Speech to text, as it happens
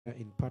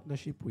in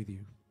partnership with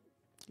you.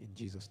 In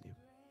Jesus' name.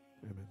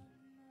 Amen.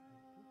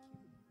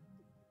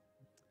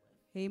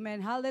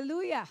 Amen.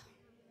 Hallelujah.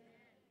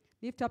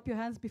 Lift up your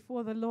hands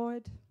before the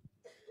Lord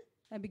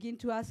and begin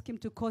to ask Him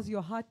to cause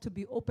your heart to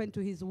be open to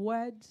His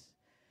word.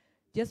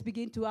 Just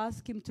begin to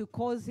ask Him to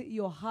cause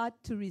your heart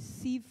to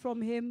receive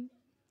from Him.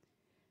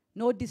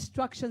 No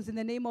distractions in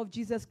the name of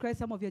Jesus Christ.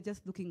 Some of you are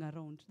just looking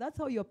around. That's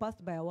how you're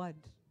passed by a word.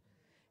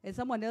 And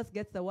someone else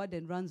gets the word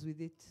and runs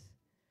with it.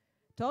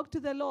 Talk to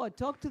the Lord.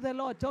 Talk to the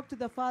Lord. Talk to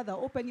the Father.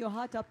 Open your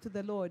heart up to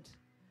the Lord.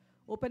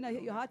 Open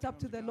your heart up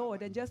to the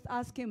Lord and just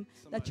ask Him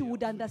that you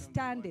would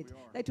understand it,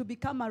 that it will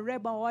become a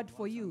rebel word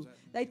for you,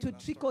 that it will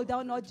trickle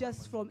down not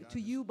just to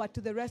you but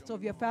to the rest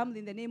of your family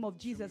in the name of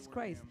Jesus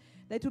Christ.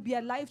 That it will be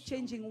a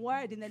life-changing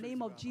word in the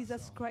name of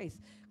Jesus Christ.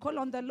 Call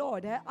on the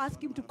Lord.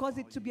 Ask Him to cause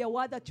it to be a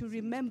word that you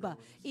remember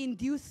in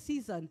due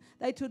season.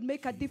 That it would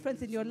make a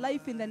difference in your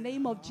life in the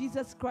name of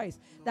Jesus Christ.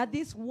 That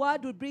this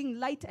word would bring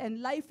light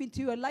and life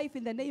into your life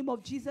in the name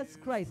of Jesus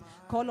Christ.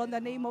 Call on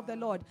the name of the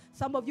Lord.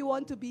 Some of you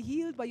want to be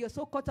healed, but you're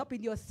so caught up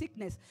in your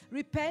sickness.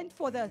 Repent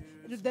for the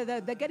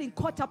getting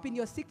caught up in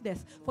your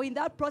sickness. For in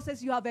that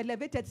process, you have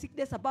elevated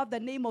sickness above the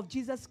name of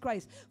Jesus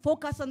Christ.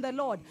 Focus on the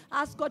Lord.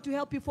 Ask God to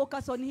help you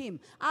focus on Him.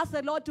 Ask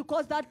the Lord to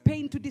cause that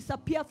pain to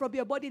disappear from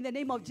your body in the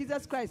name of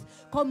Jesus Christ.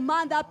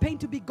 Command that pain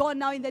to be gone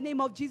now in the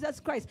name of Jesus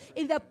Christ.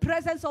 In the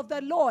presence of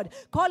the Lord.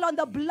 Call on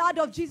the blood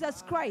of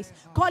Jesus Christ.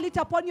 Call it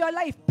upon your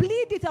life.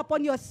 Plead it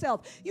upon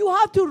yourself. You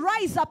have to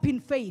rise up in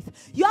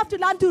faith. You have to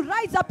learn to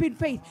rise up in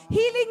faith.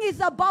 Healing is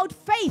about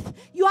faith.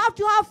 You have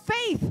to have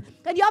faith.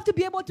 And you have to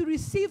be able to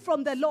receive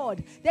from the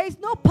Lord. There is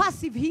no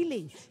passive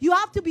healing. You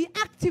have to be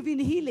active in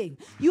healing.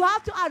 You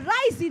have to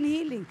arise in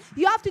healing.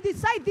 You have to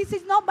decide this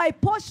is not my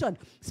portion.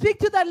 Speak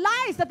to the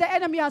lies that the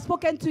enemy has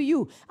spoken to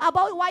you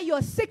about why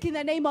you're sick in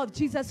the name of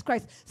Jesus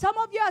Christ. Some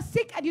of you are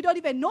sick and you don't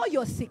even know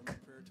you're sick.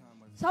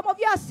 Some of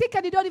you are sick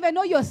and you don't even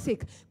know you're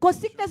sick. Because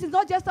sickness is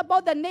not just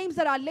about the names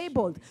that are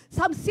labeled.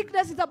 Some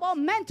sickness is about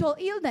mental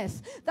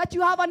illness. That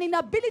you have an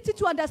inability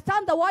to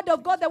understand the word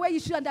of God the way you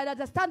should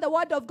understand the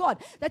word of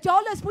God. That you're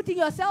always putting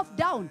yourself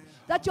down.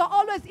 That you're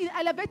always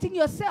elevating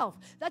yourself.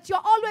 That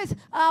you're always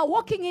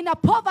walking in a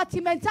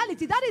poverty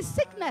mentality. That is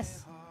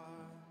sickness.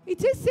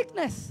 It is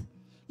sickness.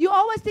 You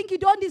always think you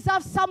don't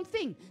deserve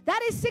something. That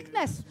is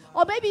sickness.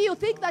 Or maybe you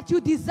think that you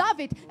deserve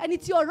it and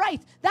it's your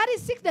right. That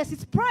is sickness.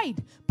 It's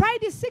pride. Pride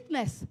is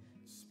sickness.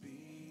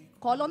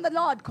 Call on the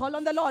Lord. Call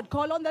on the Lord.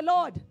 Call on the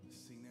Lord.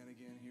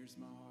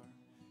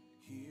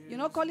 You're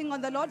not calling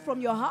on the Lord from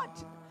your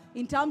heart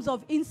in terms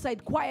of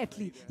inside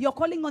quietly. You're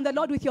calling on the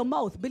Lord with your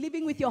mouth.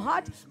 Believing with your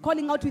heart,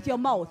 calling out with your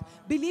mouth.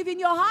 Believe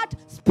in your heart,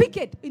 speak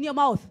it in your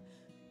mouth.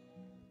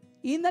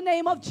 In the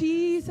name of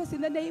Jesus,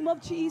 in the name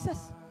of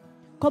Jesus.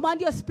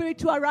 Command your spirit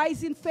to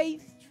arise in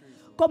faith.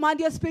 Command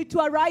your spirit to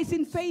arise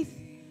in faith.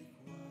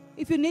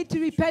 If you need to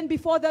repent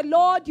before the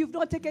Lord, you've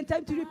not taken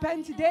time to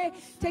repent today,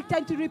 take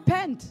time to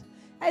repent.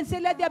 And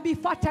say, let there be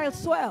fertile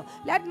soil.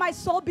 Let my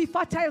soul be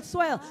fertile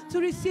soil to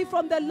receive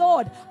from the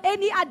Lord.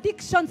 Any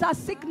addictions or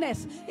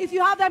sickness, if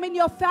you have them in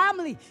your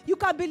family, you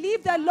can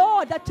believe the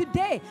Lord that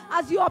today,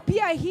 as you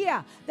appear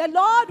here, the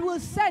Lord will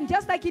send,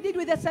 just like He did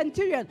with the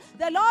centurion,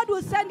 the Lord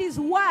will send His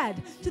word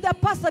to the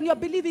person you're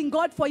believing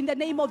God for in the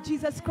name of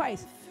Jesus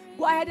Christ.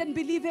 Go ahead and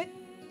believe it.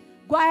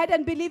 Go ahead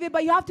and believe it,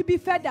 but you have to be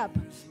fed up.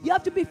 You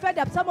have to be fed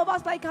up. Some of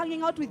us like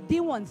hanging out with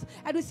demons,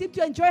 and we seem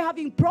to enjoy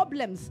having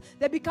problems.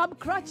 They become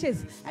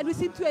crutches, and we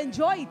seem to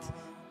enjoy it.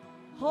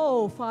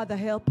 Oh, Father,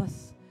 help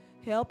us.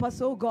 Help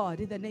us, oh God,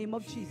 in the name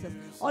of Jesus.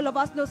 All of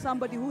us know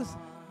somebody who's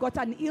got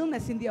an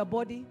illness in their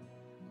body.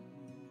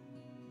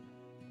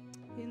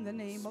 In the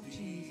name of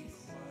Jesus.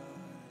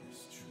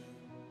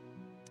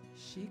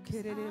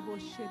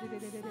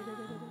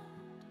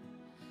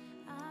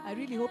 I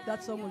really hope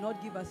that song will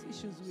not give us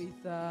issues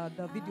with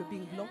the video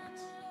being blocked.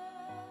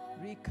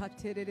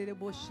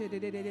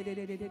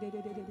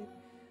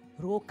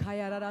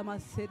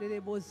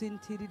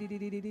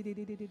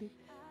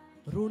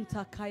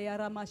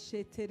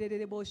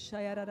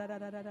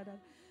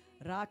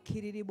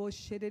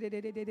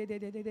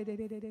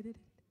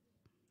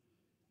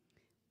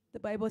 The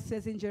Bible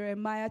says in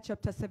Jeremiah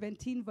chapter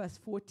 17 verse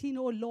 14,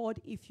 "O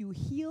Lord, if you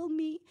heal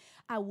me,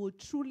 I will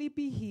truly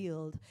be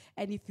healed.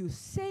 And if you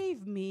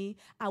save me,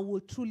 I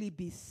will truly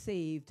be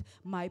saved.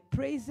 My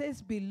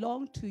praises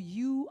belong to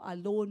you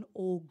alone,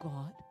 O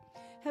God."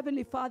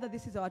 Heavenly Father,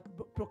 this is our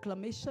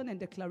proclamation and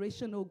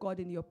declaration, O God,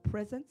 in your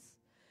presence.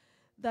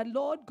 That,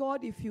 Lord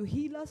God, if you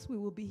heal us, we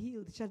will be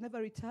healed. It shall never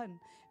return.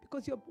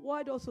 Because your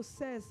word also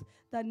says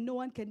that no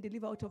one can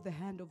deliver out of the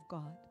hand of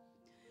God.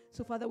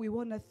 So, Father, we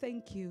want to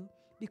thank you.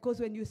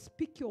 Because when you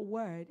speak your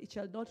word, it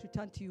shall not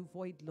return to you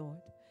void, Lord.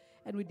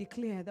 And we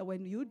declare that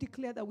when you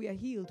declare that we are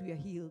healed, we are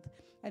healed.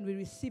 And we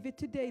receive it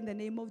today in the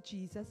name of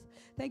Jesus.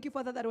 Thank you,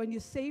 Father, that when you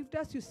saved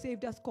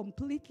us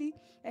completely.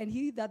 And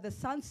he that the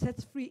Son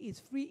sets free is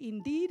free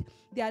indeed.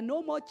 There are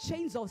no more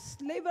chains of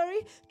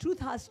slavery. Truth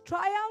has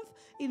triumphed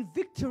in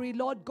victory,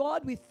 Lord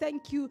God. We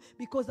thank you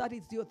because that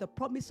is the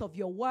promise of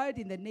your word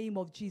in the name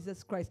of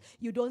Jesus Christ.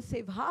 You don't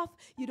save half.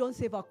 You don't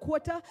save a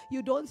quarter.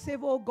 You don't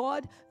save, oh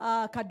God,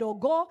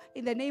 kadogo,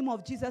 in the name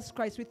of Jesus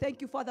Christ. We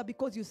thank you, Father,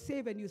 because you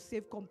save and you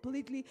save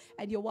completely.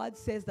 And your word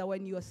says that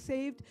when you are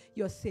saved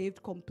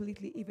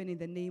completely, even in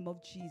the name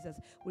of Jesus.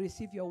 We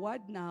receive your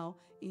word now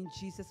in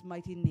Jesus'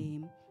 mighty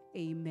name.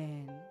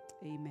 Amen.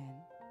 Amen.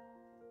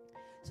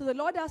 So the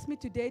Lord asked me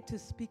today to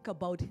speak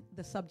about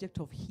the subject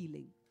of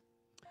healing.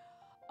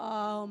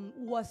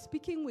 Was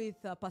speaking with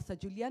Pastor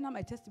Juliana.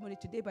 My testimony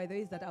today, by the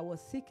way, is that I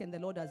was sick and the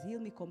Lord has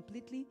healed me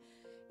completely.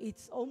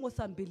 It's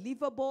almost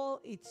unbelievable.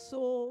 It's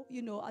so,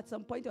 at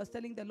some point I was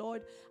telling the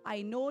Lord,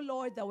 I know,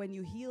 Lord, that when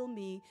you heal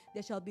me,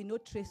 there shall be no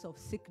trace of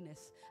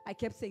sickness. I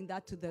kept saying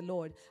that to the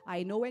Lord.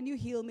 I know when you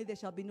heal me, there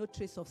shall be no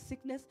trace of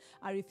sickness.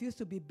 I refuse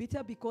to be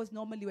bitter because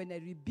normally when I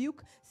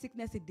rebuke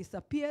sickness, it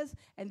disappears.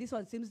 And this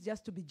one seems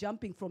just to be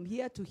jumping from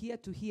here to here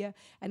to here.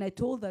 And I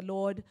told the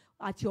Lord,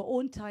 at your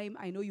own time,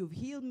 I know you've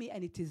healed me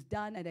and it is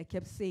done. And I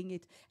kept saying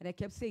it. And I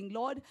kept saying,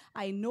 Lord,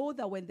 I know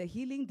that when the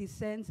healing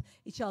descends,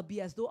 it shall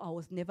be as though I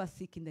was never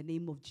sick in the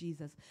name of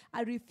Jesus.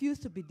 I refuse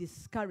to be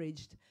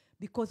discouraged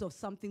because of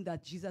something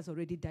that Jesus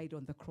already died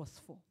on the cross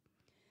for.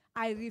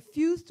 I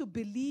refuse to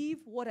believe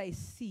what I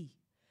see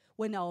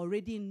when I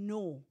already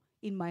know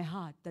in my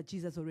heart that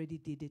Jesus already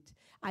did it.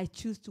 I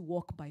choose to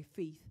walk by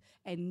faith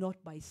and not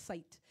by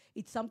sight.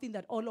 It's something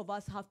that all of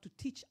us have to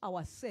teach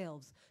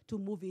ourselves to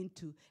move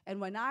into. And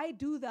when I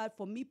do that,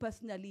 for me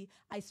personally,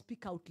 I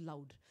speak out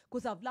loud.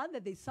 Because I've learned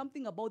that there's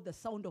something about the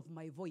sound of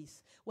my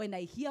voice. When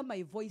I hear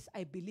my voice,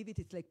 I believe it.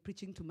 It's like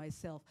preaching to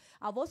myself.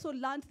 I've also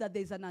learned that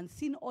there's an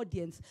unseen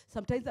audience,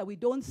 sometimes that we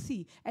don't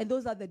see. And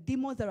those are the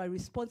demons that are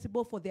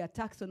responsible for the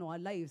attacks on our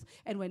lives.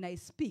 And when I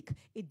speak,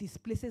 it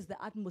displaces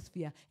the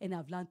atmosphere. And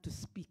I've learned to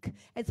speak.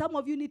 And some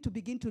of you need to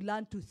begin to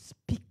learn to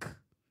speak.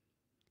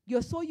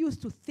 You're so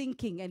used to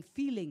thinking and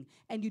feeling,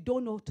 and you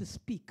don't know to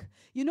speak.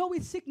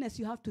 With sickness,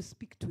 you have to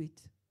speak to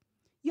it.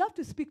 You have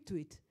to speak to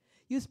it.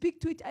 You speak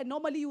to it, and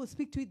normally you will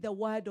speak to it the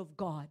word of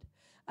God.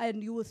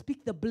 And you will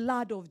speak the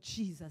blood of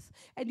Jesus.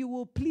 And you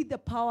will plead the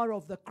power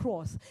of the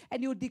cross.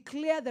 And you will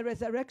declare the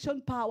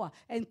resurrection power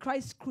and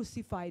Christ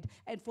crucified.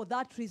 And for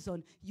that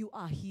reason, you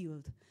are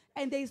healed.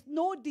 And there is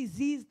no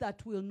disease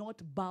that will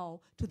not bow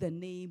to the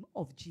name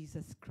of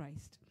Jesus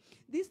Christ.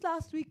 This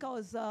last week, I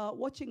was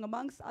watching,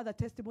 amongst other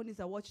testimonies,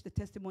 I watched the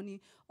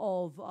testimony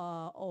of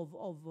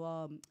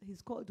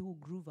he's called who?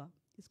 Groover.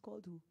 He's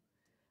called who?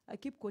 I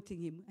keep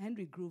quoting him,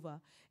 Henry Groover.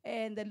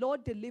 And the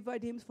Lord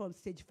delivered him from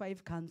stage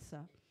 5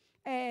 cancer.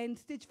 And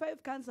stage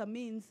 5 cancer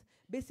means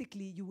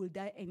basically you will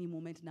die any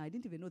moment now. I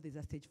didn't even know there's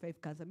a stage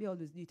 5 cancer. I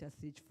always knew it as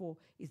stage 4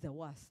 is the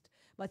worst.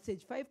 But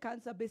stage 5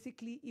 cancer,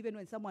 basically, even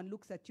when someone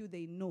looks at you,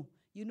 they know.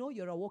 You know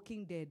you're a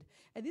walking dead.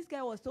 And this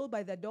guy was told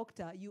by the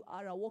doctor, you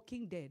are a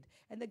walking dead.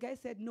 And the guy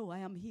said, no, I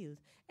am healed.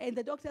 And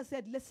the doctor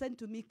said, listen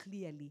to me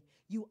clearly.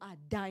 You are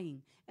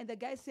dying. And the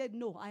guy said,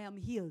 no, I am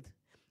healed.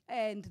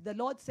 And the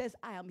Lord says,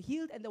 I am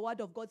healed. And the word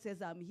of God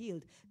says, I'm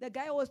healed. The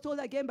guy was told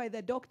again by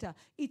the doctor,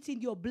 it's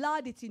in your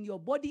blood, it's in your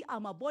body.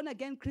 I'm a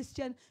born-again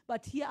Christian,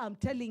 but here I'm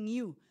telling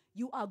you,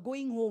 you are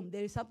going home.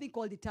 There is something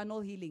called eternal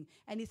healing.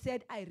 And he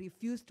said, I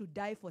refuse to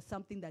die for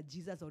something that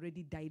Jesus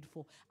already died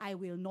for. I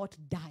will not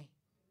die.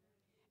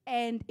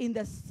 And in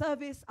the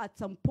service, at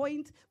some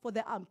point, for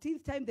the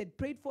umpteenth time, they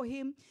prayed for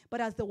him.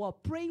 But as they were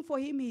praying for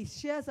him, he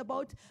shares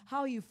about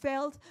how he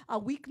felt a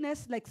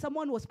weakness, like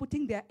someone was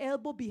putting their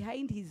elbow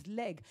behind his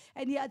leg.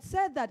 And he had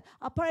said that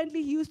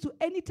apparently he used to,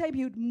 anytime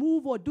he would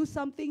move or do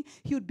something,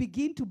 he would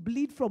begin to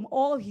bleed from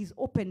all his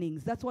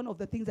openings. That's one of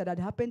the things that had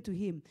happened to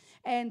him.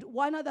 And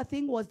one other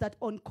thing was that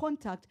on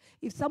contact,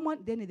 if someone,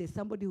 then there's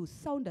somebody who's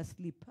sound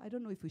asleep. I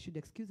don't know if we should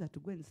excuse her to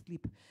go and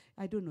sleep.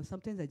 I don't know.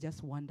 Sometimes I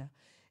just wonder.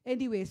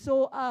 Anyway,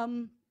 so,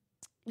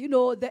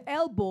 the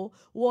elbow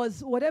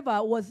was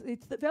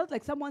it felt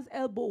like someone's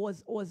elbow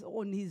was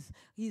on his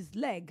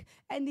leg.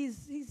 And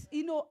his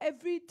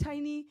every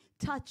tiny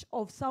touch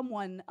of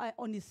someone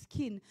on his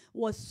skin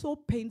was so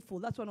painful.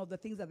 That's one of the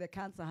things that the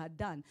cancer had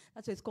done.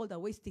 That's why it's called a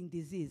wasting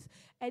disease.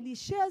 And he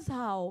shares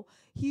how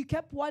he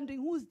kept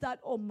wondering, who's that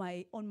on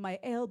my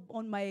elbow,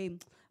 on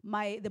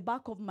the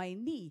back of my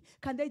knee?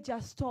 Can they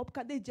just stop?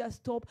 Can they just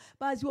stop?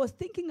 But as he was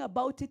thinking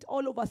about it,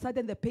 all of a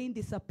sudden the pain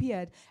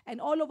disappeared.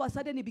 And all of a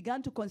sudden he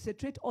began to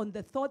concentrate on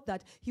the thought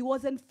that he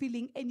wasn't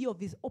feeling any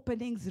of his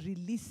openings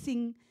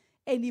releasing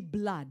any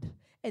blood.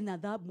 And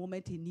at that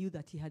moment, he knew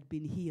that he had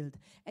been healed.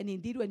 And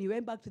indeed, when he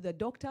went back to the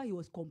doctor, he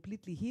was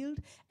completely healed.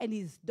 And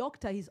his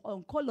doctor, his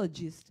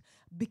oncologist,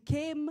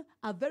 became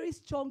a very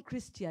strong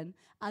Christian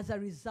as a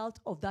result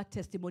of that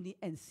testimony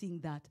and seeing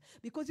that.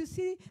 Because you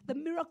see, the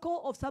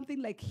miracle of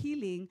something like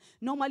healing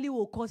normally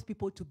will cause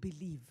people to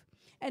believe.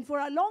 And for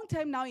a long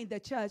time now in the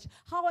church,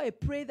 how I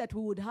pray that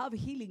we would have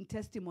healing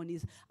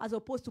testimonies as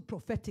opposed to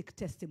prophetic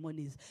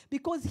testimonies.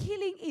 Because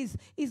healing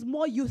is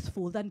more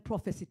useful than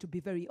prophecy, to be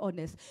very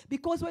honest.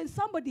 Because when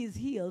somebody is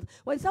healed,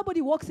 when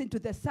somebody walks into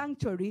the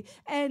sanctuary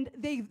and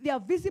they are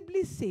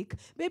visibly sick,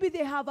 maybe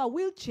they have a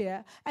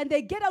wheelchair and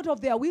they get out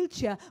of their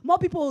wheelchair, more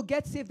people will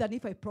get saved than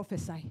if I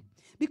prophesy.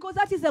 Because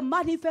that is the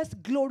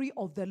manifest glory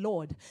of the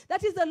Lord.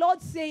 That is the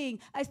Lord saying,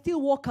 I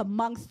still walk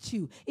amongst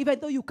you, even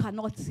though you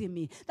cannot see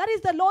me. That is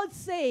the Lord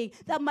saying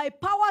that my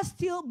power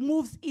still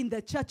moves in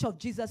the church of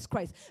Jesus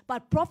Christ.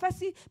 But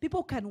prophecy,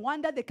 people can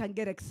wonder, they can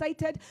get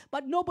excited,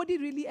 but nobody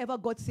really ever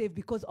got saved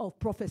because of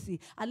prophecy,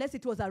 unless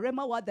it was a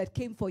rhema word that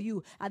came for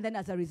you, and then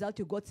as a result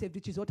you got saved,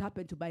 which is what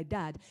happened to my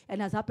dad,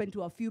 and has happened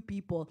to a few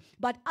people.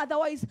 But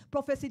otherwise,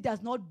 prophecy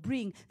does not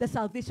bring the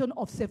salvation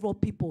of several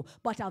people,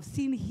 but I've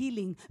seen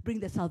healing bring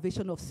the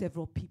salvation of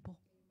several people.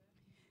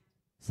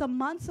 Some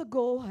months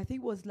ago, I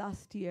think it was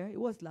last year, it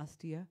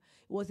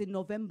was in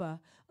November,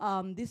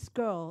 this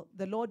girl,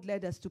 the Lord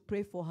led us to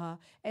pray for her,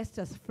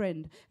 Esther's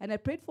friend, and I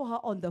prayed for her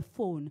on the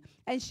phone,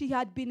 and she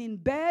had been in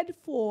bed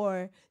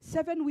for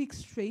 7 weeks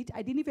straight.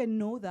 I didn't even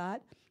know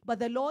that, but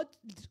the Lord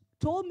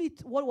told me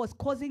what was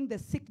causing the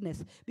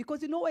sickness.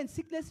 Because you know, when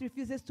sickness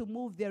refuses to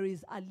move, there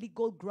is a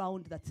legal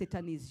ground that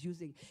Satan is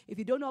using. If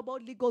you don't know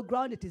about legal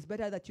ground, it is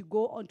better that you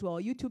go onto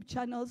our YouTube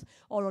channels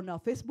or on our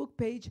Facebook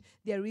page.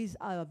 There is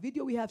a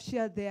video we have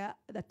shared there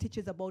that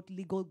teaches about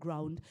legal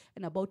ground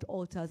and about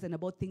altars and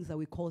about things that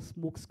we call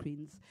smoke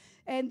screens.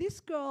 And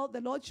this girl,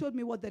 the Lord showed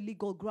me what the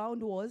legal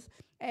ground was,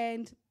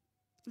 and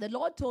the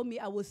Lord told me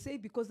I will say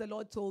because the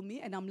Lord told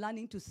me, and I'm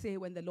learning to say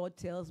when the Lord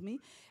tells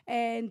me.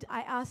 And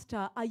I asked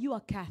her, are you a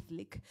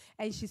Catholic?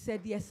 And she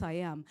said, yes, I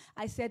am.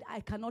 I said,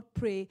 I cannot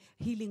pray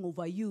healing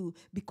over you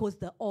because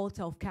the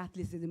altar of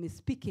Catholicism is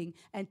speaking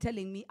and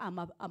telling me I'm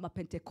a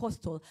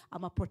Pentecostal,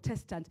 I'm a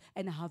Protestant,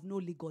 and I have no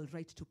legal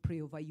right to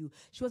pray over you.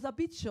 She was a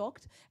bit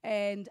shocked,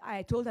 and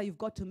I told her, you've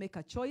got to make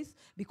a choice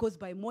because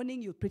by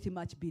morning you'll pretty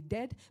much be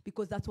dead,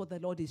 because that's what the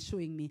Lord is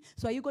showing me.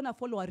 So are you going to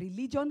follow a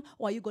religion,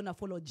 or are you going to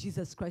follow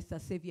Jesus Christ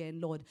as Savior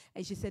and Lord?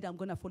 And she said, I'm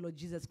going to follow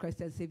Jesus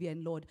Christ as Savior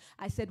and Lord.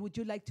 I said, would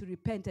you like to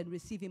repent and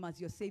receive him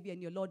as your Savior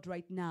and your Lord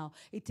right now?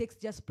 It takes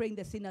just praying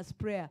the sinner's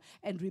prayer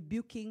and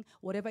rebuking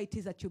whatever it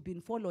is that you've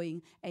been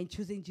following and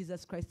choosing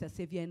Jesus Christ as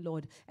Savior and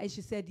Lord. And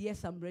she said,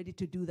 yes, I'm ready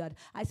to do that.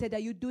 I said, are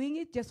you doing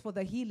it just for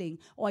the healing,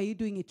 or are you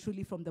doing it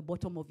truly from the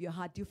bottom of your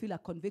heart? Do you feel a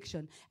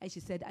conviction? And she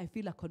said, I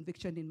feel a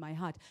conviction in my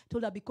heart.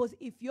 Told her, because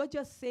if you're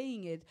just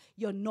saying it,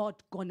 you're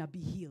not going to be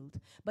healed.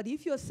 But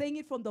if you're saying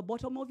it from the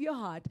bottom of your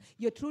heart,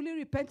 you're truly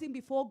repenting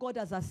before God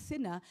as a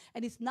sinner,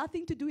 and it's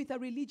nothing to do with a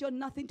religion,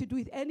 nothing to do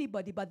with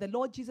anybody but the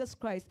Lord Jesus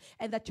Christ,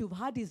 and that you've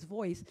heard his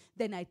voice,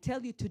 then I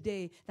tell you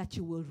today that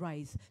you will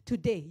rise.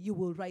 Today you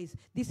will rise,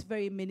 this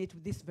very minute,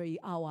 this very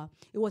hour.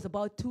 It was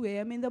about 2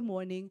 a.m. in the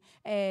morning,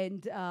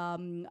 and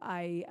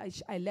I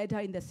led her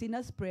in the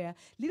sinner's prayer.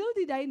 Little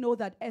did I know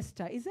that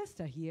Esther, is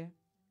Esther here?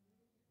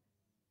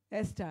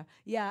 Esther,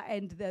 yeah,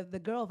 and the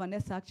girl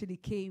Vanessa actually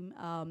came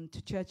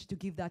to church to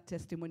give that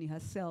testimony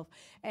herself.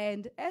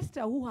 And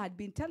Esther, who had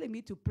been telling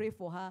me to pray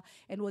for her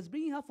and was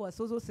bringing her for a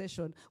Sozo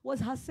session, was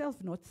herself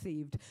not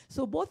saved.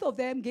 So both of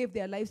them gave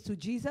their lives to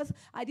Jesus.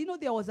 I didn't know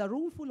there was a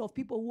room full of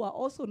people who are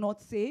also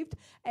not saved,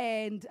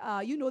 and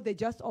they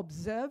just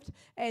observed.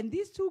 And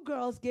these two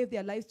girls gave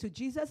their lives to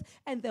Jesus,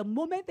 and the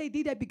moment they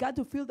did, I began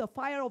to feel the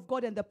fire of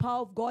God and the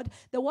power of God.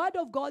 The word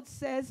of God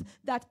says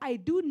that I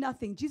do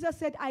nothing. Jesus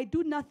said, I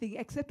do nothing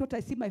except what I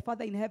see my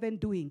Father in heaven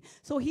doing.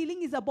 So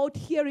healing is about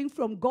hearing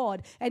from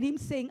God and him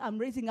saying, I'm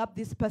raising up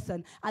this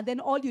person. And then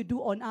all you do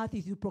on earth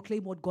is you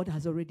proclaim what God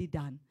has already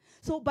done.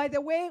 So by the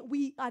way,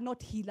 we are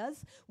not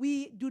healers.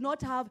 We do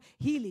not have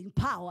healing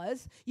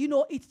powers.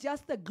 It's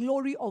just the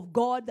glory of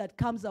God that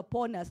comes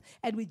upon us,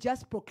 and we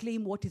just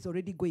proclaim what is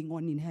already going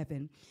on in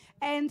heaven.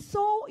 And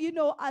so,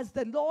 as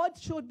the Lord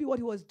showed me what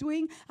he was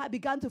doing, I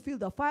began to feel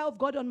the fire of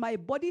God on my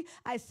body.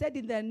 I said,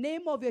 in the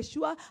name of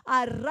Yeshua,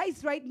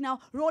 arise right now,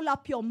 roll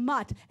up your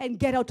mat, and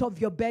get out of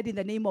your bed in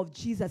the name of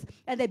Jesus.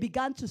 And I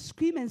began to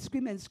scream and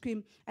scream and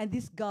scream, and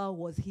this girl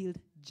was healed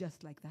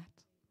just like that.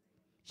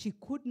 She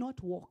could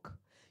not walk.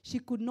 She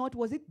could not,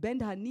 was it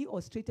bend her knee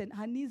or straighten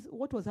her knees?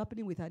 What was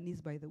happening with her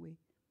knees, by the way?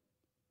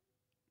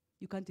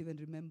 You can't even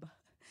remember.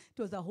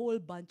 It was a whole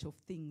bunch of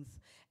things.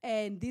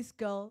 And this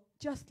girl,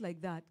 just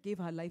like that, gave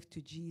her life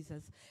to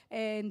Jesus.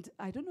 And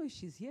I don't know if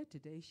she's here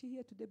today. Is she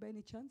here today by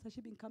any chance? Has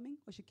she been coming,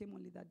 or she came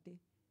only that day?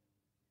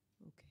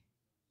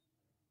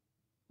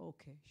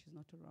 Okay, she's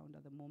not around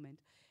at the moment.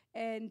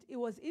 And it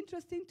was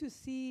interesting to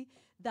see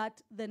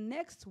that the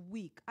next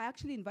week, I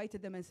actually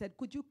invited them and said,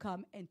 could you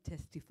come and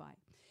testify?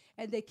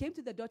 And they came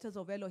to the Daughters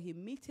of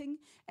Elohim meeting,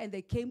 and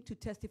they came to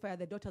testify at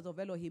the Daughters of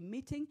Elohim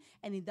meeting,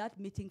 and in that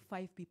meeting,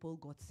 5 people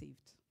got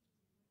saved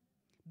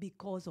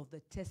because of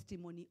the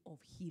testimony of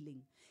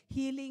healing.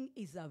 Healing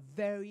is a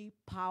very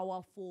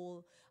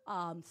powerful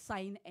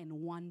sign and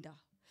wonder.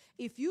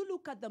 if you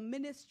look at the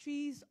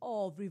ministries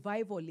of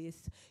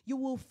revivalists, you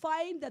will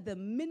find that the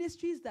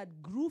ministries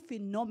that grew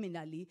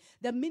phenomenally,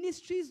 the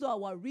ministries that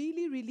were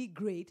really, really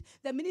great,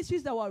 the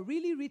ministries that were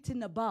really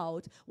written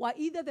about, were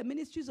either the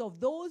ministries of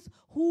those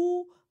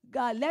who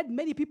led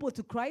many people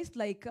to Christ,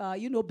 like,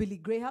 Billy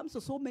Graham.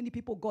 So many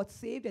people got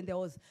saved, and there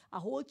was a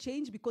whole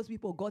change because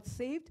people got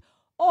saved.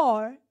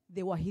 Or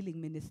they were healing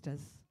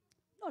ministers,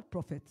 not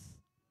prophets.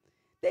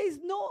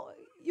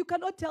 You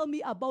cannot tell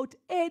me about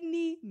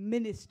any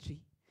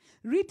ministry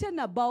written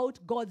about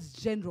God's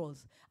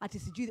generals at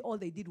ECG. All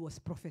they did was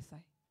prophesy.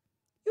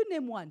 You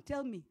name one,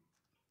 tell me.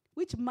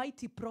 Which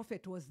mighty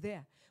prophet was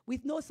there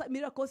with no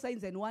miracle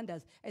signs and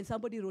wonders, and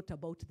somebody wrote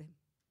about them?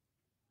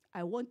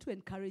 I want to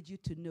encourage you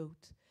to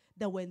note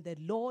that when the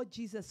Lord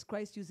Jesus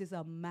Christ uses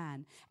a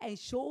man and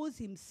shows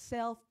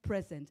himself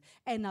present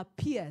and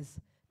appears,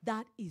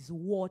 that is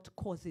what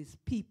causes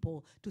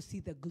people to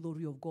see the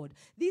glory of God.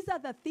 These are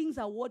the things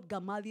that what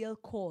Gamaliel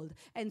called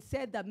and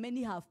said that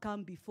many have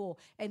come before,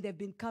 and they've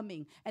been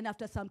coming, and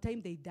after some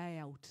time they die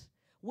out.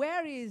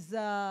 Where is,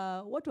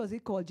 what was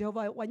it called?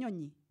 Jehovah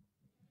Wanyonyi?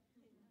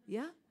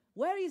 Yeah?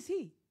 Where is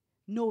he?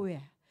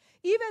 Nowhere.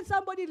 Even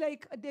somebody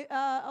like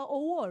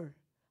Owor.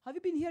 Have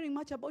you been hearing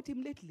much about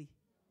him lately?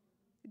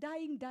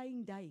 Dying,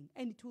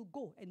 and it will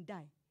go and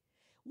die.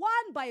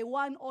 One by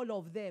one, all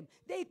of them.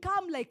 They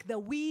come like the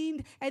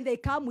wind, and they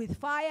come with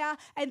fire,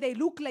 and they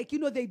look like,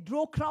 they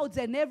draw crowds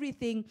and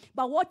everything.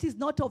 But what is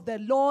not of the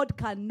Lord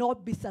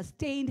cannot be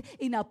sustained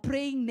in a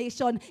praying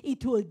nation.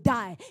 It will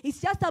die. It's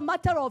just a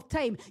matter of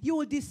time. You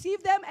will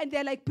deceive them, and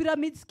they're like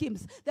pyramid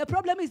schemes. The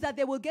problem is that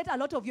they will get a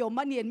lot of your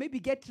money and maybe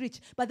get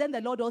rich, but then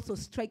the Lord also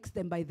strikes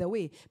them, by the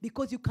way,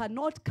 because you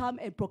cannot come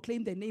and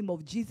proclaim the name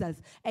of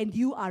Jesus, and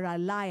you are a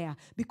liar,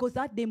 because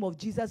that name of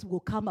Jesus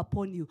will come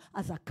upon you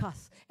as a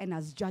curse and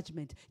as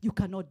judgment. You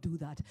cannot do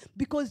that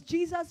because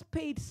Jesus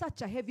paid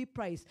such a heavy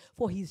price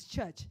for his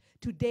church.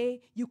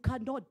 Today, you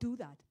cannot do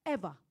that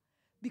ever,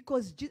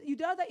 because you'd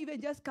rather even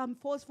just come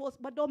force,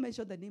 but don't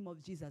mention the name of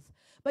Jesus.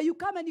 But you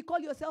come and you call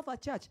yourself a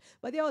church.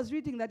 But I was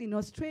reading that in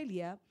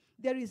Australia,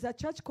 there is a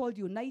church called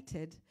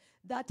United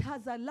that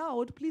has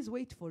allowed, please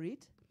wait for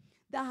it,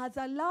 that has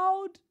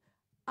allowed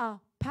a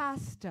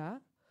pastor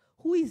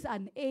who is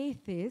an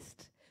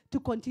atheist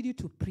to continue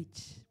to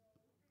preach.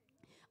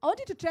 I want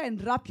you to try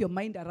and wrap your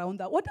mind around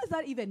that. What does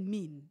that even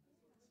mean?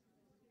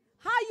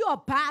 How are you a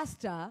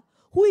pastor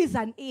who is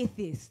an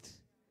atheist?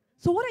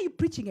 So what are you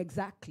preaching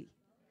exactly?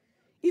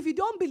 If you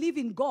don't believe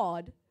in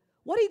God,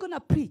 what are you going to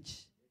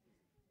preach?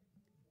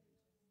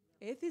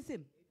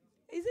 Atheism,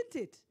 isn't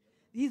it?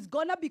 He's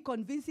going to be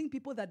convincing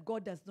people that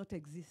God does not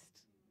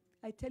exist.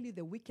 I tell you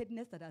the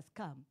wickedness that has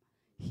come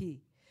here.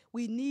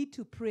 We need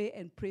to pray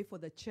and pray for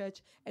the church,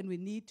 and we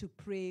need to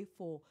pray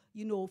for,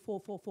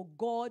 for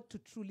God to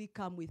truly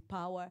come with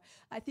power.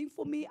 I think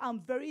for me, I'm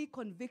very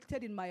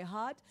convicted in my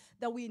heart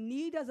that we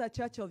need as a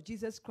Church of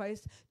Jesus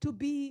Christ to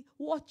be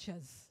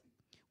watchers.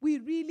 We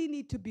really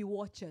need to be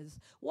watchers.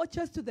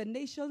 Watchers to the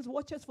nations,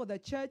 watchers for the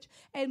church,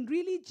 and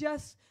really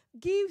just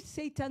give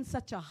Satan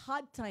such a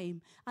hard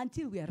time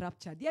until we are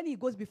raptured. Then he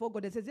goes before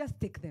God and says, just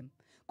take them.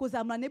 Because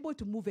I'm unable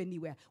to move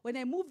anywhere. When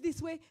I move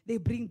this way, they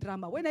bring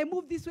drama. When I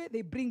move this way,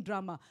 they bring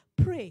drama.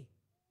 Pray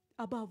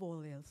above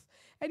all else.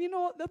 And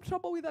the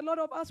trouble with a lot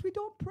of us, we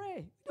don't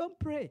pray. We don't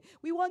pray.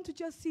 We want to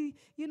just see,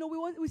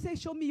 we say,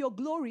 show me your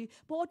glory.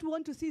 But what we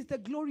want to see is the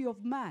glory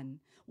of man.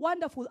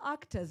 Wonderful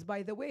actors,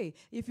 by the way.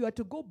 If you were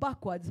to go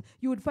backwards,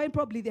 you would find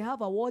probably they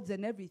have awards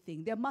and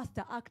everything. They're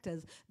master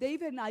actors. They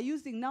even are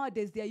using,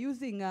 nowadays, they're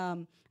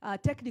using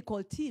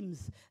technical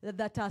teams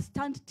that are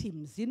stunt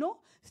teams,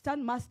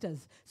 stunt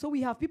masters. So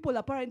we have people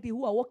apparently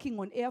who are walking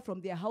on air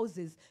from their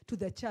houses to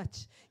the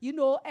church,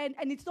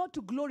 and it's not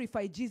to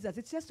glorify Jesus.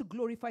 It's just to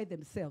glorify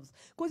themselves.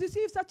 Because you see,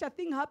 if such a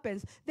thing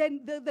happens,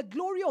 then the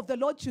glory of the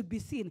Lord should be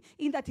seen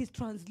in that he's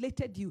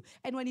translated you.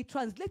 And when he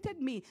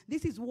translated me,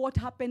 this is what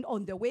happened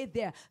on the way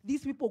there.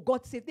 These people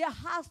got saved. There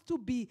has to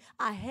be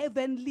a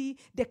heavenly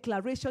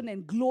declaration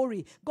and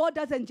glory. God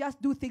doesn't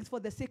just do things for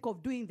the sake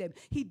of doing them.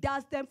 He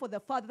does them for the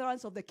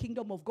furtherance of the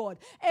kingdom of God.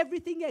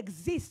 Everything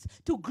exists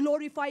to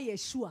glorify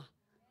Yeshua.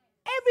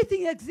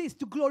 Everything exists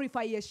to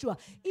glorify Yeshua.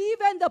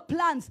 Even the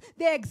plants,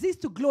 they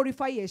exist to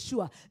glorify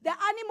Yeshua. The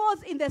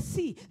animals in the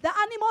sea, the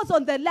animals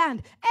on the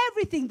land,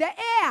 everything, the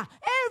air,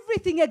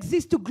 everything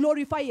exists to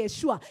glorify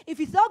Yeshua. If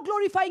it's not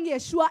glorifying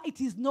Yeshua,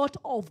 it is not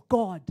of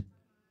God.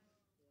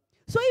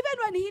 So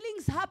even when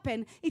healings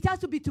happen, it has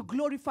to be to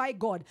glorify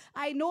God.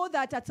 I know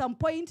that at some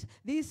point,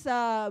 this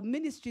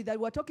ministry that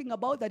we're talking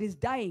about that is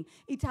dying,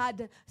 it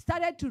had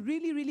started to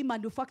really, really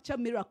manufacture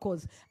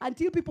miracles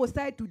until people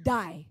started to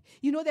die.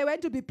 They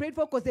went to be prayed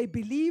for because they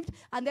believed,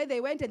 and then they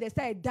went and they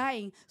started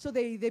dying. So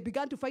they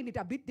began to find it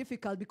a bit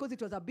difficult because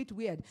it was a bit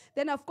weird.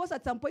 Then, of course,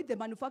 at some point, they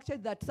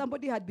manufactured that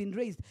somebody had been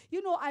raised.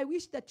 I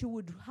wish that you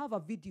would have a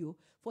video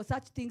for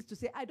such things to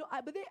say,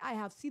 but I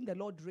have seen the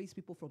Lord raise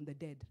people from the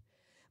dead.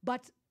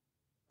 But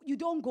You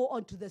don't go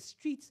onto the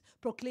streets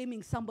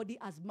proclaiming somebody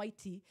as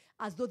mighty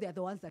as though they're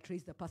the ones that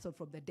raised the person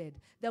from the dead.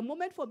 The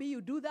moment for me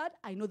you do that,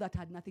 I know that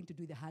had nothing to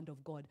do with the hand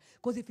of God.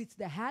 Because if it's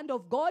the hand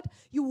of God,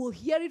 you will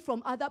hear it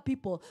from other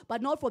people,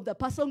 but not from the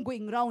person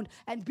going around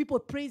and people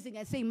praising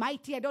and saying,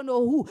 mighty, I don't know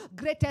who,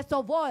 greatest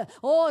of all,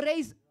 oh,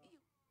 raise.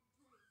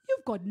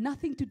 You've got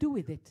nothing to do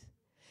with it.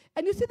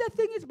 And you see, the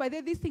thing is, by the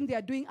way, these things they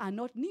are doing are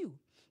not new.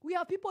 We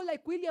have people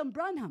like William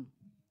Branham.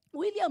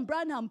 William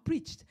Branham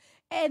preached,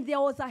 and there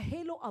was a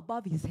halo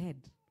above his head.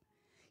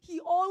 He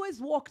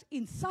always walked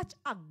in such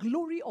a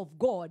glory of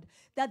God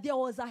that there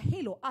was a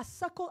halo, a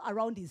circle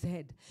around his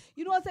head.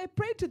 You know, as I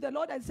prayed to the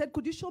Lord and said,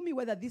 could you show me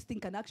whether this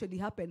thing can actually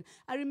happen?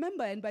 I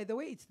remember, and by the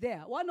way, it's there.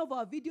 One of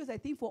our videos, I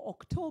think for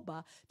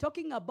October,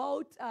 talking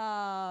about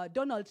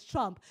Donald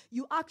Trump,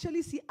 you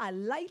actually see a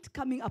light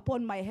coming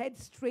upon my head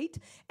straight.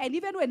 And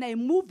even when I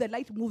move, the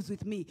light moves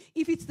with me.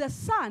 If it's the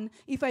sun,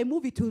 if I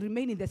move, it will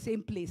remain in the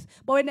same place.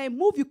 But when I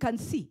move, you can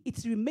see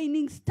it's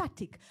remaining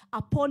static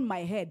upon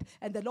my head.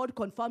 And the Lord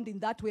confirmed in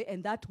that way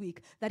and that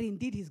week that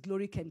indeed his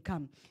glory can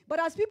come.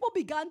 But as people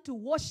began to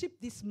worship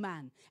this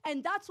man,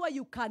 and that's why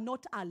you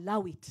cannot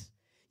allow it.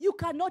 You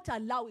cannot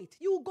allow it.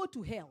 You will go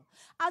to hell.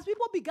 As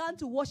people began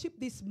to worship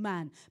this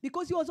man,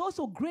 because he was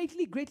also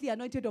greatly, greatly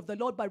anointed of the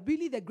Lord, but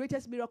really the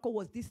greatest miracle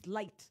was this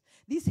light,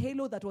 this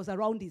halo that was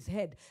around his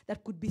head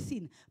that could be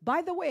seen.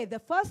 By the way, the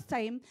first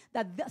time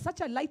that such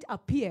a light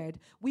appeared,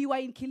 we were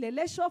in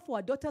Kileleshwa for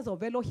a Daughters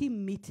of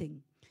Elohim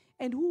meeting.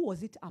 And who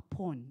was it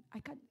upon?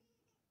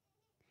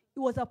 It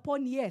was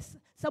upon, yes,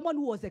 someone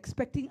who was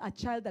expecting a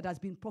child that has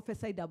been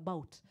prophesied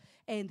about.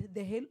 And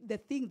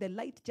the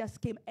light just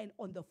came, and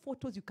on the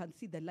photos you can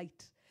see the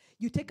light.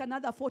 You take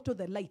another photo,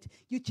 the light.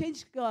 You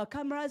change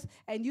cameras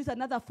and use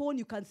another phone,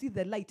 you can see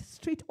the light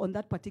straight on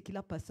that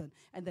particular person.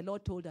 And the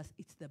Lord told us,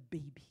 it's the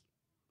baby.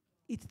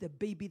 It's the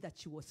baby that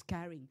she was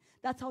carrying.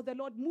 That's how the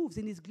Lord moves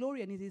in his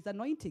glory and in his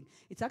anointing.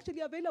 It's actually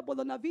available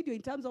on a video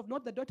in terms of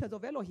not the Daughters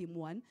of Elohim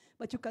one,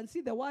 but you can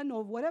see the one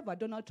of whatever,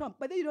 Donald Trump.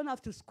 But then you don't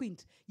have to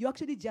squint. You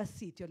actually just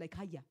see it. You're like,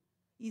 hiya.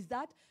 Is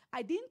that?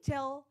 I didn't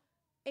tell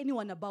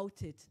anyone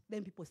about it.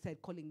 Then people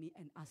started calling me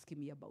and asking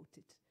me about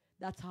it.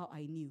 That's how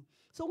I knew.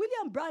 So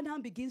William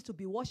Branham begins to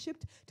be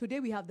worshipped. Today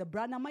we have the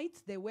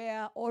Branhamites. They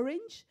wear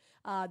orange.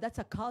 That's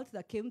a cult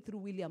that came through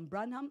William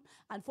Branham.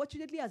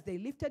 Unfortunately, as they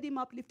lifted him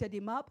up,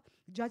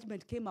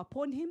 judgment came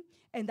upon him.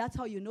 And that's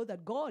how you know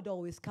that God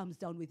always comes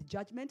down with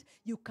judgment.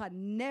 You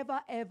can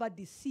never, ever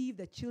deceive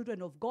the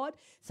children of God.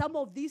 Some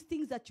of these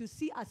things that you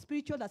see are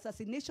spiritual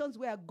assassinations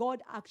where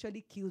God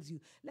actually kills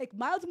you. Like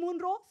Miles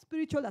Monroe,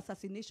 spiritual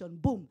assassination.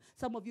 Boom.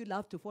 Some of you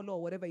love to follow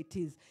or whatever it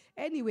is.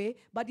 Anyway,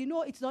 but you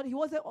know, it's not, he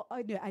wasn't,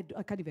 I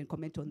can't even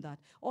comment on that.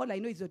 All I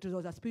know is that it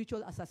was a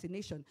spiritual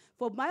assassination.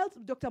 For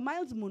Dr.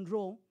 Miles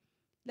Monroe,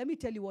 let me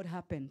tell you what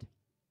happened.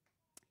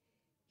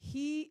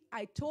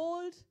 I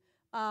told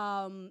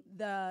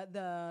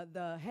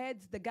the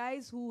heads, the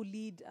guys who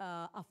lead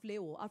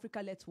Afleo,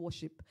 Africa Let's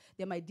Worship,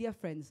 they're my dear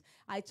friends.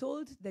 I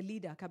told the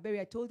leader,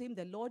 Kaberi, I told him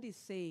the Lord is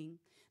saying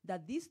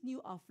that this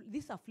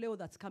Afleo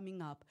that's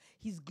coming up,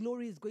 his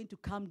glory is going to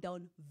come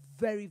down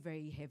very,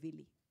 very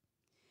heavily.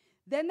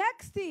 The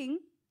next thing,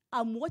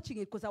 I'm watching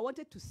it because I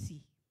wanted to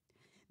see.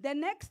 The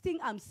next thing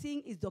I'm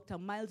seeing is Dr.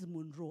 Miles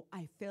Monroe.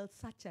 I felt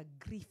such a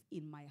grief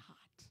in my heart.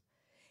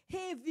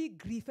 Heavy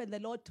grief, and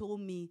the Lord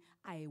told me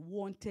I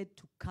wanted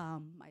to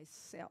come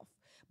myself,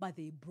 but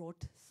they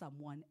brought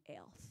someone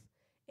else,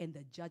 and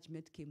the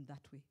judgment came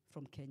that way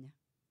from Kenya.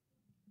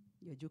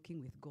 You're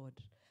joking with God.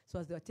 So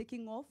as they were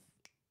taking off,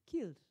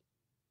 killed.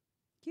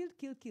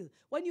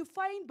 When you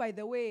find, by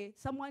the way,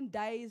 someone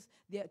dies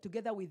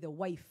together with the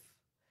wife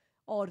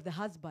or the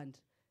husband,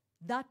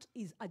 that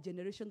is a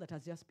generation that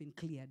has just been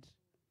cleared.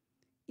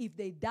 If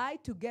they die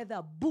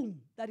together, boom,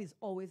 that is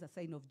always a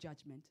sign of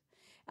judgment.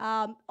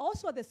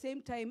 Also, at the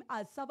same time,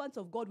 as servants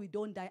of God, we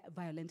don't die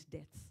violent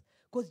deaths.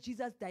 Because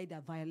Jesus died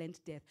a violent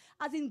death.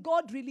 As in,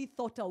 God really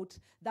thought out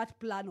that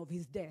plan of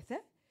his death.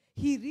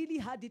 He really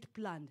had it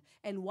planned.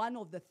 And one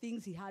of the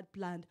things he had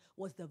planned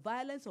was the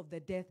violence of the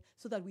death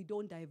so that we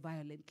don't die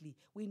violently.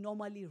 We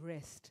normally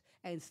rest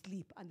and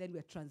sleep, and then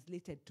we're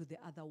translated to the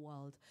other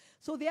world.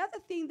 So the other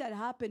thing that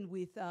happened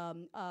with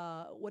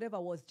whatever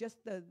was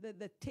just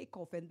the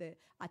takeoff and the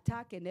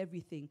attack and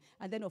everything.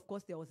 And then, of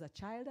course, there was a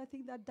child, I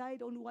think, that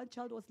died. Only one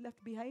child was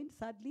left behind,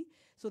 sadly.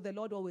 So the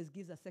Lord always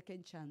gives a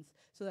second chance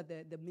so that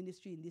the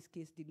ministry in this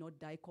case did not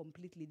die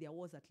completely. There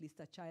was at least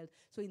a child.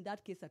 So in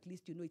that case, at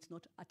least you know it's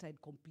not utter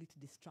and complete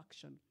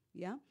destruction.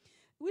 Yeah?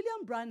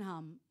 William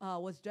Branham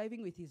was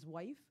driving with his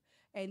wife,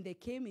 and they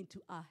came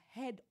into a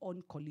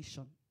head-on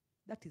collision.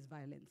 That is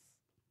violence.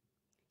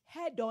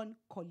 Head-on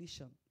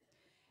collision.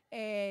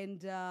 And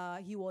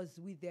they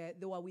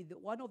were with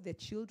one of the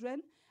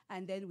children,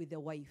 and then with the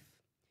wife.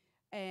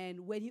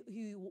 And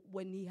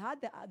when they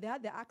had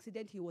the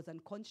accident, he was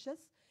unconscious.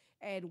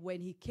 And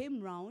when he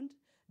came round,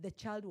 the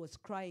child was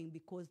crying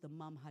because the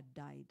mom had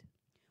died.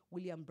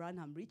 William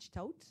Branham reached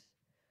out,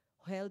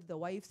 held the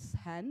wife's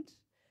hand.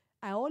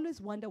 I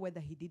always wonder whether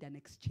he did an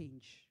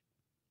exchange.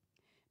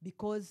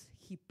 Because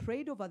he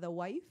prayed over the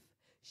wife.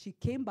 She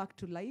came back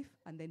to life,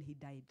 and then he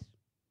died.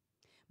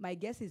 My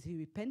guess is he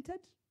repented,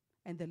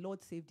 and the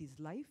Lord saved his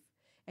life,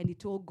 and he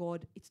told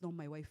God, it's not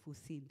my wife who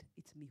sinned,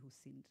 it's me who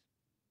sinned.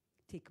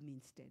 Take me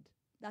instead.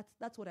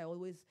 That's what I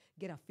always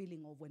get a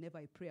feeling of whenever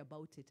I pray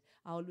about it.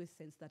 I always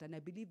sense that, and I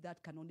believe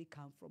that can only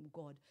come from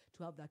God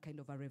to have that kind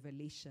of a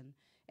revelation,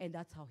 and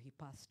that's how he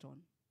passed on.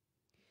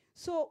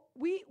 So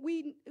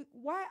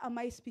why am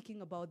I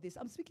speaking about this?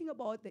 I'm speaking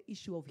about the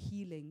issue of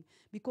healing,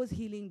 because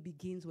healing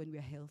begins when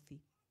we're healthy.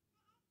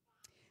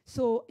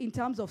 So in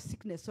terms of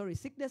sickness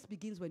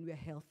begins when we're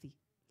healthy.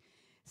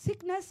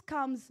 Sickness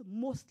comes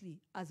mostly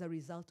as a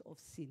result of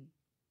sin.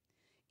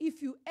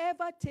 If you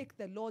ever take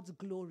the Lord's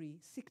glory,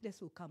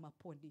 sickness will come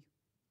upon you.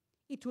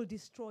 It will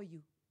destroy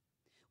you.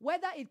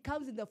 Whether it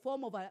comes in the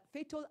form of a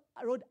fatal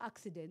road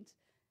accident,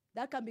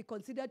 that can be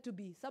considered to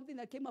be something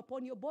that came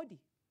upon your body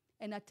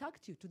and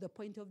attacked you to the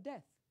point of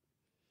death.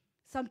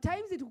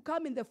 Sometimes it will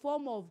come in the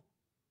form of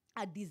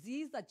a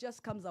disease that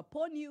just comes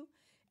upon you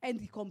and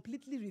it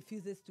completely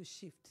refuses to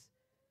shift.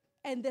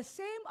 And the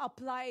same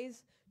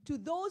applies to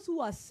those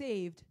who are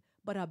saved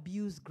but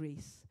abuse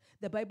grace.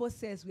 The Bible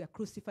says we are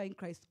crucifying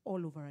Christ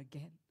all over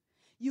again.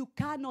 You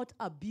cannot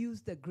abuse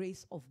the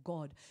grace of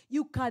God.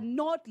 You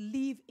cannot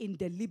live in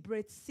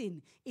deliberate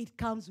sin. It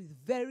comes with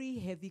very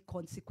heavy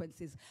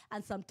consequences.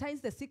 And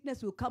sometimes the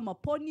sickness will come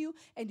upon you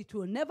and it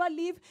will never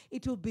leave.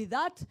 It will be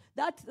that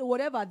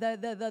whatever,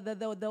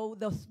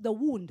 the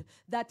wound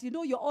that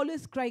you're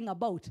always crying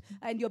about,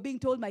 and you're being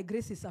told, my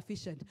grace is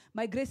sufficient.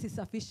 My grace is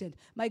sufficient.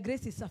 My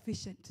grace is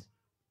sufficient.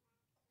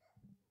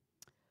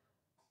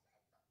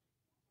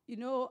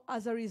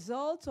 As a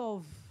result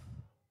of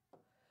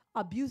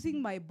abusing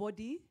my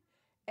body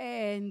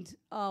and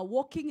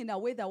walking in a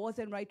way that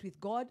wasn't right with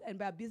God, and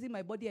by abusing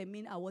my body, I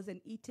mean I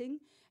wasn't eating,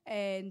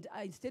 and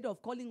instead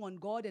of calling on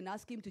God and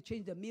asking him to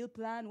change the meal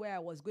plan where I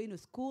was going to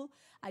school,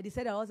 I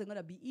decided I wasn't going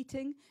to be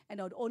eating, and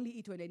I would only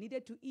eat when I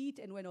needed to eat,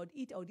 and when I would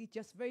eat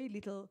just very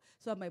little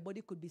so that my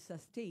body could be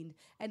sustained.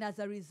 And as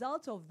a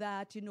result of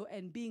that,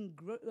 and being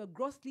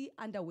grossly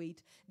underweight,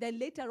 then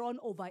later on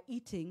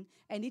overeating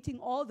and eating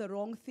all the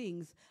wrong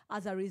things,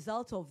 as a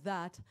result of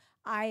that,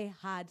 I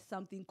had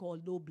something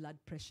called low blood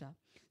pressure.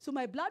 So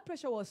my blood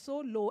pressure was so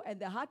low and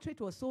the heart rate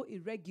was so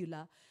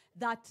irregular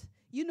that,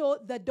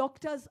 the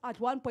doctors at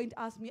one point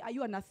asked me, are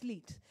you an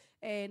athlete?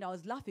 And I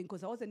was laughing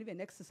because I wasn't even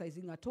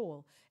exercising at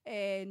all.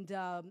 And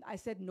I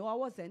said, no, I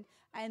wasn't.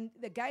 And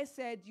the guy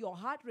said, your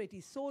heart rate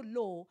is so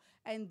low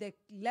and the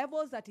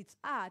levels that it's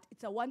at,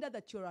 it's a wonder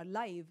that you're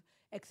alive,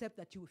 except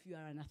that if you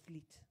are an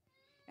athlete.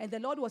 And the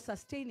Lord was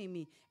sustaining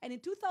me. And in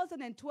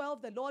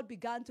 2012, the Lord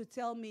began to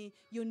tell me,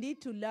 you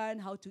need to learn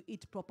how to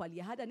eat properly.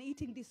 I had an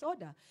eating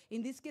disorder.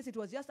 In this case,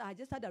 I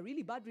just had a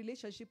really bad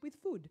relationship with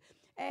food.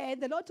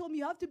 And the Lord told me,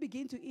 you have to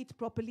begin to eat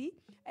properly.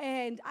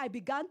 And I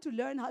began to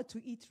learn how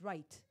to eat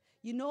right,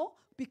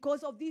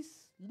 because of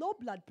this low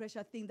blood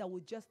pressure thing that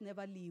would just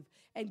never leave.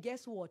 And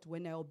guess what?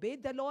 When I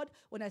obeyed the Lord,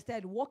 when I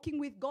started walking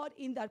with God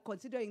in that,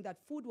 considering that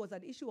food was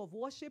an issue of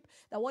worship,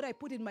 that what I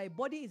put in my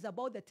body is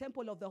about the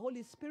temple of the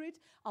Holy Spirit,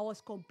 I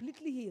was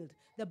completely healed.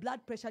 The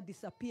blood pressure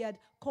disappeared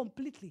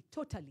completely,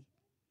 totally.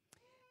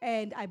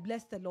 And I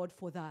bless the Lord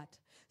for that.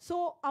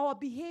 So our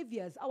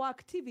behaviors, our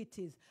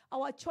activities,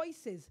 our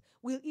choices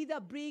will either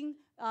bring,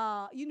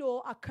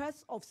 a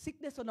curse of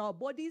sickness on our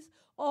bodies,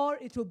 or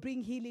it will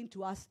bring healing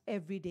to us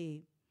every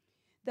day.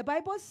 The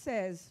Bible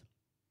says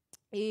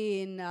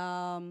in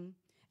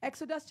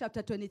Exodus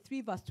chapter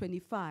 23, verse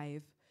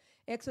 25,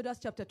 Exodus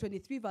chapter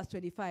 23, verse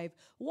 25,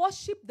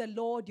 worship the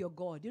Lord your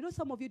God.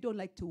 Some of you don't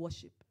like to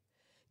worship.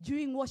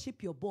 During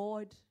worship, you're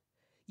bored,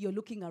 you're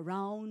looking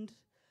around,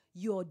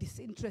 you're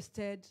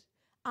disinterested.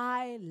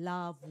 I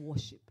love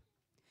worship.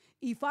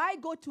 If I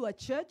go to a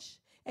church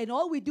and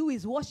all we do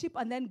is worship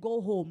and then go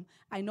home,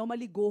 I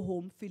normally go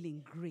home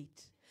feeling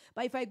great.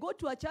 But if I go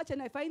to a church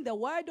and I find the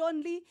word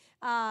only,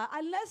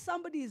 unless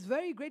somebody is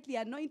very greatly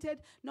anointed,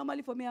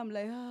 normally for me, I'm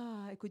like,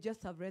 I could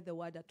just have read the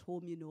word at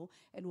home,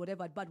 and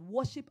whatever. But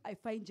worship, I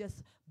find,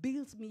 just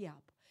builds me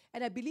up.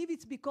 And I believe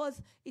it's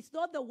because it's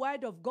not the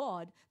word of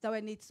God that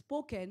when it's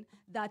spoken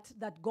that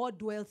God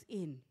dwells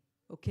in,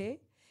 okay?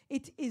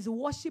 It is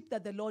worship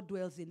that the Lord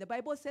dwells in. The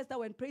Bible says that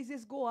when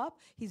praises go up,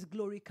 his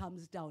glory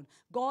comes down.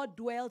 God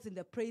dwells in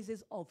the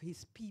praises of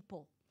his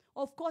people.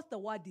 Of course, the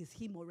word is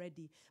him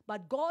already,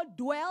 but God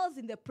dwells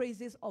in the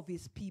praises of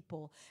his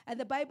people. And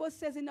the Bible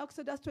says in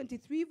Exodus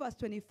 23, verse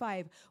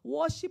 25,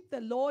 worship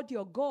the Lord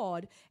your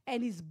God,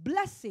 and his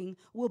blessing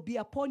will be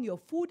upon your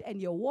food and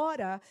your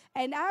water,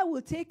 and I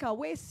will take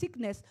away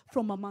sickness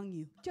from among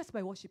you. Just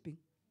by worshiping.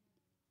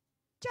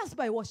 Just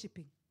by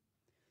worshiping.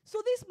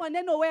 So this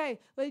maneno where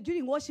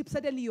during worship,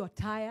 suddenly you're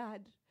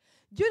tired.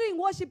 During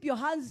worship, your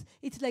hands,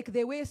 it's like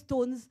they weigh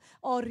stones,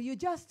 or you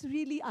just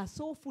really are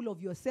so full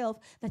of yourself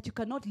that you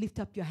cannot lift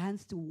up your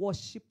hands to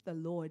worship the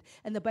Lord.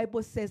 And the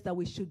Bible says that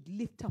we should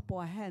lift up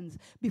our hands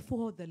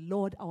before the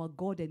Lord, our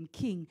God and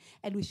King,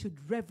 and we should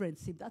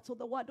reverence him. That's what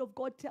the word of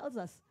God tells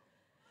us.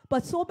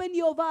 But so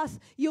many of us,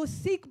 you're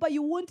sick, but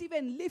you won't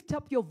even lift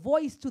up your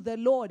voice to the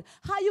Lord.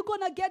 How are you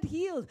going to get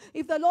healed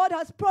if the Lord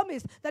has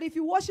promised that if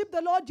you worship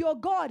the Lord your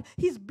God,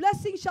 his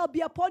blessing shall be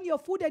upon your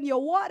food and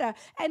your water,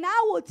 and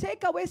I will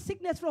take away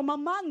sickness from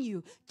among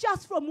you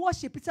just from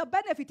worship? It's a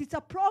benefit. It's a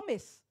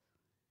promise.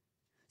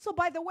 So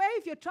by the way,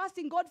 if you're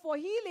trusting God for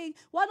healing,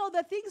 one of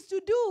the things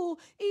to do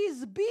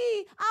is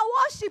be a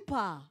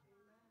worshiper.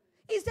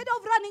 Instead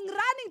of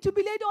running to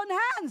be laid on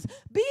hands,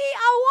 be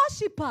a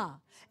worshiper.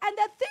 And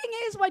the thing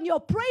is, when you're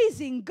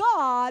praising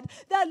God,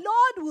 the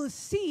Lord will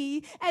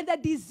see, and there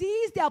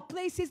are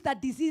places that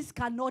disease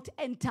cannot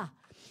enter.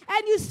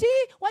 And you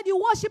see, when you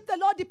worship the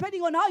Lord,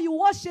 depending on how you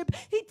worship,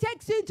 he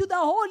takes you into the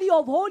Holy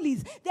of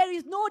Holies. There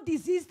is no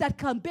disease that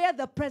can bear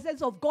the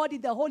presence of God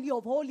in the Holy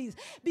of Holies.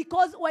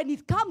 Because when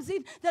it comes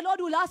in, the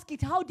Lord will ask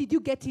it, how did you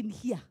get in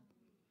here?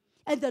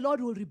 And the Lord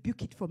will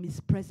rebuke it from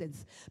his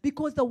presence.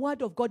 Because the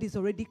word of God is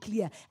already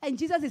clear. And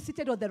Jesus is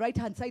seated on the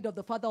right-hand side of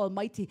the Father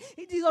Almighty.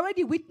 It is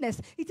already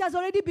witnessed. It has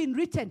already been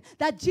written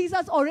that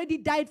Jesus already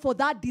died for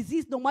that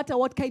disease, no matter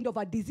what kind of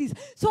a disease.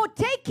 So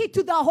take it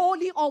to the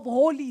Holy of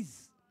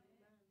Holies.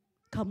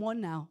 Come on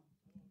now.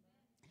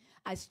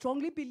 I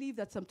strongly believe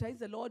that sometimes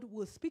the Lord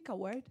will speak a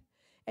word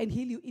and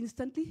heal you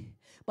instantly,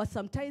 but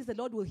sometimes the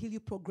Lord will heal you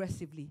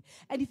progressively.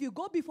 And if you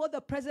go before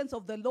the presence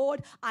of the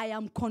Lord, I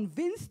am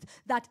convinced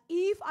that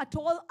if at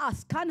all a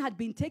scan had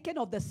been taken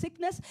of the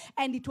sickness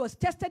and it was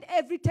tested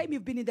every time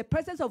you've been in the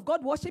presence of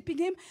God, worshiping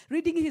him,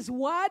 reading his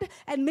word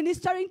and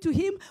ministering to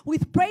him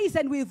with praise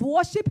and with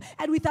worship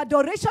and with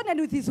adoration and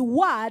with his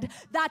word,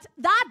 that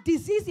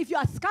disease, if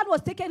your scan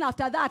was taken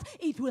after that,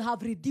 it will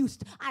have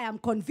reduced. I am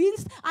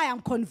convinced. I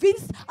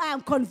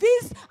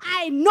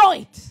know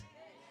it.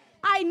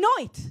 I know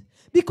it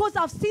because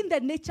I've seen the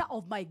nature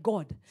of my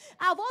God.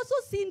 I've also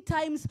seen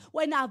times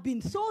when I've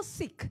been so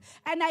sick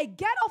and I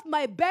get off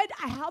my bed,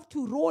 I have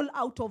to roll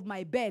out of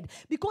my bed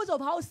because of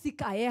how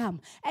sick I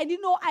am. And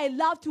I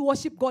love to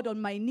worship God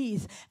on my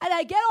knees. And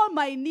I get on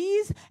my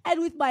knees and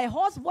with my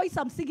hoarse voice,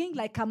 I'm singing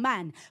like a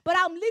man. But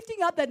I'm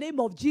lifting up the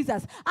name of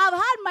Jesus. I've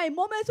had my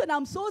moments when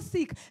I'm so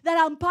sick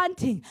that I'm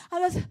panting.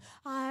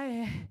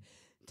 I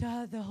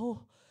enter the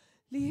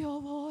Holy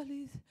of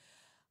Holies.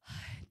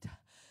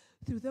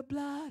 Through the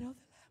blood of the Lamb.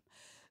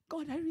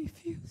 God, I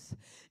refuse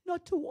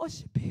not to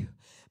worship you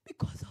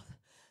because of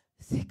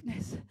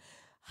sickness.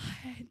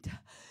 I enter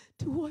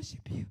to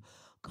worship you.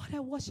 God,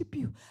 I worship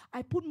you.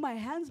 I put my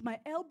hands, my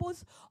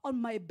elbows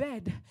on my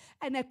bed,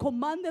 and I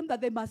command them that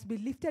they must be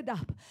lifted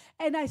up.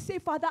 And I say,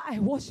 Father, I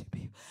worship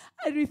you.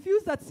 I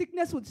refuse that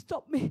sickness would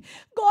stop me.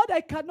 God, I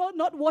cannot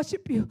not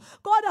worship you.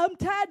 God, I'm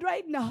tired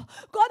right now.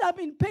 God, I'm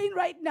in pain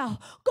right now.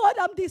 God,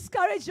 I'm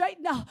discouraged right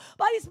now.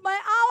 But it's my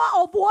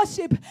hour of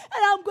worship,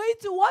 and I'm going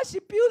to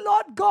worship you,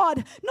 Lord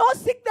God. No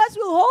sickness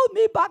will hold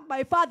me back,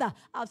 my Father.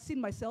 I've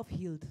seen myself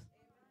healed.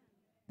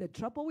 The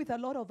trouble with a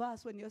lot of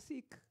us when you're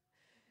sick,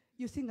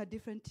 you sing a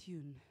different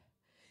tune.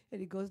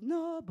 And it goes,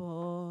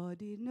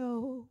 nobody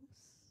knows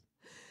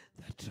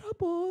the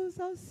troubles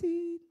I've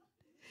seen.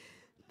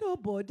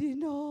 Nobody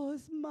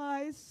knows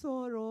my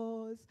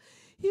sorrows.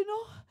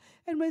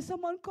 And when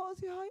someone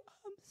calls you, I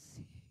am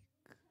sick.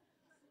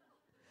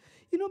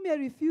 Me, I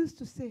refuse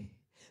to say.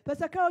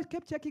 Pastor Carol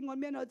kept checking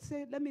on me and I'd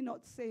say, let me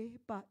not say,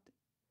 but.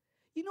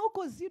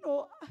 Because,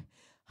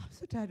 I'm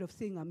so tired of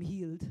saying I'm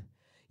healed.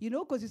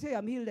 Because you say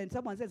I'm healed and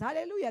someone says,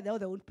 hallelujah, they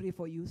won't pray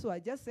for you. So I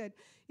just said,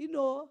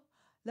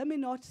 let me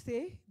not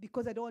say,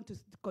 because I don't want to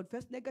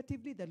confess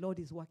negatively, the Lord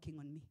is working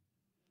on me.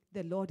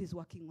 The Lord is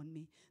working on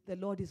me. The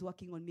Lord is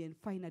working on me, and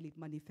finally it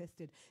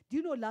manifested. Do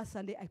you know last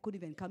Sunday I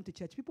couldn't even come to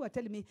church? People were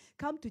telling me,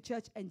 come to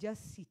church and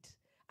just sit.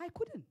 I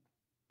couldn't.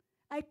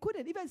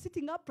 Even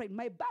sitting upright.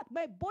 My back,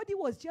 my body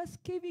was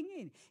just caving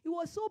in. It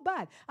was so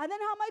bad. And then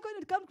how am I going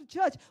to come to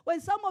church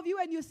when some of you,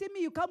 when you see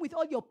me, you come with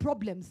all your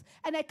problems.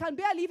 And I can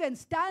barely even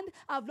stand.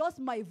 I've lost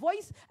my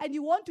voice. And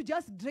you want to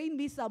just drain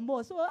me some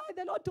more. So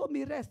the Lord told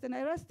me rest. And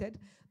I rested.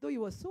 Though it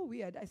was so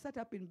weird. I sat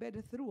up in bed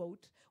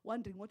throughout,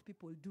 wondering what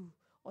people do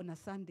on a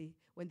Sunday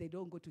when they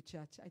don't go to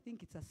church. I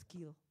think it's a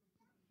skill.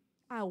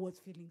 I was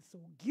feeling so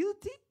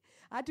guilty.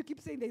 I had to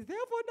keep saying, there's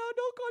therefore now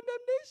no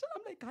condemnation.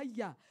 I'm like,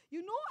 yeah.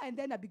 And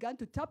then I began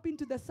to tap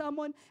into the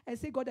sermon and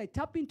say, God, I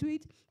tap into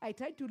it. I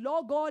tried to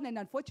log on, and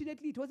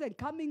unfortunately, it wasn't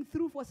coming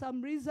through for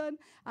some reason.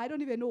 I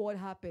don't even know what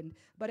happened.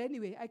 But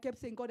anyway, I kept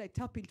saying, God, I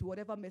tap into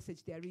whatever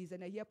message there is.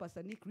 And I hear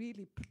Pastor Nick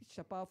really preach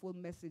a powerful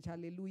message.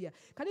 Hallelujah.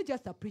 Can you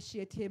just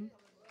appreciate him?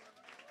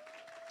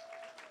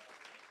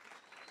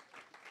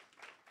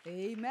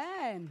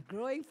 Amen.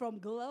 Growing from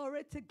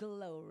glory to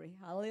glory.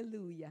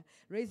 Hallelujah.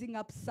 Raising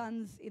up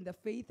sons in the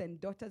faith and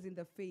daughters in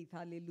the faith.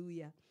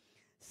 Hallelujah.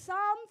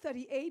 Psalm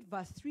 38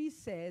 verse 3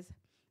 says,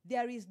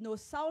 there is no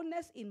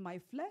soundness in my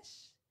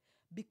flesh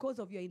because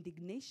of your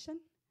indignation.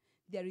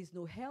 There is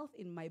no health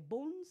in my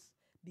bones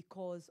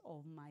because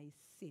of my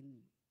sin.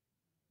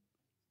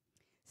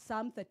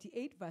 Psalm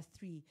 38 verse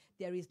 3,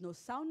 there is no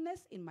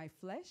soundness in my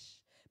flesh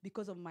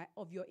because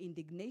of your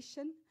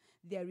indignation.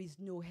 There is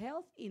no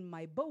health in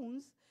my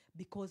bones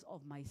because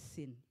of my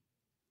sin.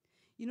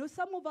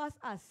 Some of us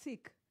are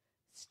sick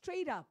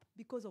straight up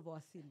because of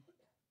our sin.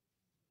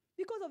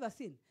 Because of our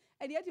sin.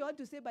 And yet you want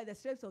to say, by the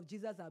stripes of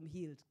Jesus, I'm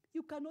healed.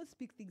 You cannot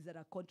speak things that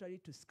are contrary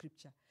to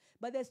Scripture.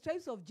 By the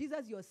stripes of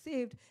Jesus, you're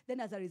saved. Then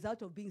as a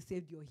result of being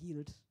saved, you're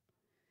healed.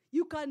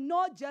 You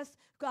cannot just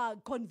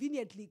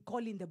conveniently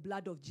call in the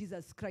blood of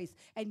Jesus Christ,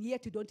 and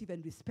yet you don't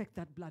even respect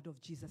that blood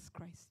of Jesus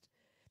Christ.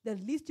 The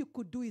least you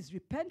could do is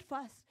repent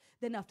first.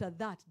 Then after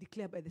that,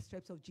 declare by the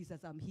stripes of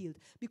Jesus, I'm healed.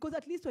 Because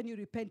at least when you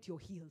repent, you're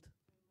healed.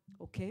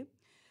 Okay?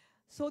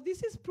 So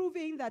this is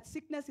proving that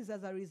sickness is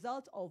as a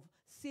result of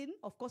sin.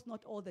 Of course,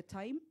 not all the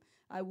time.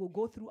 I will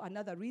go through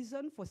another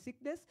reason for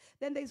sickness.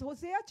 Then there's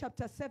Hosea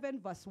chapter 7,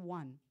 verse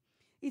 1.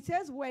 It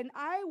says, when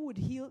I would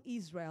heal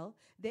Israel,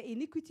 the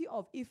iniquity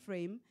of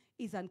Ephraim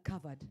is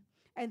uncovered,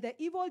 and the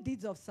evil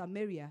deeds of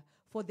Samaria,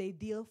 for they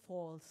deal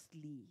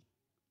falsely.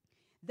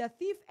 The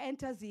thief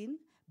enters in,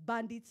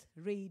 bandits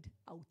raid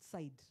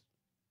outside.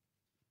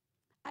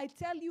 I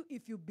tell you,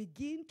 if you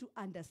begin to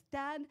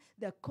understand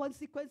the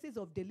consequences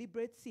of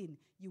deliberate sin,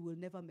 you will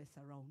never mess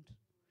around.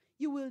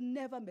 You will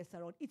never mess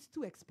around. It's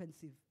too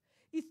expensive.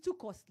 It's too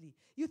costly.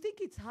 You think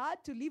it's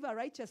hard to live a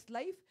righteous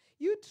life?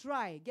 You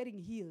try getting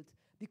healed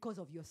because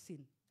of your sin.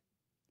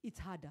 It's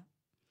harder.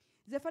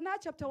 Zephaniah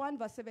chapter 1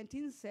 verse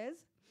 17 says,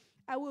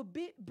 I will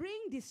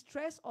bring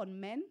distress on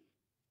men.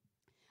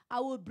 I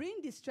will bring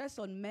distress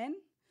on men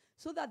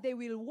so that they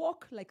will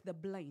walk like the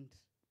blind.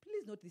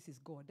 Please note this is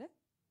God.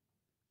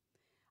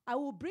 I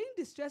will bring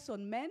distress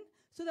on men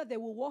so that they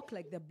will walk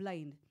like the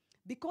blind,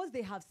 because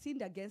they have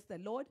sinned against the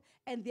Lord,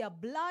 and their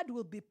blood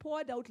will be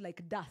poured out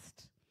like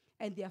dust,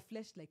 and their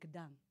flesh like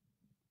dung.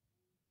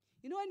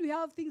 You know, when we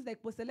have things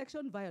like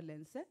post-election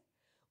violence,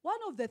 one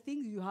of the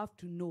things you have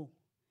to know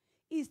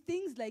is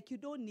things like you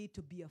don't need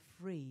to be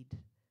afraid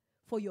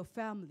for your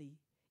family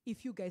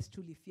if you guys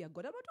truly fear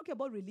God. I'm not talking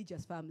about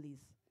religious families.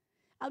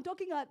 I'm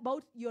talking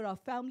about you're a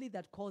family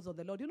that calls on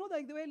the Lord. You know,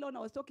 like the way Lorna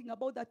was talking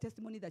about that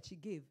testimony that she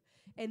gave.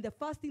 And the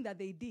first thing that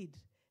they did,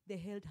 they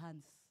held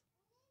hands.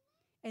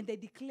 And they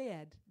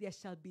declared, there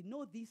shall be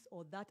no this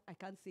or that. I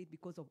can't say it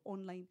because of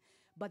online.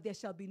 But there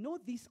shall be no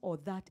this or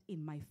that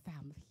in my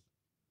family.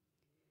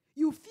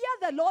 You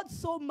fear the Lord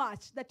so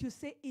much that you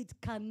say it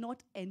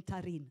cannot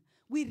enter in.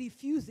 We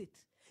refuse it.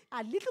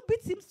 A little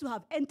bit seems to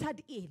have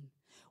entered in.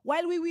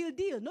 While we will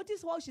deal,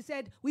 notice how she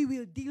said, we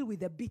will deal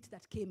with the bit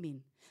that came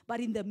in. But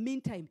in the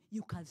meantime,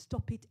 you can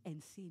stop it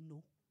and say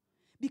no.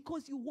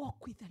 Because you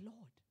walk with the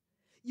Lord.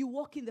 You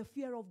walk in the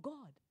fear of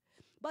God.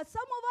 But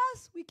some of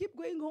us, we keep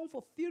going home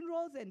for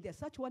funerals, and they're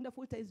such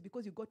wonderful times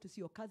because you got to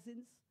see your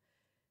cousins.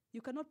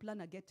 You cannot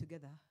plan a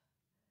get-together.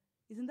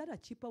 Isn't that a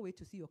cheaper way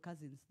to see your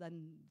cousins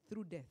than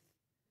through death?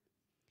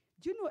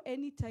 Do you know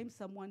any time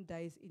someone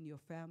dies in your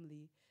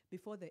family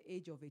before the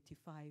age of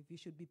 85, you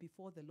should be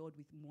before the Lord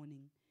with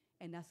mourning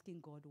and asking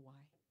God why?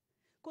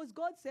 Because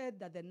God said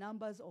that the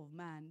number of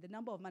man,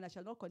 I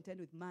shall not contend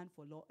with man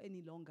for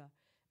any longer,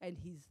 and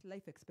his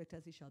life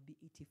expectancy shall be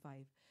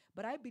 85.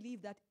 But I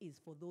believe that is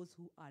for those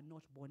who are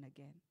not born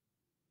again,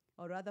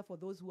 or rather for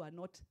those who are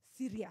not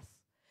serious.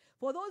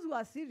 For those who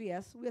are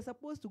serious, we are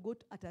supposed to go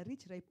at a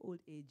rich, ripe old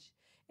age.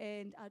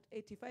 And at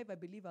 85, I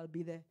believe I'll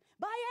be there.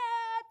 Buy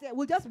it!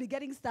 We'll just be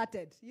getting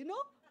started, you know?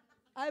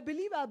 I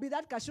believe I'll be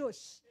that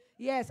kashosh.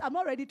 Yes, I'm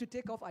not ready to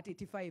take off at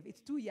 85.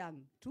 It's too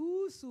young,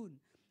 too soon.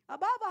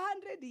 Above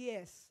 100,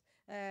 yes.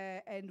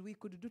 And we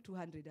could do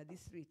 200 at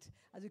this rate.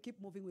 As we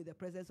keep moving with the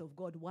presence of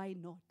God, why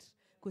not?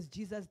 Because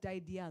Jesus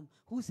died young.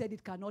 Who said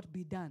it cannot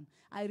be done?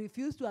 I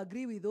refuse to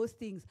agree with those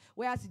things.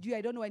 Whereas, I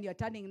don't know, when you're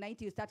turning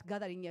 90, you start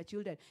gathering your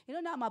children. You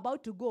know, now I'm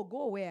about to go.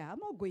 Go where? I'm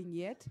not going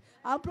yet.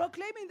 I'm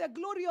proclaiming the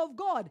glory of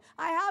God.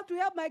 I have to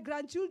help my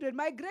grandchildren,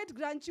 my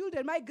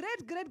great-grandchildren, my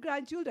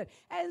great-great-grandchildren.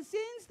 And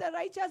since the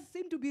righteous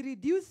seem to be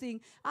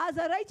reducing, as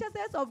the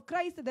righteousness of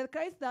Christ, the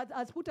Christ that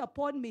has put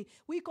upon me,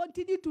 we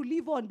continue to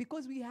live on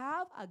because we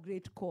have a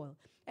great call.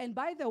 And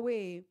by the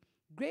way,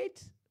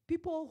 great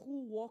people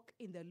who walk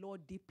in the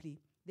Lord deeply,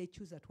 they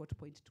choose at what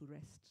point to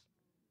rest.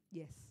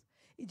 Yes.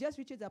 It just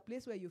reaches a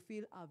place where you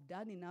feel, I've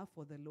done enough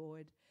for the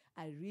Lord.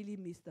 I really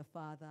miss the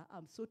Father.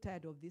 I'm so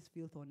tired of this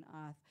filth on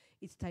earth.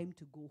 It's time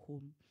to go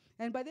home.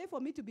 And by the way, for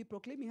me to be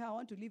proclaiming how I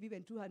want to live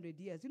even 200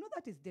 years, you know,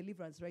 that is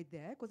deliverance right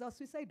there, because I was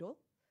suicidal.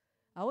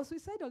 I was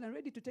suicidal and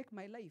ready to take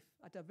my life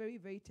at a very,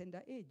 very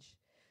tender age.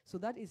 So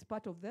that is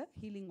part of the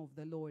healing of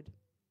the Lord.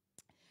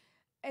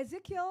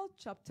 Ezekiel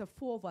chapter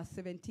 4 verse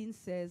 17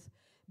 says,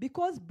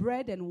 because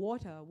bread and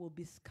water will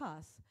be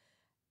scarce,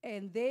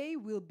 and they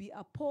will be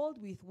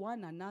appalled with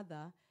one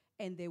another,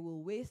 and they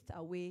will waste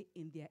away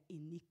in their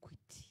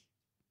iniquity.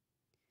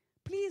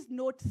 Please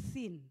note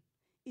sin.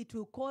 It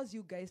will cause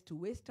you guys to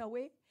waste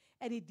away,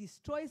 and it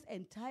destroys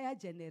entire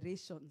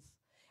generations.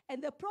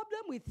 And the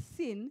problem with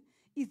sin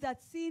is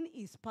that sin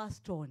is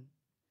passed on.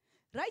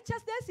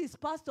 Righteousness is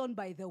passed on,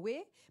 by the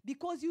way,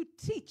 because you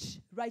teach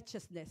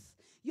righteousness.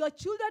 Your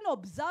children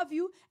observe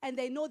you, and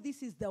they know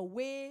this is the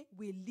way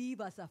we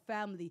live as a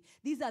family.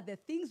 These are the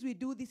things we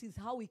do. This is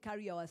how we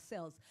carry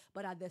ourselves.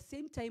 But at the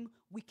same time,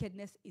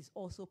 wickedness is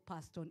also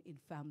passed on in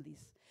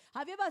families.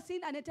 Have you ever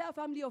seen an entire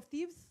family of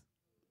thieves?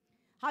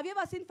 Have you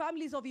ever seen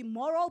families of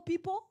immoral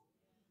people?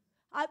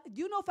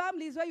 Do you know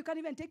families where you can't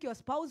even take your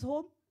spouse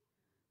home?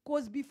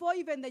 Because before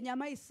even the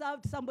nyama is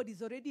served,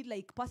 somebody's already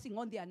like passing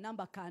on their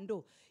number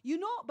kando. You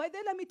know, by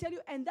then let me tell you,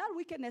 and that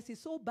wickedness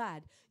is so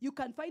bad, you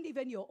can find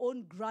even your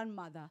own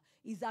grandmother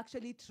is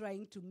actually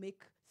trying to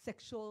make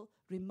sexual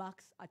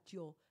remarks at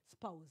your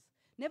spouse.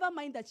 Never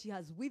mind that she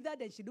has withered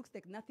and she looks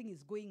like nothing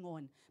is going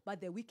on, but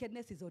the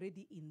wickedness is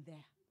already in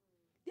there.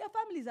 Their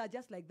families are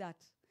just like that.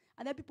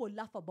 And then people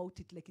laugh about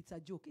it like it's a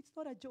joke. It's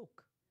not a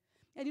joke.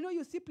 And you know,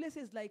 you see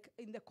places like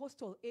in the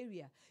coastal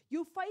area,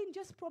 you find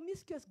just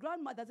promiscuous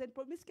grandmothers and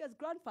promiscuous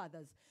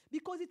grandfathers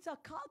because it's a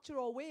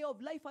cultural way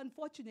of life,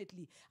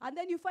 unfortunately. And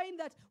then you find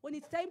that when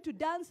it's time to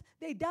dance,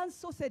 they dance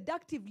so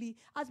seductively.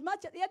 As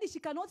much as she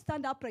cannot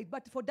stand upright,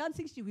 but for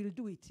dancing, she will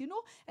do it, you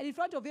know, and in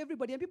front of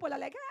everybody. And people are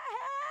like,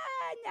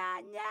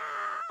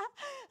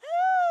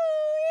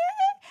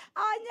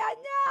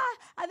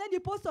 and then you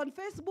post on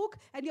Facebook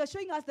and you're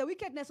showing us the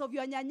wickedness of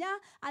your nyanya,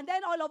 and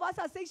then all of us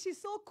are saying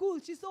she's so cool,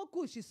 she's so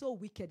cool, she's so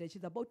wicked, and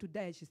she's about to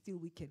die and she's still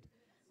wicked.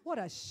 What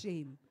a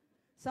shame.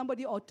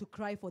 Somebody ought to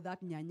cry for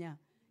that nyanya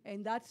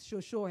and that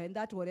shosho and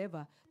that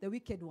whatever, the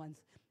wicked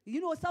ones.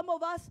 You know, some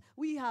of us,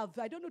 we have,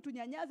 I don't know, to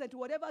nyanyas and to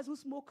whatever who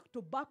smoke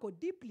tobacco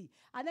deeply.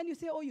 And then you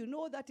say, oh, you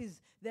know, that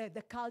is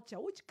the culture.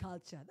 Which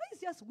culture? That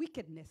is just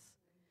wickedness.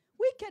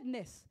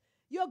 Wickedness.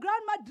 Your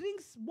grandma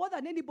drinks more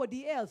than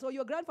anybody else, or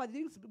your grandfather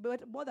drinks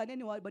more than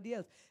anybody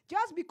else.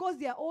 Just because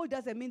they are old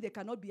doesn't mean they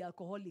cannot be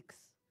alcoholics.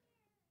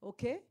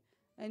 Okay?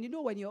 And you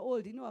know, when you're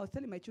old, you know, I was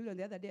telling my children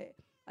the other day,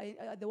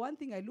 the one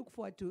thing I look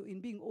forward to in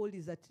being old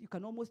is that you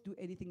can almost do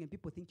anything and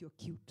people think you're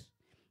cute.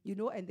 You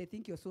know, and they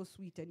think you're so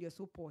sweet and you're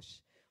so posh.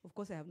 Of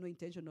course, I have no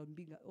intention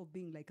of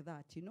being like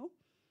that, you know.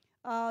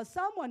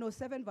 Psalm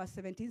 107 verse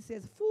 17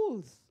 says,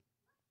 fools.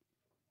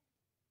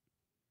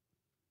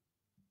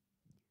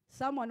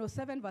 Psalm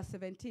 107 verse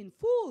 17,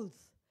 fools,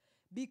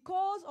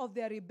 because of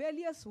their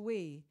rebellious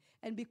way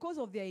and because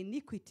of their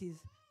iniquities,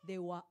 they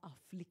were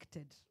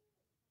afflicted.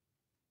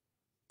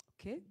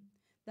 Okay?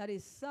 That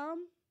is Psalm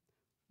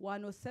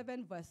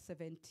 107 verse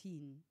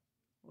 17.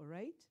 All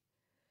right?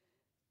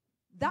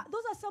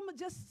 Those are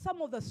just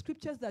some of the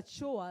scriptures that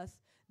show us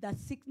that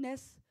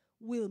sickness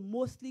will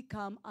mostly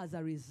come as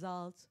a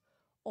result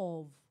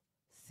of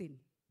sin.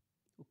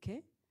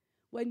 Okay?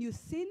 When you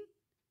sin,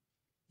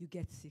 you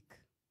get sick.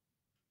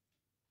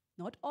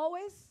 Not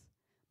always,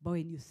 but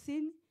when you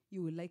sin,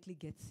 you will likely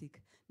get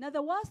sick. Now,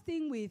 the worst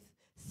thing with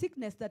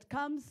sickness that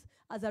comes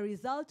as a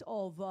result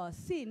of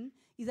sin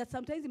is that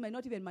sometimes it might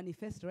not even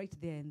manifest right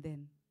there and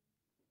then.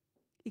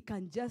 It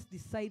can just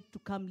decide to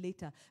come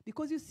later.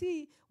 Because you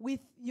see,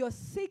 with your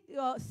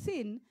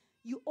sin,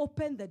 you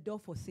open the door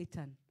for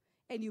Satan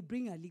and you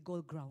bring a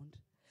legal ground.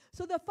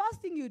 So the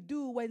first thing you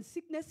do when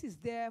sickness is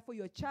there for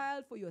your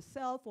child, for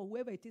yourself, or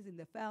whoever it is in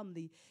the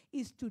family,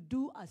 is to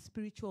do a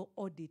spiritual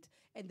audit.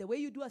 And the way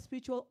you do a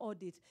spiritual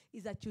audit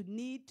is that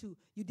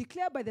you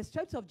declare by the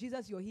stripes of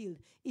Jesus you're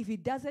healed. If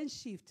it doesn't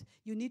shift,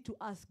 you need to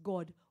ask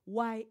God,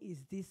 why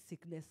is this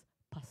sickness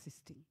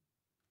persisting?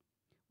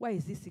 Why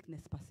is this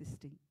sickness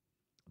persisting?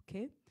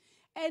 Okay?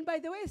 And by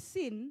the way,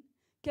 sin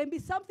can be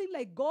something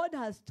like God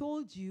has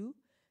told you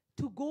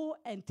to go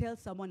and tell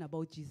someone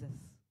about Jesus.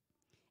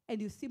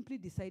 And you simply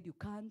decide you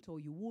can't or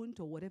you won't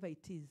or whatever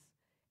it is,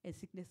 and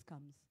sickness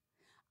comes.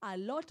 A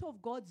lot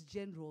of God's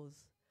generals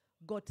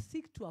got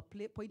sick to a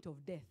point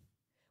of death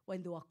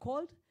when they were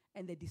called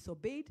and they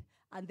disobeyed,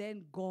 and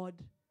then God,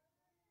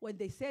 when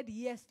they said,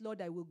 yes, Lord,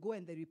 I will go,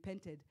 and they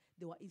repented,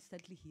 they were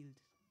instantly healed.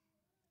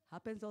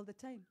 Happens all the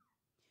time.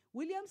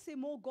 William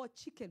Seymour got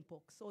chicken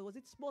pox, or was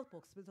it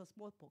smallpox? It was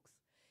smallpox.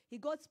 He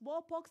got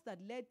smallpox that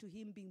led to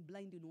him being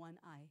blind in one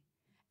eye.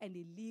 And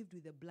he lived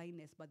with the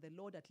blindness, but the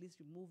Lord at least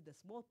removed the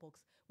smallpox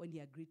when he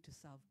agreed to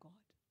serve God.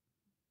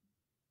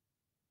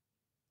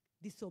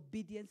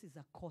 Disobedience is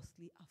a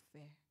costly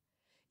affair.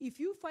 If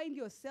you find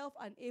yourself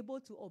unable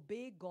to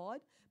obey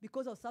God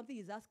because of something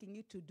he's asking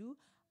you to do,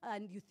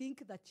 and you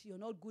think that you're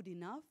not good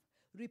enough,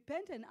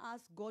 repent and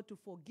ask God to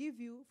forgive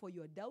you for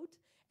your doubt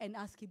and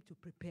ask him to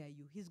prepare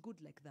you. He's good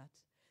like that.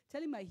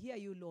 Tell him, I hear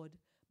you, Lord,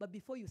 but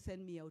before you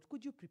send me out,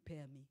 could you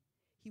prepare me?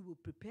 He will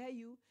prepare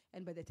you,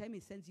 and by the time he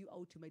sends you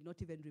out, you might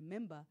not even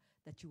remember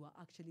that you are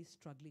actually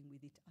struggling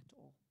with it at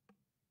all.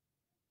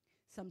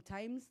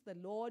 Sometimes the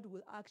Lord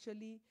will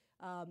actually,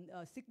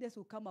 sickness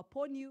will come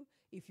upon you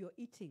if you're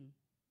eating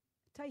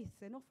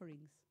tithes and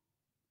offerings.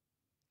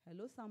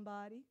 Hello,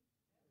 somebody?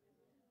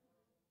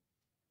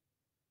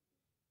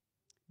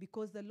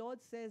 Because the Lord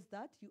says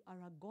that you are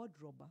a God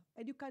robber.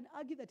 And you can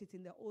argue that it's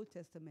in the Old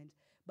Testament,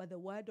 but the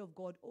word of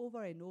God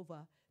over and over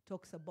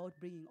talks about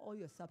bringing all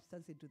your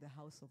substance into the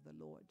house of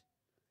the Lord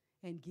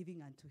and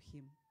giving unto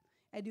him.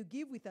 And you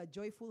give with a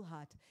joyful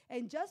heart.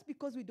 And just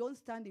because we don't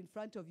stand in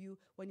front of you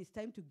when it's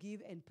time to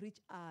give and preach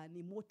an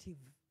emotive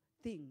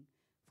thing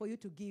for you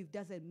to give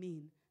doesn't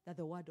mean that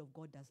the word of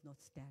God does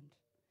not stand.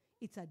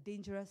 It's a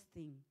dangerous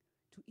thing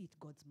to eat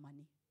God's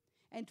money.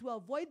 And to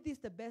avoid this,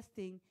 the best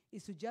thing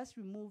is to just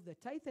remove the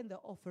tithe and the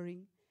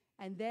offering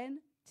and then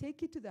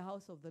take it to the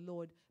house of the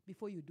Lord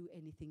before you do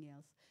anything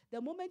else.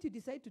 The moment you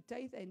decide to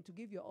tithe and to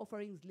give your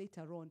offerings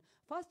later on,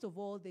 first of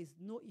all, there's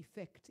no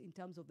effect in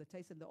terms of the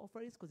tithes and the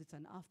offerings because it's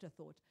an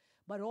afterthought.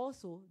 But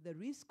also, the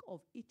risk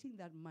of eating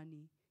that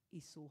money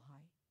is so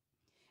high.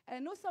 And I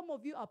know some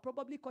of you are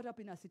probably caught up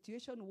in a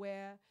situation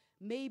where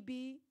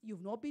maybe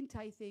you've not been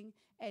tithing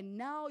and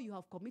now you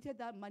have committed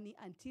that money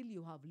until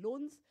you have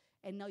loans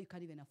and now you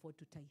can't even afford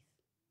to tithe.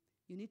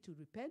 You need to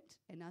repent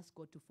and ask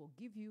God to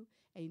forgive you,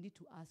 and you need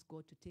to ask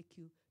God to take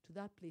you to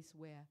that place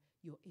where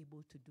you're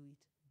able to do it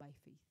by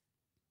faith.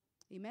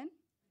 Amen?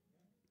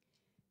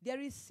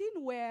 There is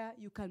sin where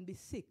you can be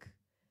sick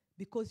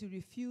because you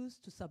refuse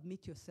to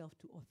submit yourself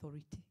to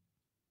authority.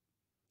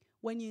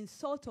 When you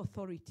insult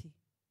authority,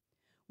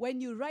 when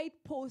you write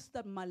posts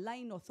that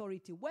malign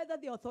authority, whether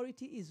the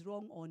authority is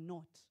wrong or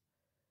not,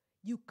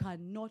 you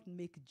cannot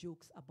make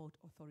jokes about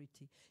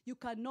authority. You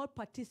cannot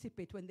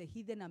participate when the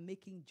heathen are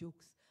making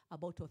jokes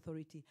about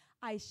authority.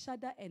 I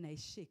shudder and I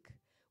shake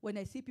when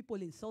I see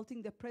people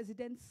insulting the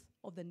presidents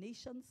of the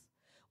nations,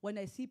 when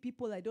I see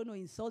people,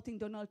 insulting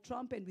Donald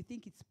Trump and we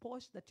think it's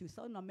posh that you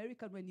sound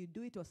American when you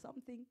do it or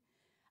something.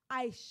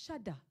 I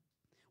shudder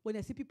when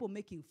I see people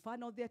making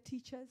fun of their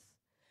teachers.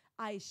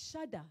 I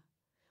shudder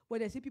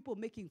when I see people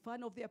making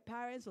fun of their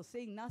parents or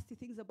saying nasty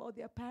things about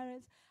their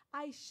parents.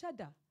 I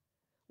shudder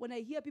when I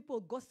hear people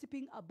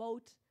gossiping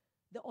about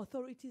the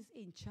authorities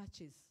in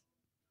churches.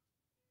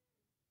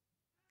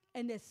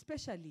 And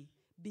especially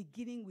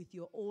beginning with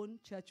your own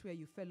church where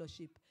you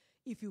fellowship.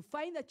 If you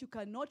find that you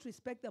cannot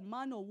respect the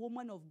man or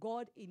woman of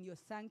God in your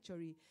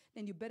sanctuary,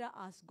 then you better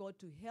ask God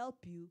to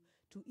help you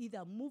to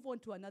either move on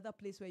to another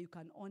place where you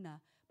can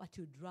honor, but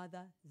you'd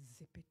rather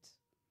zip it.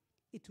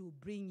 It will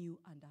bring you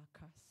under a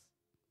curse.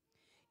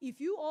 If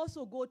you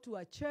also go to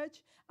a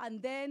church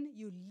and then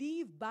you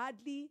leave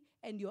badly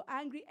and you're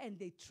angry and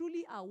they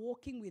truly are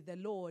walking with the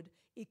Lord,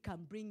 it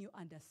can bring you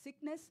under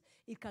sickness.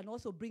 It can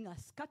also bring a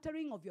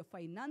scattering of your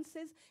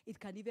finances. It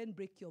can even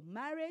break your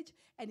marriage,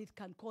 and it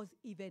can cause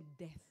even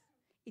death.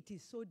 It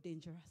is so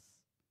dangerous.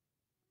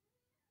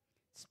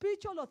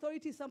 Spiritual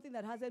authority is something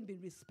that hasn't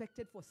been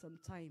respected for some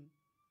time,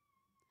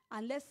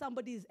 unless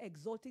somebody is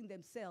exalting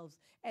themselves.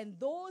 And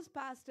those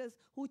pastors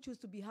who choose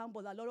to be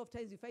humble, a lot of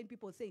times you find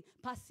people saying,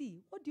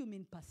 "Pasi." What do you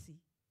mean, Pasi?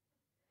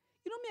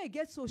 You know me, I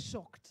get so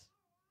shocked.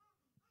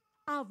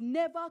 I've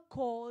never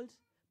called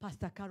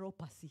Pastor Carol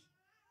Pasi.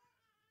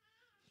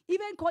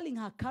 Even calling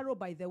her Carol,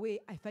 by the way,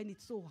 I find it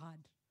so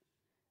hard.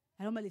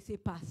 I normally say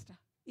Pastor.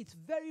 It's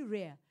very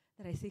rare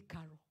that I say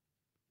Carol.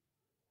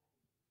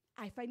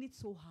 I find it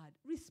so hard.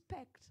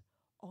 Respect,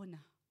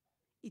 honor.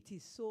 It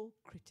is so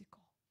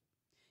critical.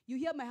 You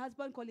hear my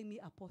husband calling me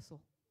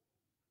Apostle.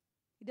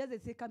 He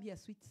doesn't say, "Come here,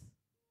 sweets."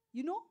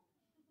 You know?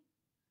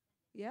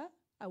 Yeah?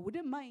 I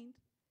wouldn't mind.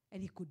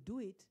 And he could do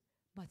it,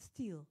 but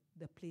still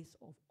the place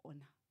of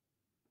honor.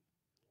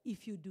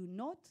 If you do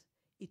not,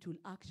 it will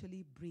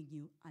actually bring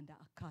you under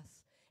a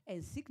curse.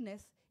 And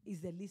sickness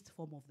is the least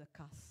form of the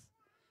curse.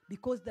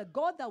 Because the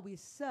God that we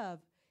serve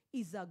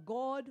is a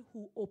God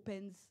who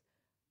opens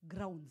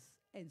grounds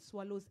and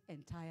swallows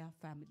entire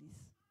families.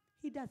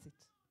 He does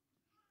it.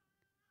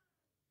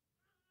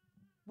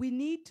 We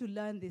need to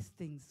learn these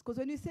things. Because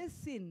when you say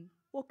sin,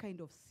 what kind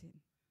of sin?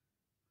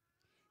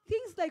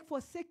 Things like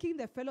forsaking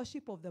the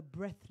fellowship of the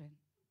brethren.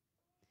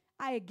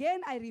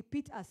 I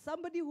repeat, as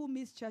somebody who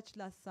missed church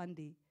last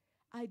Sunday,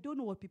 I don't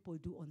know what people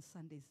do on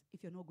Sundays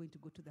if you're not going to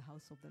go to the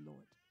house of the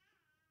Lord.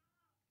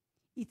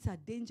 It's a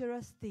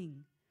dangerous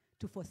thing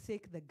to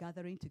forsake the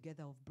gathering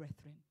together of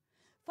brethren.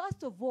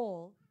 First of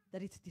all,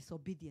 that it's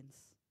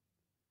disobedience.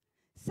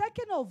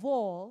 Second of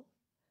all,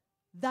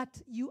 that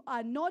you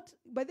are not,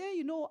 but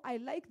then I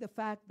like the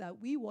fact that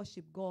we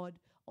worship God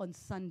on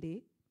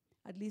Sunday,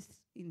 at least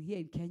here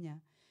in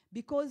Kenya,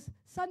 because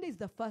Sunday is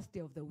the first day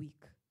of the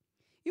week.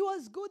 It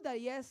was good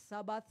that, yes,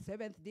 Sabbath,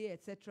 seventh day,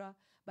 etc.,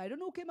 but I don't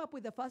know who came up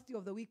with the first day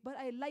of the week, but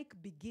I like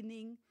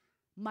beginning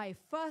my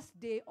first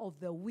day of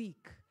the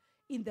week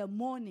in the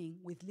morning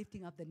with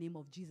lifting up the name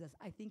of Jesus.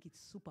 I think it's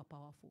super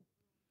powerful.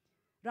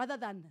 Rather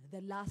than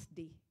the last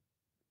day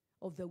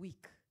of the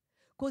week.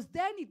 Because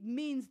then it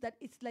means that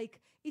it's like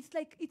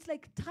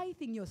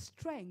tithing your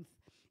strength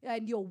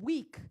and your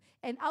week.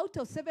 And out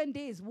of 7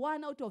 days,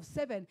 1 out of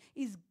 7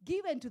 is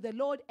given to the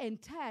Lord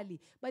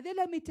entirely. But then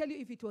let me tell you,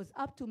 if it was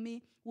up to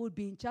me, we would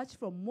be in church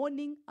from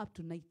morning up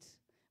to night.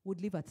 Would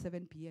leave at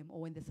 7 p.m.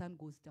 or when the sun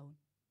goes down.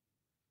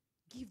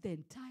 Give the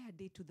entire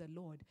day to the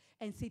Lord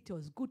and say it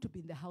was good to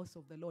be in the house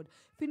of the Lord.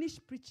 Finish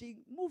preaching,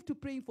 move to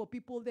praying for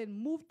people, then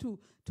move to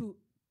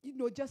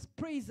just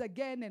praise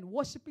again and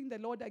worshiping the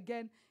Lord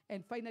again.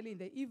 And finally in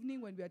the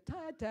evening when we are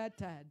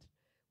tired,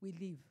 we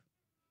leave.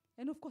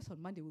 And of course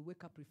on Monday we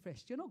wake up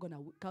refreshed. You're not going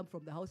to come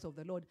from the house of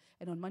the Lord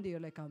and on Monday you're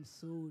like, "I'm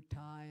so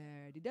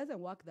tired." It doesn't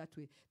work that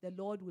way. The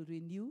Lord will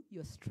renew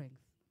your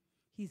strength.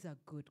 He's a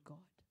good God.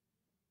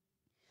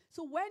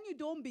 So when you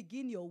don't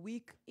begin your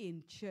week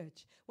in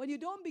church, when you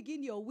don't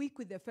begin your week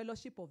with the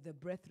fellowship of the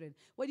brethren,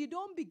 when you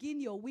don't begin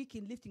your week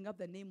in lifting up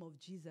the name of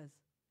Jesus,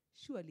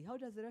 surely how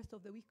does the rest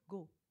of the week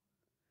go?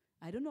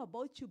 I don't know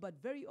about you, but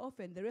very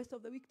often the rest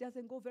of the week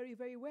doesn't go very,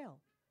 very well,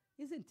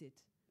 isn't it?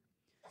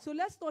 So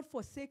let's not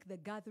forsake the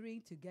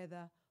gathering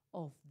together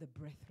of the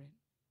brethren.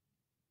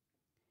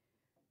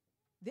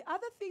 The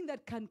other thing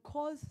that can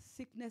cause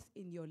sickness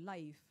in your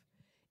life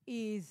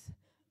is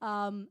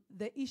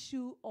the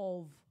issue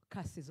of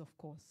curses, of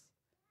course.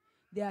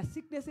 There are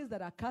sicknesses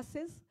that are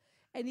curses,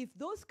 and if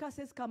those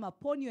curses come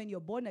upon you and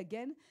you're born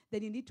again,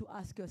 then you need to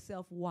ask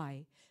yourself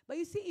why. But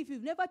you see, if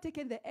you've never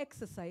taken the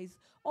exercise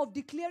of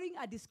declaring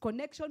a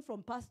disconnection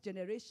from past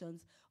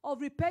generations,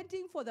 of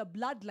repenting for the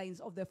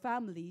bloodlines of the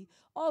family,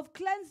 of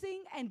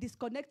cleansing and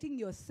disconnecting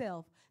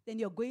yourself, then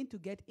you're going to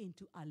get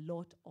into a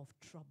lot of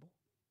trouble.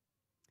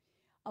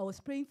 I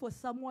was praying for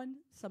someone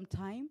some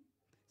time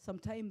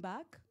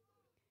back,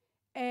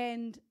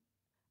 and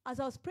as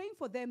I was praying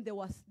for them,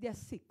 they're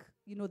sick.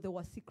 They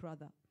were sick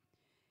rather.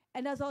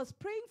 And as I was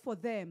praying for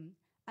them,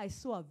 I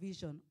saw a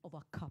vision of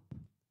a cup.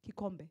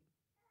 Kikombe.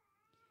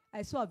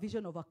 I saw a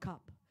vision of a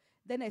cup.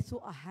 Then I saw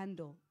a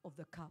handle of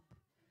the cup.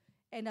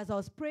 And as I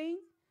was praying,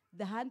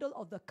 the handle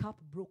of the cup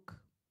broke.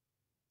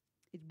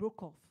 It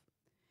broke off.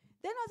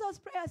 Then as I was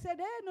praying, I said,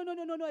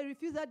 no, I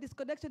refuse that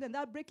disconnection and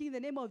that breaking in the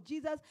name of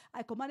Jesus.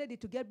 I commanded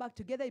it to get back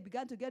together. It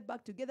began to get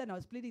back together, and I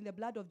was pleading the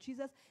blood of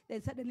Jesus.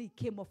 Then suddenly it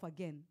came off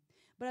again.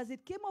 But as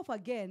it came off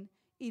again,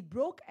 it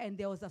broke, and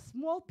there was a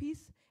small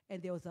piece,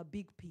 and there was a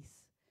big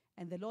piece.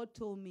 And the Lord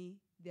told me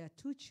there are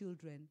 2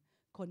 children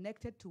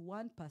connected to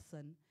one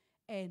person,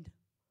 and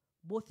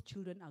both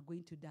children are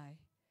going to die.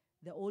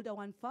 The older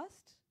one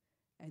first,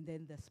 and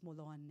then the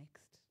smaller one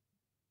next.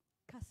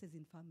 Curses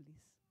in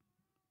families.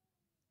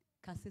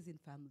 Curses in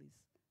families.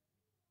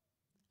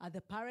 Are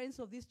the parents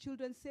of these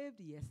children saved?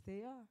 Yes,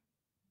 they are.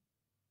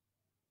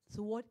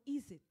 So what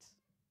is it?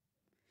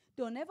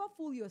 Don't ever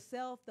fool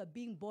yourself that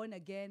being born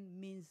again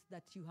means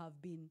that you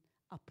have been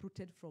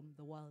uprooted from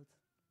the world.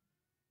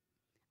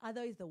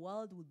 Otherwise, the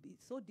world would be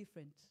so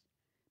different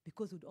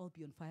because we'd all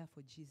be on fire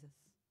for Jesus.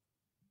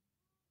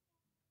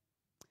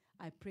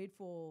 I prayed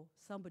for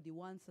somebody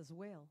once as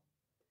well,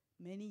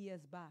 many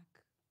years back.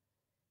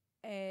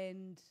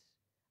 And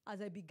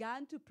as I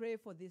began to pray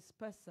for this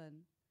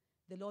person,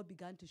 the Lord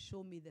began to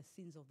show me the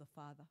sins of the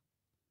father.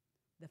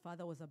 The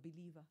father was a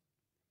believer.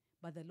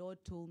 But the Lord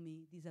told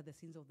me, these are the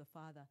sins of the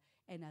father.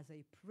 And as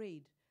I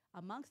prayed,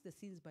 amongst the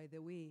sins, by the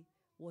way,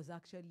 was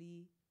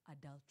actually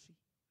adultery.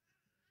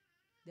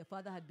 The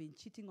father had been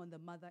cheating on the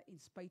mother in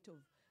spite of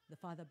the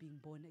father being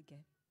born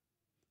again.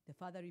 The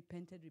father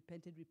repented.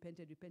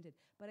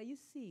 But are you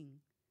seeing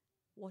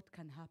what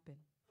can happen?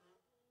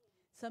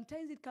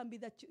 Sometimes it can be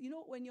that,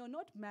 when you're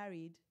not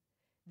married,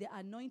 the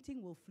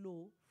anointing will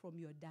flow from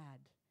your dad.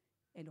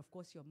 And of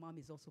course, your mom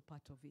is also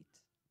part of it.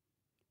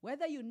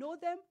 Whether you know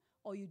them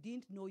or you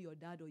didn't know your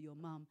dad or your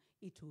mom,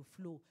 it will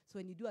flow. So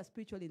when you do a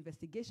spiritual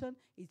investigation,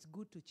 it's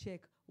good to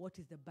check what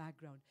is the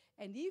background.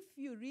 And if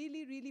you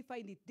really, really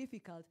find it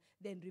difficult,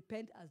 then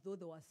repent as though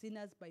they were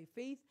sinners by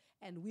faith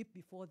and weep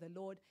before the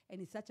Lord.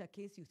 And in such a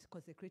case, you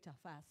consecrate a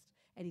fast,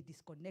 and it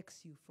disconnects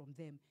you from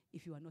them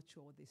if you are not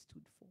sure what they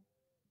stood for.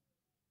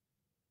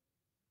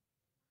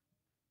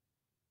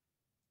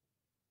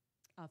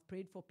 I've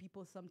prayed for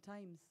people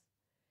sometimes,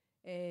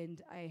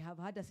 and I have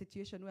had a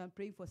situation where I'm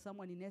praying for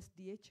someone in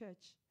SDA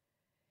church.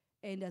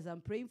 And as I'm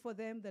praying for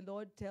them, the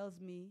Lord tells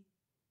me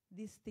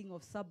this thing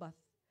of Sabbath.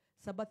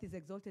 Sabbath is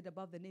exalted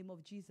above the name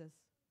of Jesus.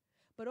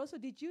 But also,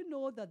 did you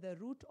know that the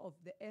root of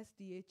the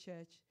SDA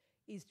church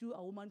is through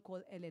a woman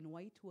called Ellen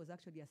White, who was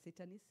actually a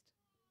Satanist?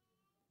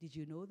 Did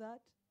you know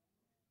that?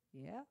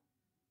 Yeah.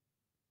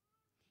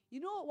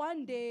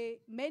 One day,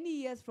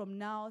 many years from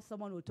now,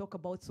 someone will talk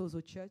about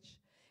Sozo Church,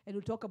 and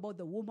will talk about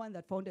the woman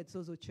that founded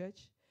Sozo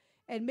Church.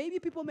 And maybe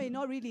people may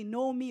not really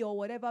know me or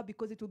whatever,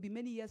 because it will be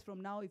many years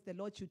from now if the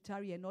Lord should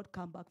tarry and not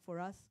come back for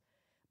us.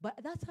 But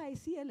that's how I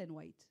see Ellen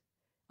White.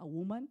 A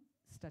woman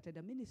started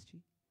a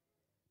ministry.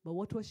 But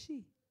what was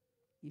she?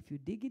 If you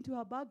dig into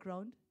her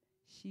background,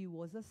 she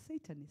was a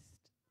Satanist.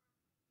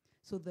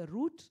 So the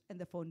root and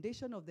the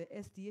foundation of the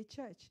SDA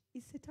church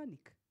is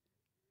satanic.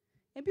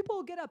 And people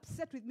will get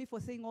upset with me for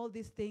saying all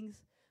these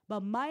things,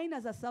 but mine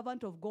as a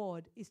servant of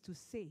God is to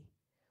say,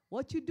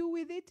 what you do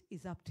with it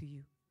is up to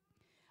you.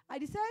 I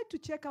decided to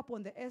check up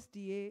on the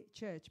SDA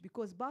church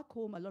because back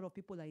home, a lot of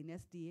people are in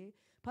SDA.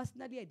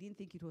 Personally, I didn't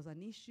think it was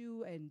an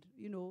issue. And,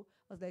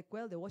 I was like,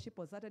 well, they worship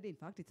on Saturday. In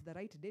fact, it's the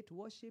right day to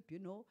worship,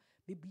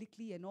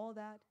 biblically and all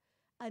that.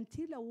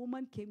 Until a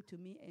woman came to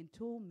me and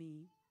told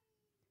me,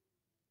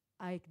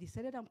 I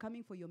decided I'm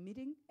coming for your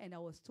meeting. And I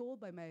was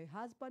told by my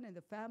husband and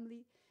the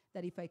family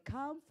that if I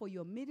come for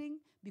your meeting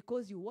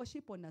because you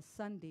worship on a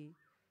Sunday,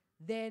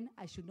 then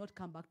I should not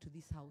come back to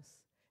this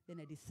house. Then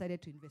I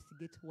decided to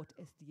investigate what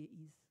SDA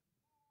is.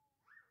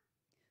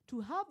 To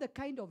have the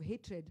kind of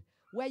hatred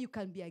where you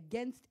can be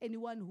against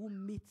anyone who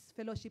meets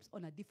fellowships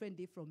on a different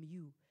day from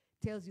you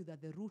tells you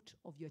that the root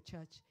of your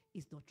church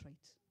is not right.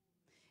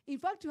 In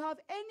fact, to have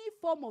any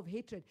form of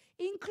hatred,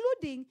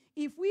 including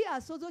if we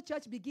as Sozo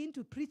Church begin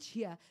to preach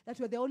here that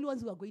we're the only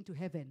ones who are going to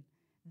heaven,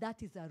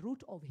 that is a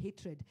root of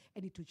hatred,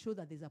 and it will show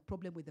that there's a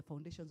problem with the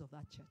foundations of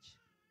that church.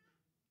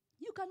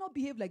 You cannot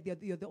behave like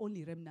you're the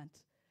only remnant.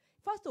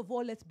 First of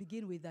all, let's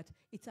begin with that.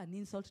 It's an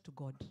insult to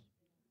God.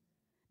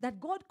 That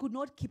God could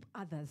not keep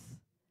others.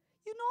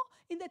 You know,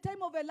 in the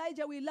time of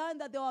Elijah, we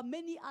learned that there were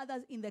many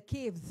others in the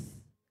caves.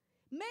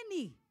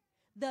 Many.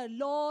 The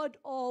Lord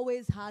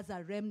always has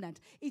a remnant.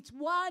 It's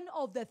one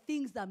of the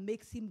things that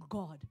makes him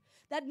God.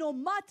 That no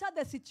matter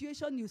the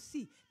situation you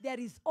see, there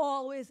is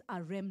always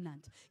a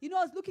remnant. You know,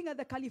 I was looking at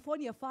the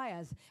California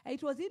fires, and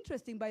it was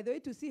interesting, by the way,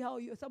 to see how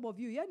some of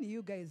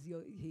you guys,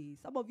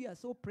 some of you are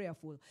so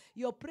prayerful.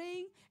 You're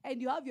praying,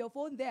 and you have your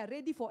phone there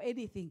ready for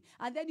anything,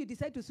 and then you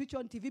decide to switch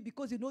on TV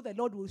because you know the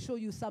Lord will show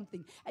you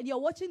something. And you're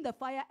watching the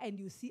fire, and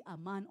you see a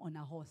man on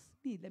a horse.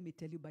 Let me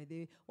tell you, by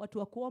the way, watu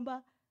wa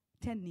kuomba,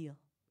 10-0.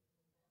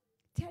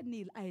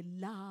 10-0. I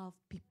love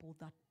people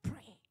that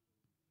pray.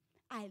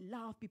 I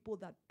love people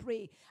that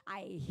pray.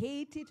 I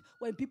hate it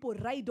when people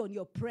ride on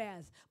your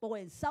prayers. But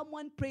when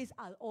someone prays,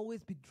 I'll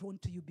always be drawn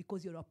to you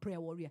because you're a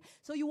prayer warrior.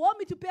 So you want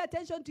me to pay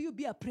attention to you,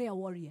 be a prayer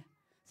warrior.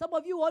 Some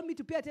of you want me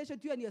to pay attention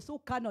to you and you're so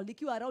carnal. Like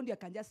you around you, I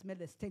can just smell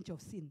the stench of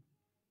sin.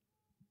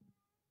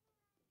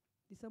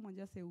 Did someone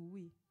just say,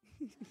 oui?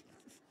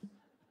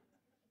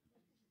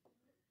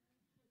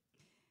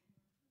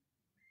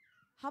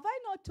 Have I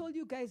not told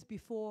you guys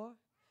before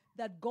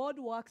that God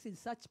works in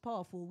such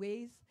powerful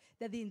ways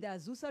that in the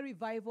Azusa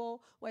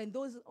revival, when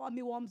those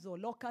armyworms or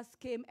locusts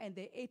came and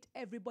they ate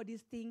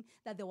everybody's thing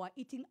that they were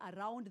eating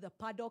around the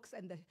paddocks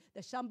and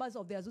the shambas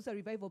of the Azusa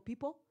revival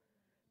people?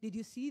 Did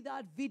you see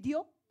that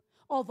video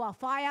of a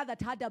fire that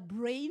had a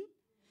brain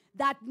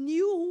that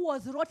knew who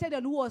was rotten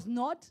and who was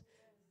not?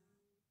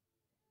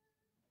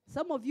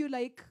 Some of you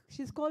like,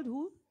 she's called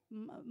who?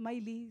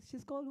 Miley.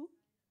 She's called who?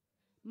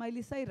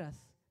 Miley Cyrus.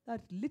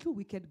 That little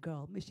wicked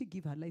girl. May she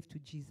give her life to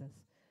Jesus.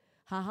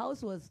 Her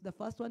house was the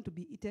first one to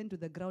be eaten to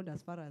the ground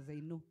as far as I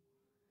know.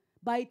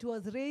 But it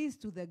was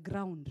raised to the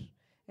ground.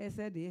 I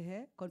said,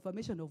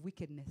 confirmation of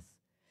wickedness.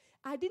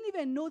 I didn't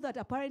even know that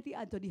apparently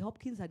Anthony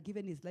Hopkins had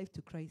given his life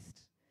to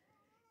Christ.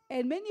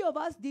 And many of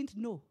us didn't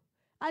know.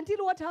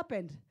 Until what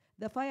happened?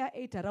 The fire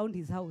ate around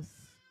his house.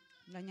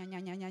 And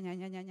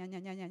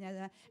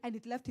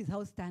it left his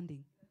house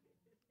standing.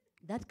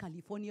 That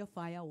California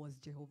fire was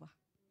Jehovah.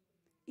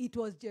 It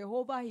was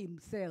Jehovah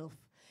himself.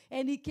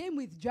 And he came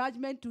with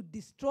judgment to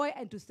destroy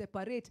and to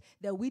separate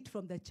the wheat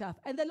from the chaff.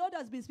 And the Lord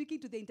has been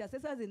speaking to the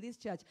intercessors in this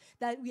church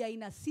that we are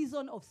in a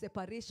season of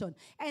separation.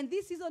 And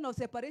this season of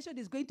separation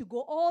is going to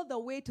go all the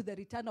way to the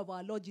return of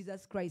our Lord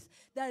Jesus Christ.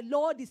 The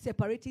Lord is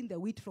separating the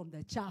wheat from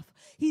the chaff.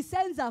 He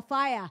sends a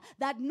fire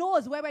that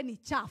knows where any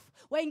chaff,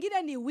 when get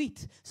any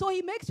wheat. So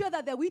he makes sure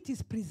that the wheat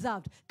is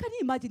preserved. Can you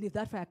imagine if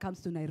that fire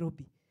comes to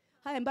Nairobi?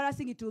 How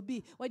embarrassing it will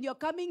be when you're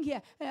coming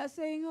here and you're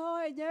saying,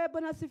 oh,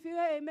 Bwana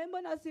sifiwe, amen,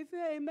 Bwana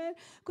sifiwe, amen.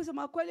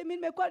 Kusema kweli mimi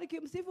nimekuwa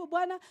nikimsifu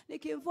Bwana,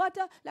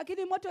 nikimfuata,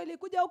 lakini moto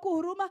ilikuja huku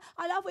Huruma,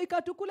 alafu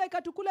ikatukula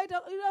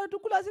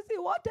sisi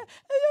wote.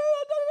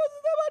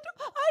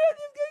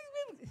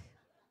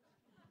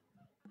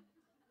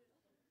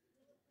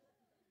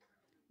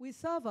 We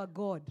serve a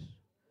God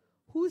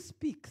who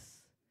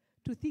speaks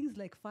to things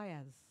like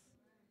fires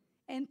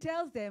and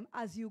tells them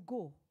as you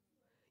go,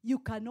 you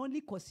can only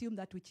consume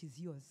that which is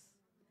yours.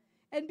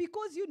 And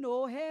because you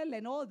know hell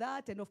and all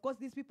that, and of course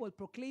these people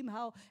proclaim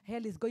how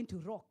hell is going to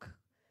rock.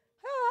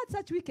 Oh, that's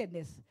such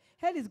wickedness.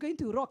 Hell is going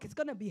to rock. It's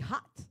going to be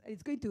hot.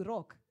 It's going to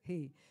rock.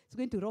 Hey, it's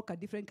going to rock a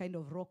different kind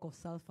of rock of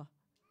sulfur.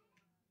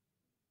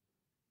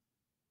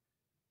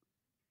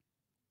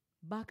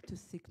 Back to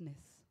sickness.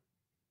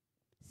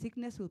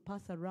 Sickness will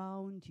pass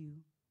around you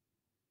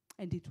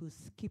and it will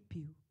skip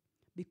you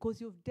because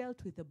you've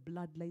dealt with the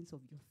bloodlines of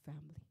your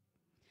family.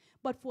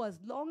 But for as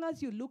long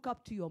as you look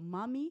up to your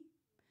mommy,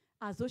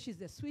 as though she's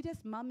the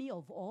sweetest mommy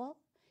of all,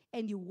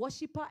 and you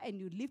worship her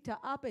and you lift her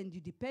up and you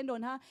depend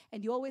on her,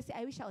 and you always say,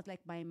 I wish I was like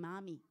my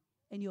mommy.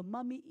 And your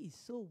mommy is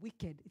so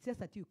wicked. It's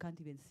just that you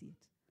can't even see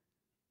it.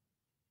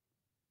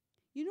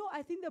 You know,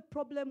 I think the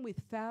problem with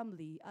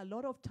family a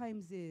lot of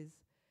times is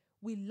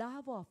we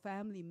love our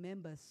family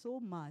members so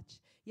much,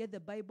 yet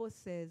the Bible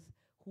says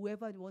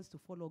whoever wants to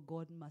follow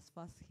God must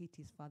first hate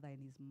his father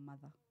and his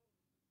mother.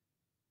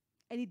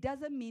 And it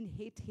doesn't mean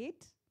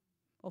hate,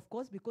 of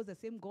course, because the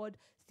same God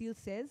still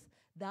says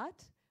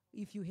that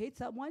if you hate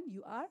someone,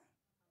 you are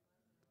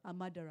a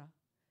murderer.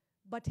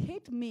 But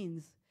hate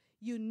means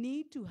you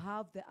need to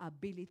have the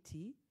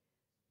ability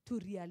to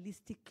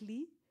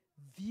realistically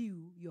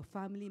view your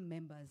family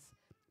members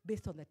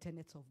based on the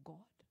tenets of God.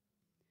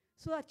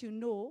 So that you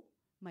know,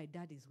 my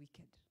dad is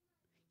wicked.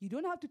 You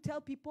don't have to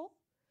tell people,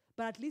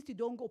 but at least you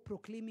don't go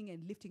proclaiming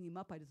and lifting him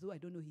up as though I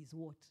don't know he's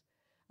what.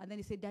 And then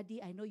he said,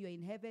 Daddy, I know you're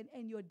in heaven,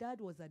 and your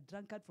dad was a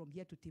drunkard from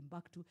here to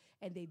Timbuktu,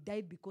 and they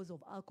died because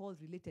of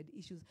alcohol-related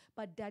issues.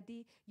 But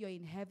Daddy, you're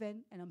in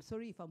heaven, and I'm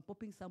sorry if I'm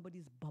popping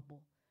somebody's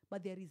bubble,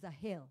 but there is a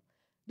hell.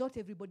 Not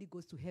everybody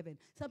goes to heaven.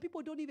 Some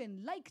people don't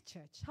even like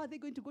church. How are they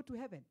going to go to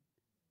heaven?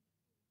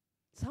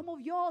 Some of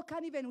y'all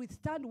can't even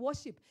withstand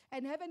worship,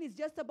 and heaven is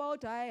just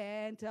about, I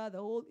enter the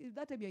holy.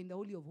 That time you're in the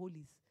Holy of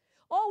Holies.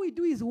 All we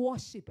do is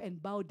worship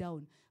and bow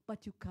down,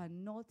 but you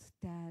cannot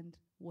stand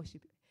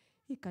worship.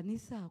 hii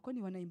kanisa,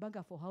 kwani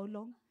wanaimbanga for how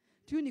long?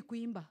 Tuyo ni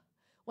kuimba.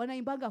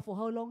 Wanaimbanga for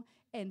how long?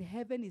 And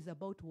heaven is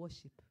about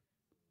worship.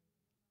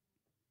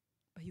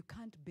 But you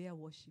can't bear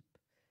worship.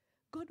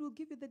 God will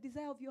give you the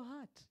desire of your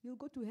heart. You'll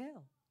go to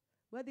hell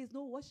where there's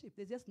no worship.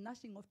 There's just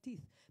gnashing of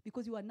teeth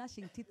because you are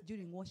gnashing teeth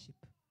during worship.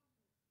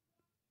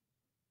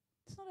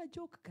 It's not a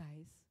joke,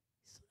 guys.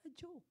 It's not a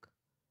joke.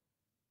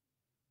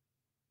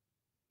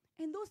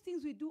 And those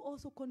things we do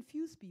also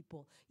confuse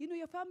people. You know,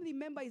 your family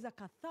member is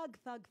like a thug.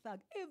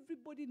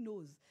 Everybody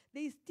knows.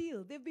 They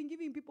steal. They've been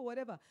giving people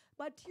whatever.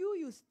 But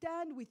you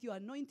stand with your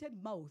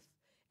anointed mouth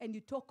and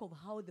you talk of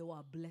how they were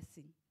a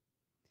blessing.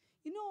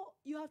 You know,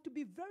 you have to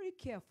be very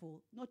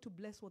careful not to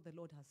bless what the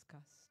Lord has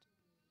cursed.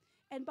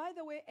 And by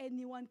the way,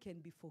 anyone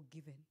can be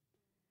forgiven.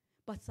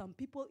 But some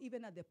people,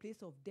 even at the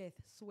place of death,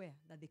 swear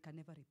that they can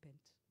never repent.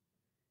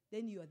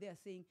 Then you are there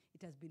saying,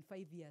 it has been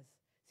 5 years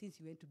since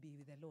you went to be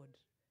with the Lord.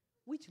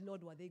 Which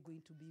Lord were they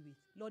going to be with?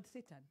 Lord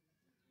Satan?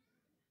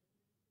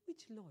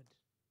 Which Lord?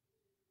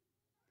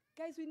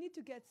 Guys, we need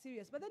to get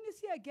serious. But then you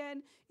see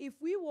again,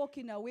 if we walk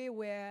in a way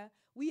where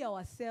we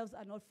ourselves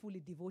are not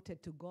fully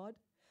devoted to God,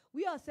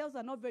 we ourselves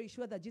are not very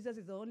sure that Jesus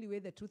is the only way,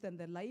 the truth, and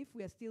the life.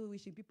 We are still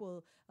wishing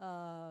people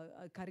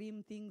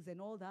Karim things and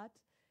all that.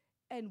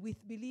 And we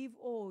believe,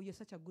 oh, you're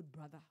such a good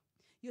brother.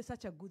 You're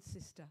such a good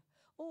sister.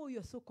 Oh,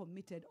 you're so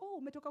committed.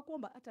 Oh, umetoka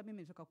kuomba. Hata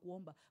mimi nimetoka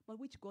kuomba. But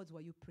which gods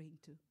were you praying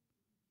to?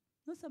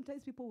 No,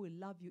 sometimes people will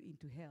love you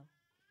into hell.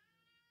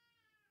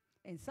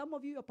 And some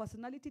of you, your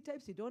personality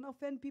types, you don't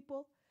offend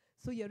people.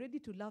 So you're ready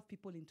to love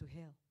people into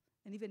hell.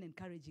 And even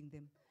encouraging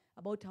them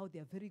about how they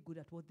are very good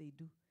at what they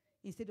do.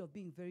 Instead of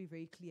being very,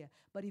 very clear.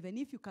 But even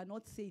if you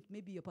cannot say it,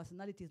 maybe your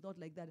personality is not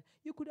like that,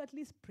 you could at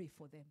least pray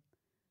for them.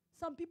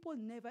 Some people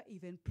never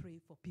even pray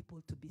for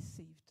people to be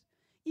saved.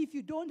 If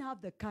you don't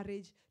have the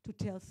courage to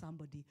tell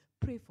somebody,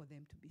 pray for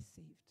them to be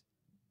saved.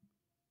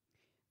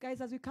 Guys,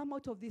 as we come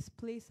out of this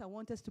place, I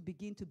want us to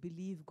begin to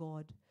believe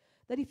God.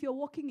 That if you're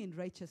walking in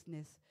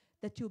righteousness,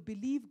 that you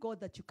believe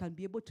God that you can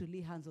be able to lay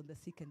hands on the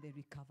sick and they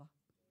recover.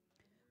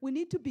 We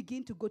need to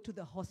begin to go to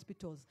the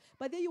hospitals.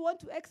 But then you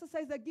want to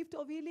exercise the gift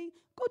of healing,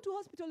 go to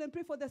hospital and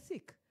pray for the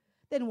sick.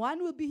 Then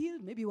one will be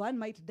healed. Maybe one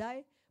might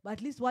die, but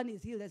at least one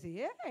is healed. I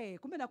say, hey,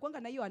 kumbe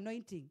nakuanga na hiyo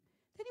anointing.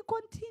 Then you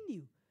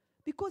continue.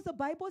 Because the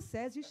Bible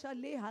says you shall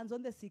lay hands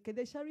on the sick and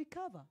they shall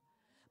recover.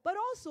 But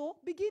also,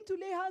 begin to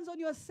lay hands on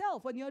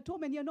yourself when you're at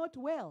home and you're not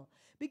well.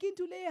 Begin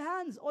to lay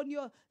hands on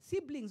your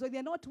siblings when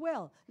they're not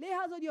well. Lay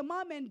hands on your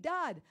mom and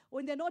dad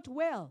when they're not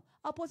well.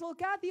 Apostle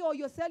Kathy or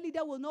your cell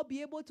leader will not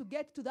be able to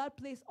get to that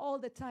place all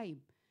the time.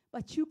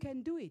 But you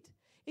can do it.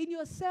 In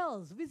your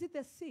cells, visit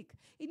the sick.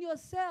 In your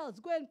cells,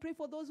 go and pray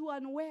for those who are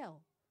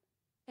unwell.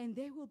 And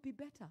they will be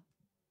better.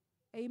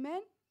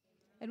 Amen?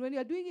 And when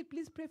you're doing it,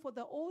 please pray for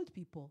the old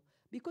people.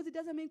 Because it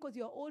doesn't mean because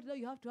you're older,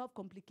 you have to have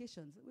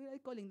complications. We are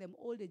calling them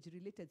old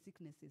age-related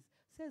sicknesses.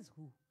 Says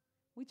who?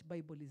 Which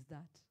Bible is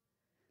that?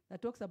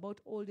 That talks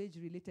about old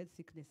age-related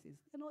sicknesses.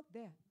 They're not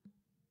there.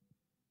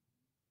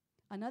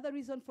 Another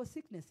reason for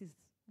sickness is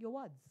your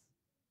words.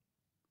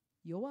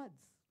 Your words.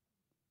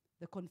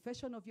 The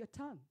confession of your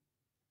tongue.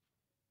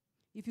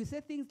 If you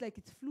say things like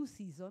it's flu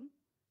season,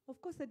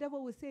 of course the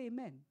devil will say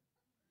amen.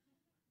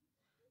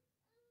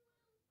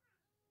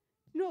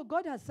 You know,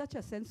 God has such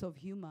a sense of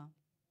humor.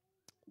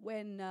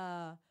 When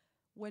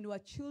we were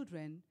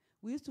children,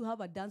 we used to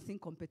have a dancing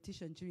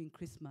competition during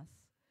Christmas.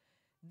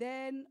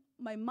 Then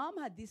my mom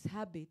had this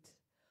habit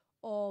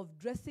of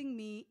dressing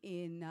me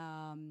in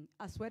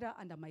a sweater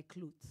under my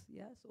clothes.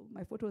 Yeah, so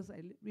my photos,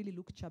 I really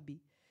look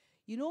chubby.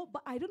 You know,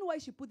 but I don't know why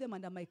she put them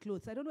under my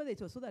clothes. I don't know whether it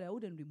was so that I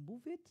wouldn't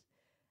remove it.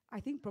 I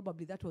think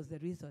probably that was the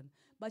reason.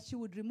 But she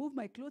would remove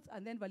my clothes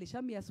and then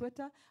valisha me a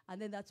sweater, and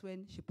then that's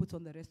when she puts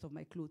on the rest of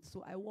my clothes.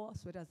 So I wore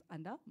sweaters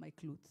under my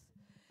clothes.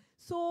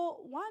 So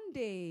one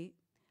day,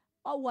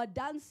 we were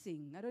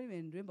dancing. I don't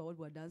even remember what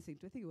we were dancing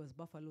to. I think it was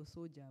Buffalo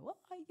Soldier.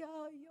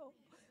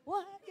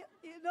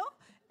 You know?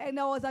 And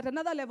I was at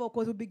another level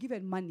because we'd be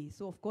given money.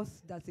 So, of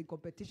course, dancing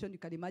competition, you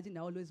can imagine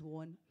I always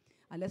won.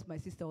 Unless my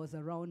sister was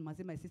around.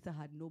 My sister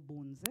had no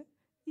bones.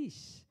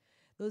 Ish.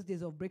 Those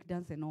days of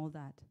breakdance and all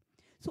that.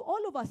 So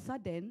all of a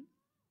sudden,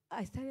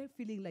 I started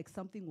feeling like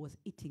something was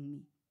eating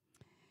me.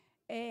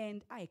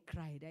 And I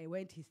cried. I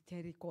went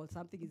hysterical.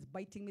 Something is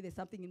biting me. There's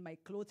something in my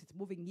clothes. It's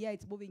moving here.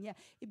 It's moving here.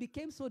 It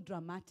became so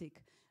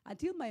dramatic.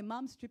 Until my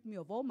mom stripped me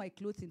of all my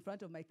clothes in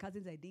front of my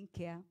cousins, I didn't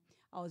care.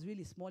 I was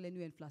really small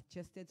anyway and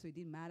flat-chested, so it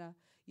didn't matter.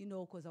 You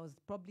know, because I was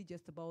probably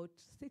just about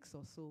 6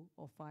 or so,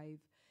 or 5.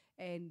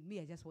 And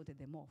me, I just wanted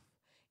them off.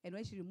 And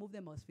when she removed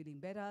them, I was feeling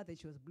better. Then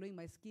she was blowing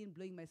my skin,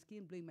 blowing my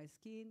skin, blowing my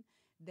skin.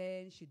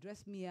 Then she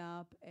dressed me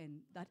up,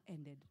 and that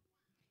ended.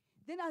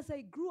 Then as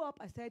I grew up,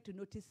 I started to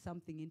notice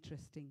something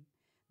interesting,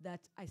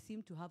 that I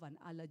seemed to have an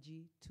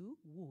allergy to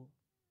wool.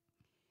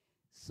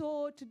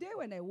 So today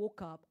when I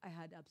woke up, I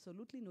had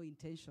absolutely no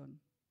intention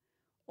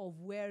of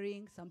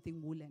wearing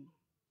something woolen.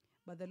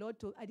 But the Lord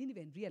told, I didn't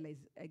even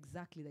realize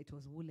exactly that it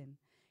was woolen.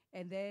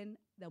 And then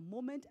the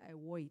moment I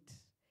wore it,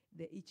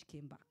 the itch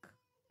came back.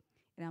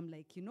 And I'm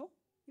like, you know,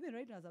 even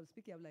right now as I'm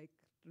speaking, I'm like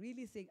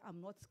really saying,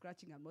 I'm not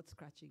scratching.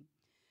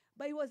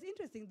 But it was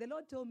interesting. The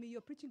Lord told me,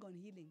 you're preaching on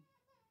healing.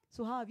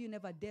 So how have you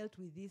never dealt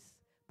with this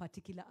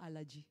particular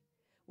allergy,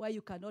 where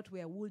you cannot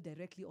wear wool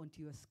directly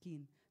onto your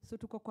skin? So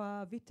tuko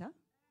kwa vita?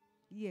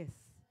 Yes.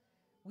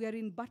 We are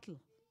in battle.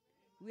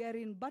 We are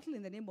in battle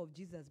in the name of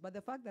Jesus. But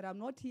the fact that I'm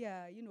not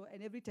here,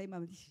 and every time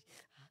I'm,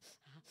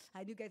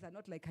 and you guys are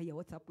not like, hey,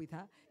 what's up with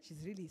her?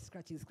 She's really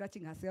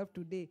scratching herself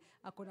today.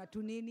 Akona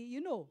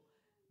tunini,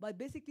 But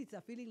basically it's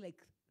a feeling like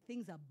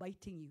things are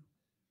biting you.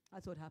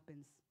 That's what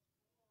happens.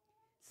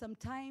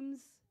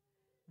 Sometimes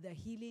the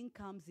healing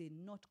comes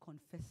in not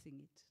confessing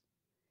it,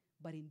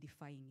 but in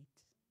defying it.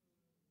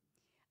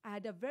 I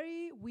had a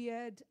very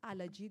weird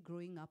allergy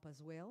growing up as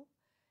well,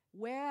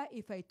 where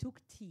if I took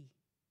tea,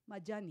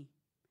 majani,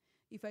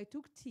 if I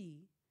took tea,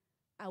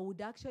 I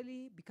would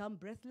actually become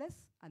breathless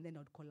and then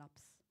I would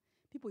collapse.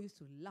 People used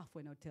to laugh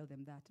when I would tell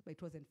them that, but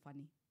it wasn't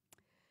funny.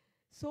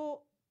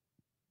 So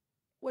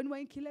when we're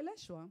in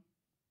Kileleshwa,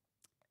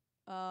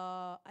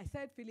 I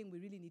started feeling we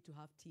really need to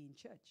have tea in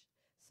church,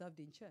 served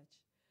in church.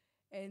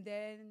 And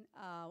then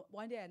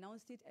one day I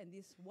announced it, and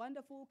this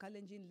wonderful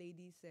Kalenjin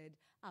lady said,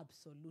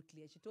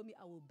 absolutely. And she told me,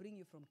 I will bring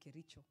you from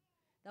Kericho.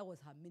 That was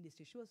her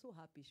ministry. She was so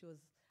happy. She was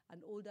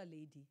an older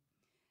lady.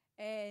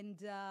 And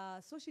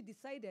so she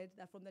decided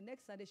that from the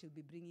next Sunday, she'll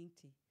be bringing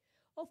tea.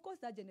 Of course,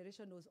 that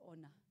generation knows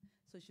honor.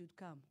 So she would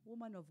come,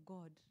 woman of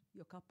God,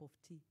 your cup of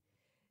tea.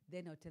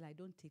 Then I'll tell her, I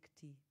don't take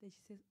tea. Then she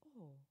says,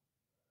 oh,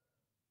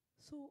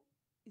 so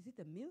is it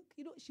the milk?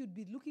 She would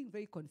be looking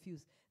very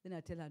confused. Then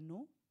I'll tell her,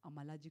 no, I'm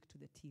allergic to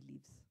the tea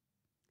leaves.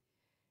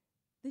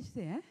 Then she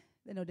say, eh?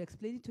 Then I would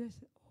explain it to her.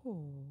 Say,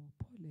 oh,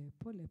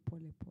 pole.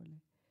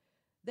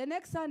 The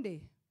next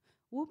Sunday,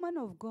 woman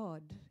of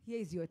God,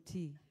 here is your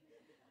tea.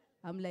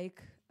 I'm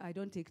like, I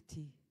don't take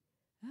tea.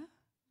 Huh?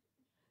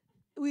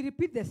 We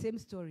repeat the same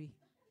story.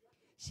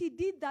 She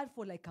did that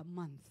for like a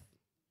month.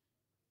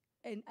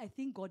 And I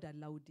think God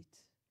allowed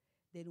it.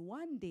 Then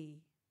one day,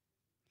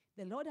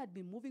 the Lord had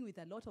been moving with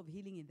a lot of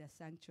healing in the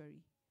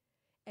sanctuary.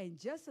 And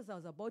just as I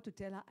was about to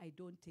tell her, I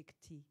don't take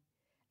tea,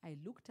 I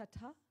looked at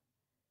her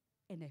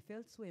and I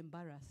felt so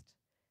embarrassed.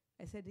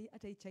 I said,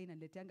 ata hii chai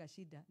inanileteanga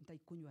shida,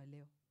 nitaikunywa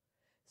leo.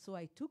 So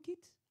I took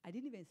it. I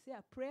didn't even say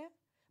a prayer,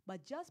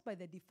 but just by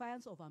the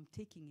defiance of I'm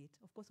taking it,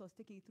 of course I was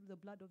taking it through the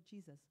blood of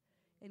Jesus.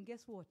 And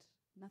guess what?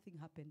 Nothing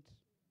happened.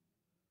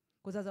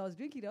 Because as I was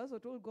drinking, I also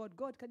told God,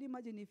 God, can you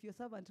imagine if your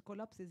servant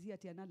collapses here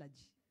at an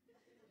allergy?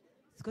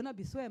 It's going to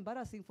be so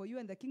embarrassing for you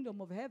in the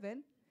kingdom of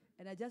heaven.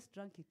 And I just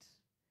drank it.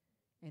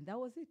 And that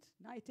was it.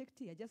 Now I take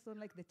tea. I just don't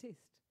like the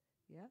taste.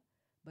 Yeah?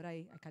 But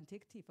I can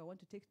take tea. If I want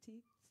to take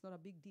tea, it's not a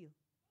big deal.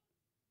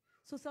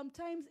 So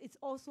sometimes it's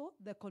also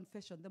the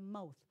confession, the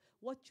mouth,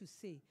 what you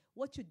say,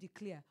 what you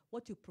declare,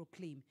 what you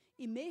proclaim.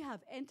 It may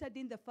have entered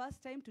in the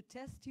first time to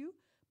test you,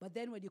 but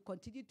then when you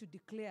continue to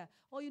declare,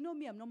 oh, you know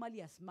me, I'm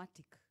normally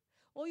asthmatic.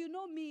 Oh, you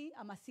know me,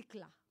 I'm a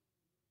sickler.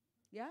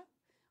 Yeah?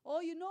 Oh,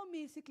 you know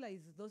me, sickler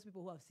is those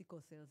people who have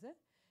sickle cells.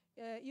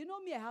 You know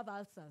me, I have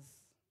ulcers.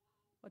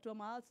 But when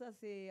my ulcers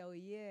say, oh,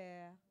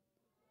 yeah.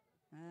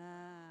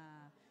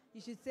 You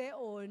should say,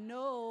 oh,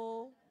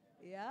 no.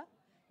 Yeah?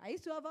 I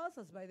used to have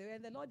ulcers, by the way,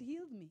 and the Lord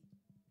healed me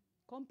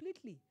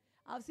completely.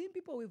 I've seen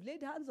people, we've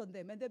laid hands on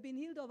them, and they've been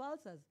healed of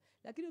ulcers.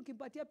 Lakini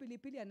ukimpatia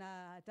pilipili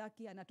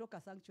anataki,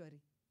 anatoka sanctuary.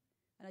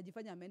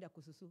 Anajifanya ameenda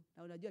kususu.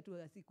 Na unajua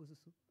tu si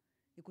kususu.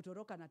 Ni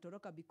kutoroka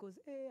anatoroka because,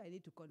 I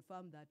need to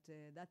confirm that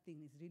that thing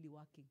is really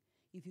working.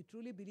 If you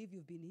truly believe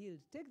you've been healed,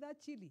 take that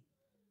chili.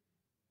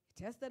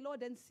 Test the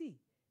Lord and see.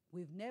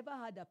 We've never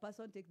had a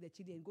person take the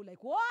chili and go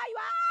like, why?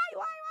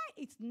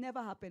 It's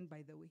never happened,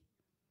 by the way.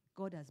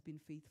 God has been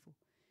faithful.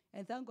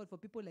 And thank God for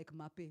people like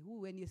Mape,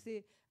 who when you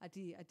say, I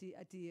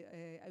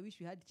wish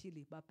we had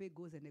chili, Mape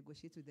goes and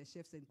negotiates with the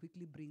chefs and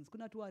quickly brings.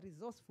 Kuna tu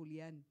resourceful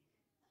yani.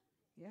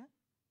 Yeah?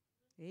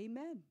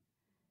 Amen.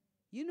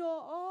 You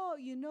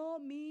know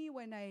me,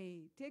 when I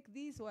take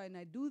this or when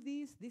I do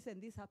this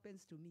and this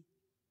happens to me.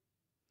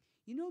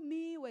 You know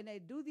me, when I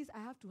do this, I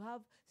have to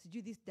have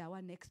this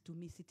dawa next to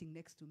me, sitting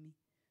next to me.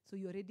 So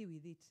you're ready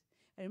with it.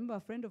 I remember a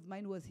friend of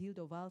mine was healed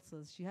of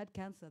ulcers. She had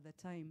cancer at the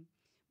time,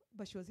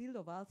 but she was healed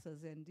of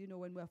ulcers. And,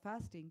 when we were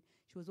fasting,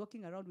 she was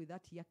walking around with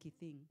that yucky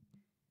thing.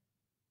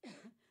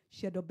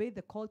 She had obeyed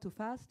the call to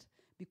fast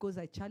because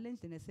I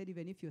challenged and I said,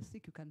 even if you're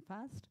sick, you can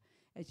fast.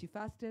 And she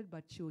fasted,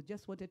 but she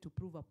just wanted to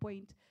prove a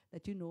point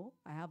that,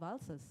 I have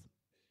ulcers.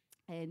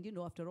 And,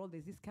 after all,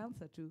 there's this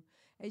cancer too.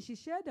 And she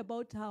shared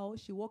about how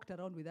she walked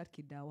around with that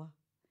kidawa.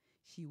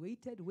 She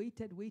waited.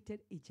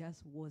 It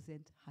just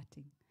wasn't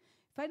hurting.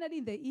 Finally,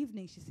 in the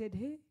evening, she said,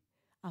 hey,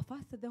 I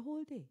fasted the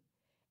whole day.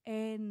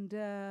 And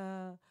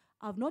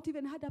I've not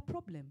even had a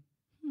problem.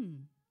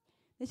 Then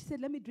she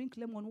said, let me drink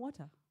lemon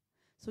water.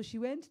 So she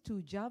went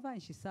to Java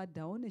and she sat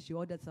down and she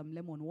ordered some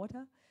lemon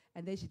water.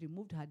 And then she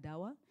removed her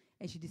dawa.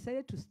 And she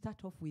decided to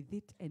start off with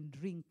it and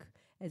drink.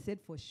 And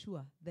said, for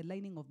sure, the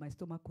lining of my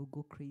stomach will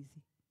go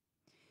crazy.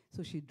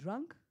 So she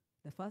drank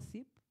the first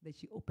sip. Then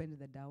she opened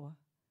the dawa.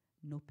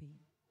 No pain.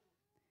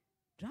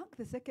 Drank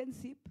the second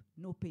sip.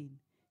 No pain.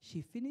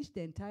 She finished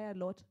the entire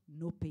lot.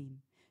 No pain.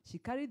 She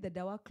carried the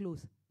dawa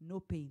close. No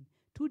pain.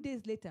 2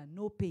 days later,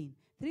 no pain.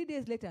 3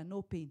 days later,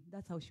 no pain.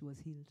 That's how she was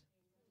healed.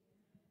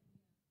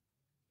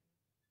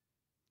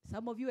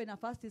 Some of you, when a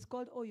fast is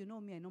called, oh, you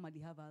know me, I normally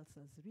have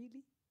ulcers.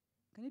 Really?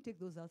 Can you take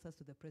those ulcers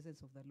to the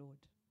presence of the Lord?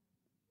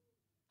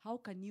 How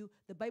can you?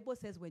 The Bible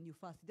says when you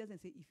fast. It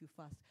doesn't say if you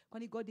fast.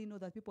 Can God didn't know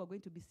that people are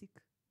going to be sick?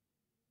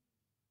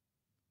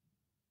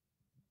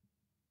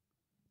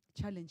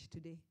 Challenge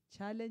today.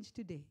 Challenge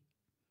today.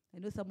 I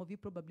know some of you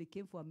probably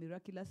came for a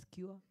miraculous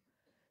cure.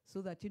 So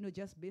that,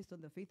 just based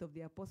on the faith of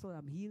the apostle,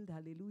 I'm healed.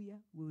 Hallelujah.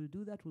 We will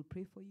do that. We'll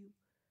pray for you.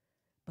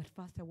 But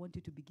first, I want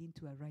you to begin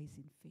to arise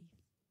in faith.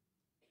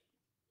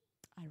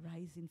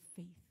 Arise in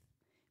faith.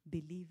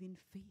 Believe in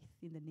faith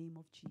in the name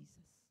of Jesus.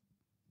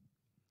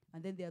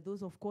 And then there are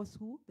those, of course,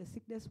 who the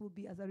sickness will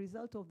be as a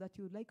result of that.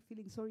 You like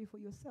feeling sorry for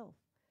yourself.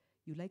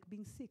 You like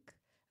being sick.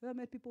 Have you ever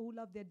met people who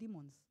love their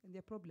demons and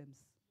their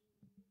problems?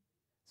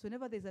 So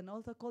whenever there's an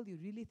altar call, you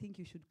really think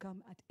you should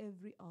come at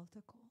every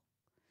altar call.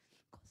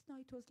 Because now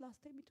it was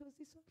last time, it was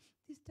this one.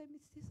 This time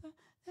it's this one.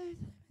 This time it's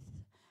this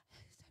one.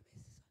 This time it's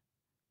this one.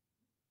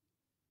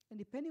 And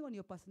depending on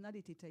your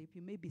personality type,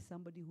 you may be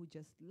somebody who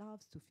just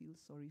loves to feel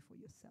sorry for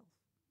yourself.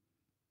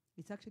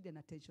 It's actually an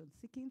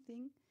attention-seeking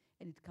thing,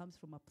 and it comes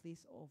from a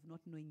place of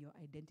not knowing your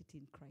identity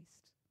in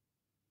Christ.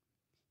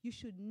 You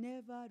should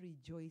never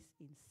rejoice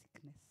in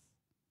sickness.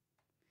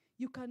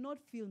 You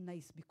cannot feel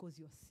nice because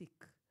you're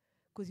sick,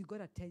 because you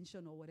got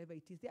attention or whatever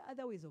it is. There are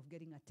other ways of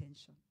getting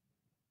attention.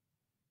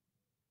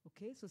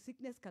 Okay, so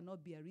sickness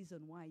cannot be a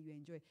reason why you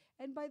enjoy.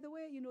 And by the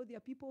way, there are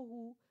people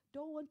who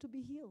don't want to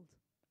be healed.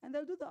 And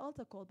they'll do the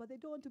altar call, but they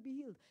don't want to be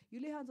healed. You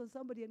lay hands on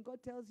somebody and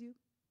God tells you,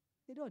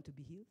 they don't want to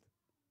be healed.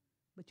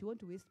 But you want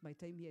to waste my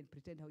time here and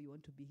pretend how you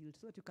want to be healed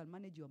so that you can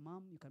manage your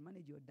mom, you can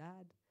manage your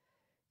dad,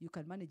 you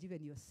can manage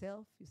even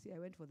yourself. You see, I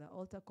went for the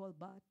altar call,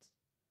 but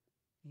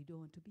you don't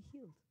want to be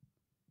healed.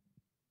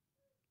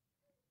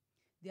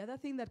 The other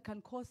thing that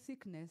can cause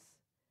sickness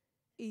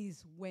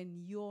is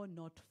when you're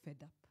not fed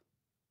up.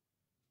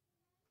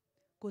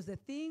 Because the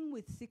thing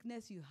with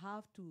sickness, you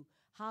have to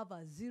have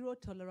a zero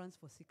tolerance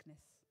for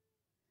sickness.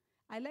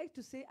 I like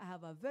to say I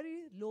have a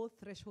very low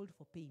threshold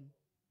for pain.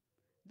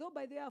 Though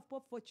by the way, I've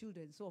popped 4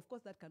 children, so of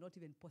course that cannot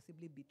even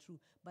possibly be true,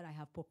 but I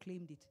have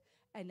proclaimed it.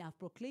 And I've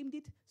proclaimed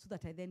it so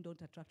that I then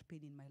don't attract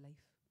pain in my life.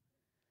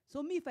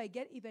 So me, if I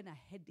get even a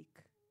headache,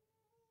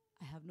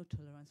 I have no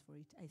tolerance for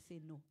it. I say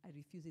no. I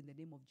refuse in the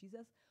name of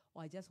Jesus,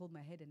 or I just hold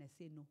my head and I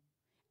say no.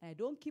 And I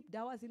don't keep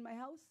dawahs in my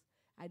house.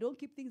 I don't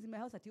keep things in my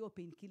house at your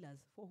painkillers.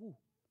 For who?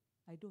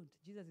 I don't.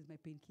 Jesus is my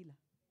painkiller.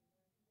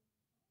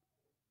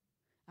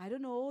 I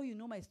don't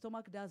know, my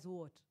stomach does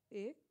what?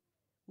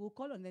 We'll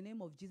call on the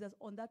name of Jesus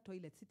on that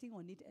toilet, sitting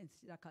on it and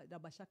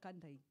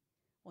rabashakandai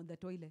on the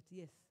toilet,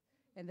 yes.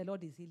 And the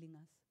Lord is healing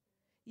us.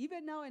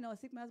 Even now, when I was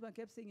sick, my husband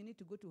kept saying, you need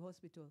to go to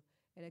hospital.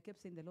 And I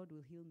kept saying, the Lord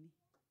will heal me.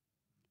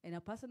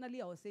 And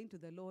personally, I was saying to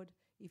the Lord,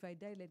 if I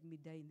die, let me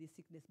die in this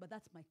sickness. But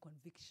that's my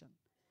conviction.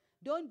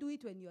 Don't do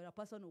it when you're a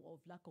person of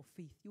lack of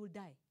faith. You will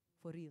die,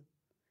 for real.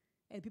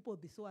 And people will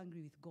be so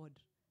angry with God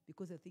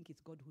because they think it's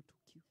God who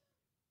took you.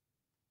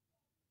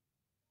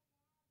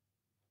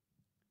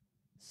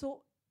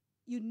 So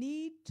you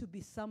need to be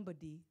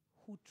somebody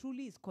who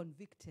truly is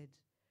convicted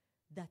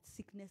that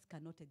sickness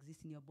cannot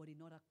exist in your body.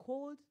 Not a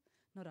cold,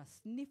 not a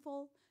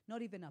sniffle,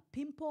 not even a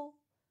pimple,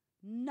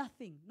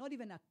 nothing, not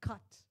even a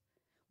cut.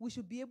 We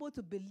should be able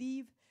to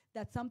believe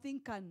that something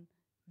can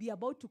be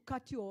about to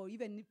cut you or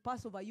even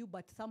pass over you,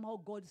 but somehow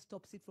God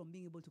stops it from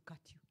being able to cut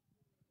you.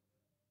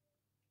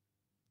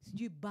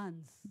 It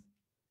burns.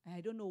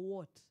 I don't know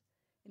what.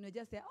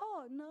 Just say,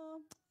 oh, no,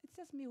 it's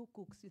just me who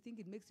cooks. You think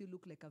it makes you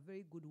look like a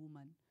very good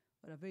woman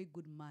or a very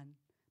good man.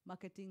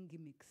 Marketing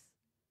gimmicks.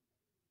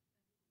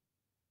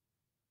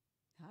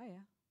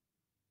 Hiya.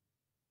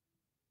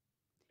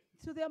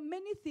 So there are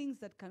many things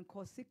that can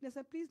cause sickness.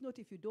 And please note,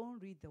 if you don't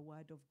read the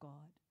Word of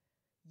God,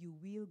 you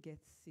will get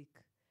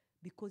sick.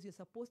 Because you're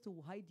supposed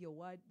to hide the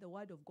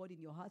Word of God in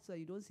your heart so that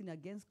you don't sin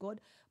against God.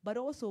 But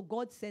also,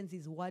 God sends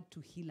His Word to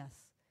heal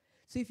us.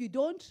 So if you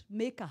don't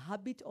make a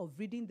habit of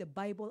reading the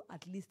Bible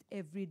at least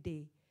every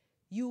day,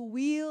 you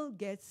will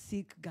get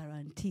sick,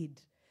 guaranteed.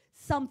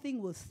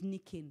 Something will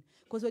sneak in.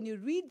 Because when you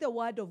read the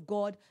Word of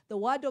God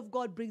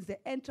brings the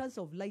entrance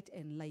of light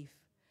and life.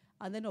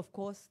 And then, of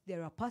course,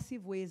 there are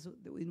passive ways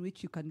in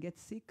which you can get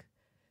sick.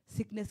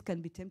 Sickness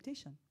can be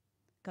temptation.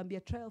 Can be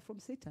a trial from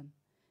Satan.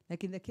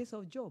 Like in the case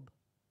of Job.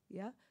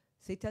 Yeah?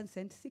 Satan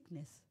sent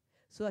sickness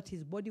so that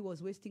his body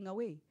was wasting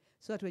away.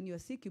 So that when you're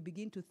sick, you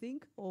begin to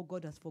think, oh,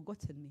 God has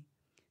forgotten me.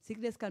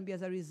 Sickness can be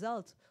as a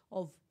result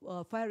of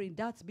fiery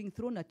darts being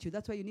thrown at you.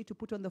 That's why you need to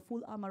put on the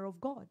full armor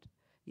of God.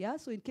 Yeah?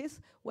 So in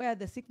case where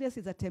the sickness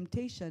is a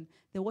temptation,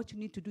 then what you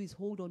need to do is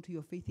hold on to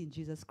your faith in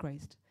Jesus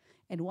Christ.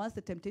 And once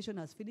the temptation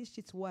has finished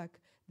its work,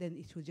 then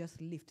it will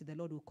just lift. The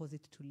Lord will cause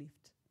it to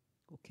lift.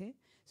 Okay?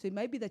 So it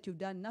might be that you've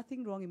done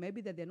nothing wrong. It might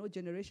be that there are no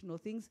generational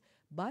things,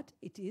 but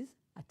it is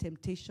a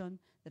temptation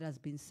that has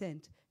been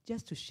sent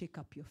just to shake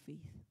up your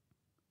faith.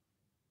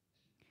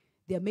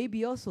 There may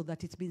be also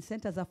that it's been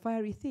sent as a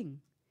fiery thing.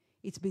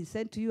 It's been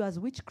sent to you as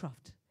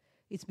witchcraft.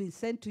 It's been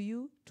sent to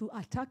you to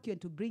attack you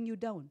and to bring you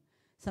down.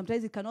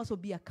 Sometimes it can also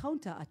be a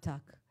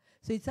counter-attack.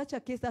 So in such a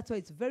case, that's why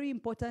it's very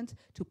important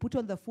to put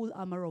on the full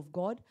armor of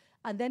God,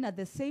 and then at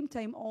the same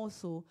time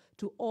also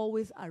to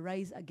always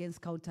arise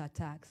against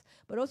counterattacks.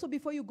 But also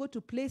before you go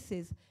to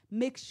places,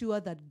 make sure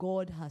that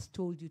God has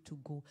told you to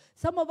go.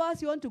 Some of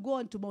us, you want to go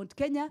onto Mount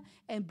Kenya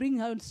and bring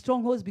down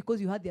strongholds because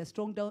you had their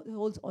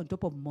strongholds on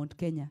top of Mount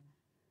Kenya.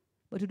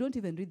 But you don't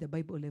even read the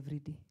Bible every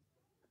day.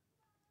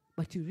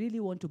 But you really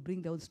want to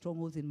bring down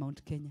strongholds in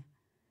Mount Kenya.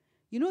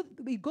 You know,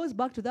 it goes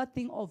back to that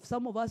thing of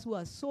some of us who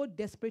are so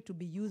desperate to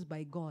be used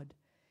by God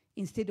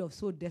instead of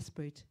so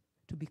desperate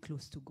to be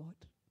close to God.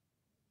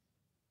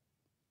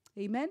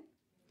 Amen?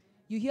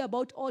 You hear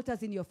about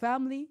altars in your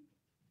family,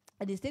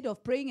 and instead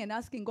of praying and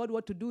asking God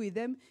what to do with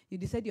them, you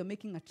decide you're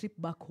making a trip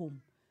back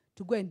home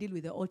to go and deal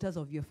with the altars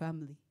of your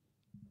family.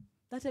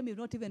 That time you've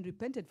not even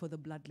repented for the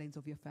bloodlines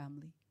of your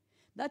family.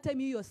 That time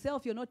you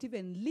yourself, you're not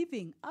even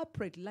living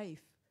upright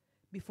life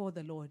before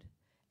the Lord.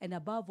 And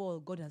above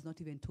all, God has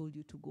not even told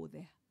you to go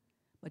there.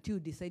 But you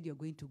decide you're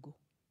going to go.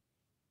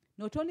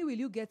 Not only will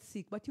you get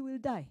sick, but you will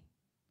die.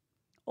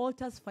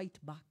 Altars fight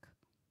back.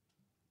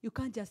 You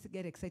can't just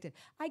get excited.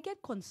 I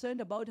get concerned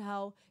about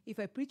how if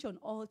I preach on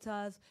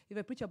altars, if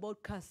I preach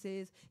about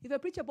curses, if I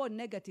preach about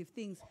negative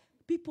things,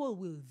 people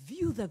will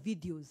view the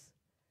videos.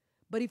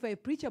 But if I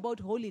preach about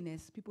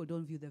holiness, people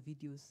don't view the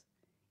videos.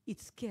 It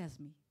scares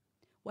me.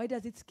 Why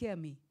does it scare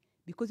me?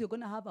 Because you're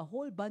going to have a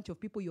whole bunch of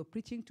people you're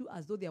preaching to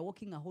as though they're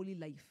walking a holy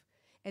life.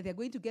 And they're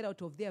going to get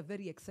out of there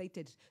very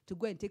excited to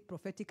go and take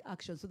prophetic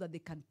action so that they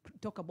can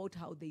talk about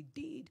how they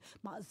did.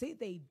 Maze,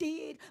 they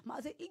did.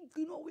 Maze,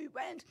 you know, we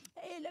went.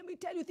 Hey, let me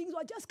tell you, things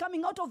were just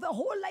coming out of the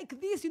hole like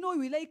this. You know,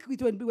 we like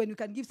it when you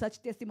can give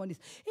such testimonies.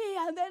 Hey,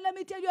 and then let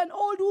me tell you, an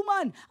old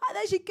woman. And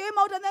then she came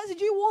out and then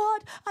she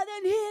what? And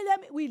then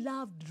hey, we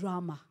love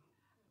drama.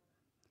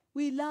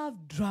 We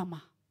love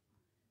drama.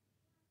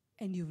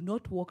 And you've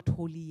not walked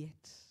holy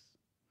yet.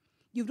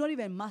 You've not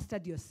even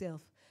mastered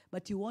yourself,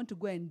 but you want to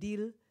go and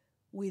deal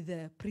with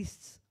the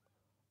priests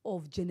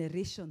of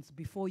generations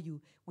before you,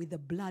 with the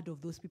blood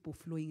of those people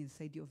flowing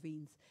inside your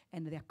veins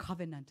and their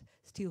covenant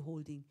still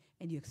holding,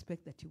 and you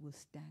expect that you will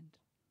stand.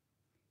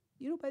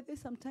 You know, by this,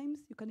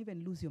 sometimes you can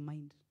even lose your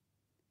mind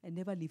and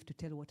never live to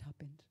tell what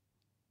happened.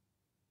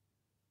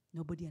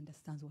 Nobody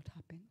understands what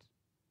happened.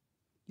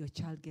 Your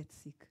child gets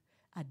sick.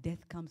 A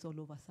death comes all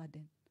of a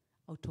sudden,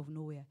 out of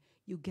nowhere.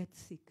 You get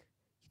sick.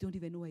 You don't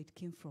even know where it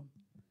came from.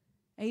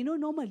 And you know,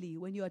 normally,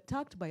 when you're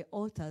attacked by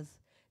altars,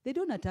 they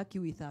don't attack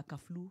you with a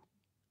flu,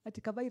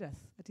 a virus,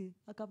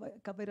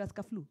 a virus,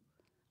 a flu,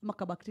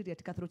 a bacteria,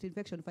 a throat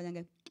infection,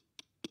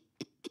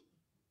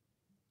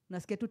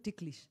 unasikia tu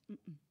ticklish.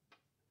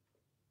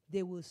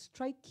 They will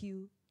strike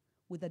you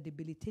with a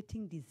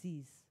debilitating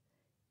disease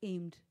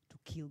aimed to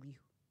kill you.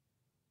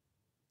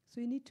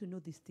 So you need to know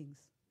these things,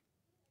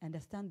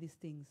 understand these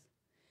things.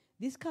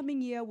 This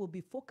coming year, we'll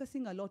be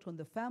focusing a lot on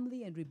the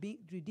family and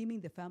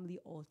redeeming the family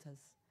altars.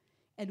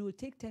 And it will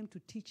take time to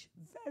teach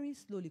very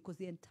slowly, because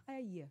the entire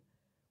year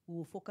we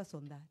will focus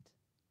on that.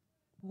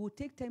 We will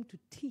take time to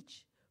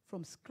teach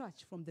from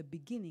scratch, from the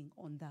beginning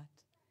on that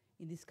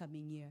in this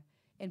coming year.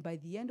 And by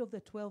the end of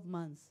the 12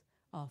 months,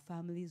 our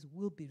families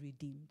will be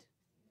redeemed.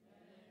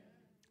 Amen.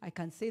 I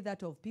can say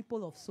that of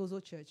people of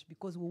Sozo Church,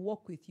 because we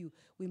walk with you.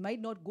 We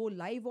might not go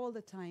live all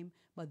the time,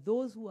 but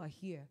those who are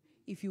here,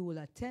 if you will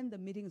attend the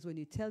meetings when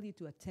you tell you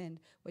to attend,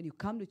 when you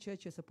come to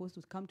church, you're supposed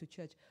to come to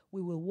church,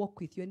 we will walk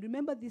with you. And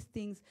remember these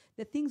things,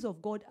 the things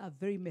of God are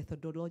very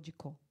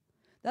methodological.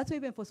 That's why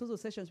even for Sozo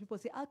sessions, people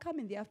say, I'll come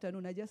in the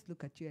afternoon, I just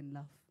look at you and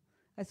laugh.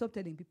 I stopped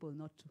telling people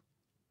not to.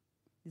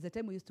 There's a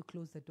time we used to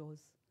close the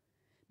doors.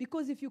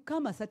 Because if you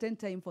come a certain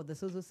time for the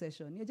Sozo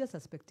session, you're just a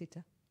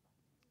spectator.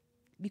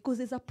 Because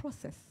there's a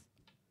process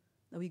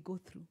that we go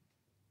through.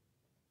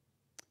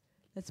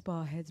 Let's bow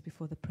our heads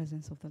before the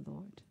presence of the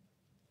Lord.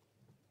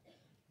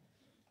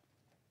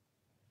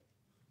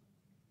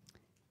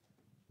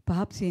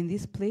 Perhaps you're in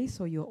this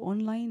place or you're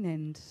online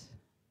and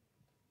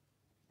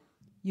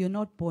you're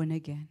not born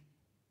again.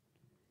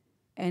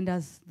 And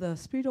as the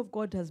Spirit of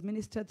God has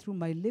ministered through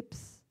my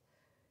lips,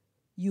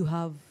 you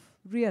have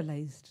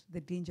realized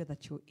the danger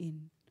that you're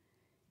in.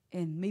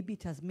 And maybe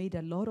it has made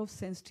a lot of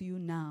sense to you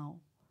now.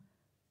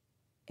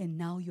 And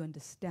now you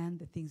understand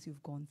the things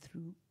you've gone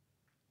through.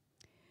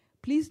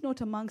 Please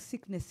note, among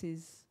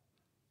sicknesses,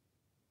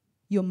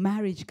 your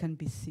marriage can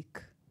be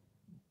sick.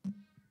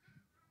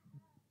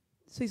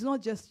 So it's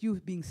not just you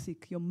being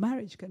sick. Your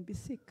marriage can be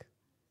sick.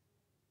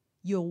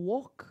 Your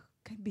walk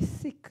can be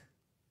sick.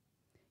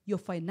 Your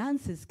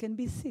finances can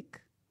be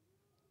sick.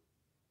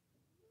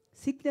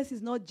 Sickness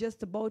is not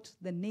just about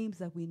the names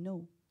that we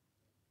know.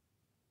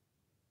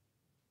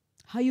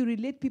 How you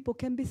relate people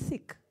can be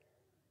sick.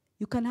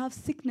 You can have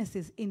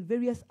sicknesses in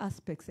various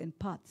aspects and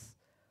parts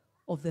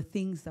of the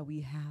things that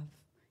we have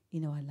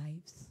in our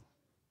lives.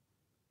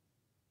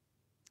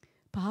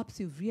 Perhaps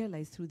you've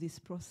realized through this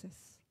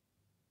process,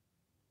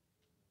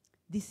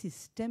 this is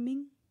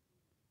stemming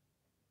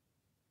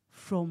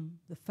from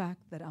the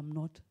fact that I'm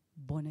not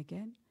born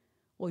again.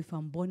 Or if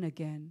I'm born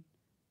again,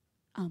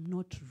 I'm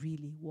not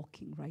really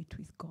walking right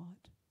with God.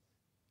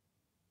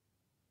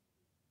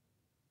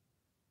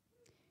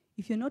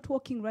 If you're not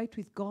walking right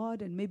with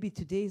God, and maybe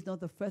today is not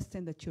the first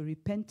time that you're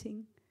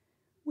repenting,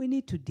 we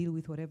need to deal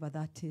with whatever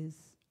that is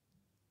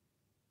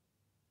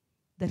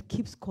that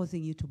keeps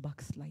causing you to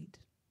backslide.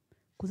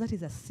 Because that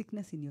is a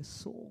sickness in your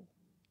soul.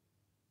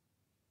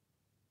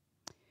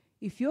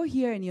 If you're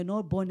here and you're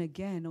not born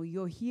again, or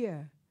you're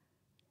here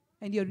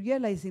and you're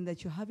realizing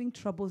that you're having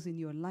troubles in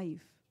your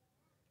life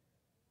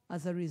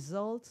as a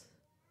result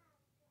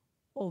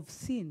of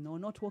sin or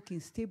not walking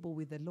stable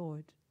with the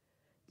Lord,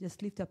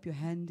 just lift up your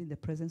hand in the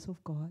presence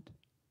of God.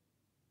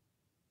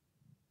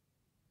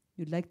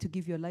 You'd like to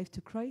give your life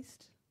to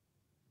Christ?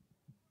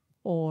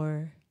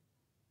 Or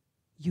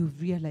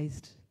you've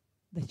realized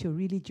that you're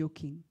really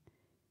joking.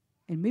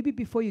 And maybe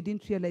before you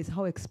didn't realize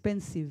how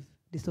expensive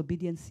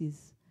disobedience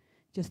is.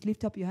 Just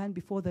lift up your hand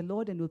before the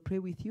Lord and we'll pray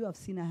with you. I've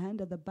seen a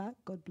hand at the back.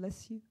 God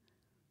bless you.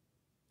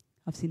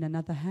 I've seen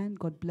another hand.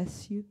 God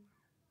bless you.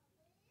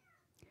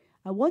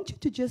 I want you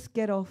to just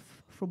get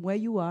off from where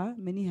you are,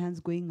 many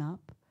hands going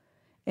up.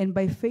 And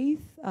by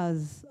faith,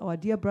 as our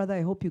dear brother,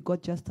 I hope you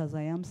got just as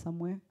I am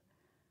somewhere.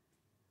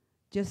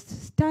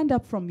 Just stand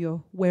up from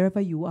your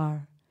wherever you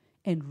are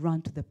and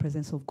run to the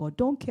presence of God.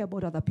 Don't care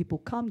about other people.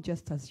 Come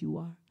just as you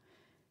are.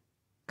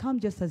 Come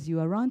just as you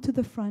are. Run to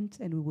the front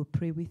and we will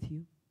pray with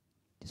you.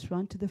 Just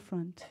run to the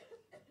front.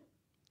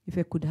 If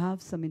I could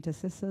have some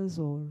intercessors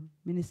or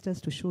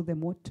ministers to show them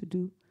what to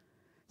do.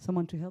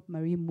 Someone to help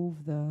Marie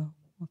move the...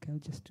 Okay, I'll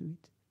just do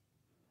it.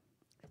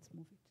 Let's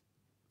move it.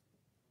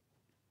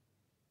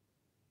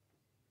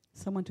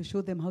 Someone to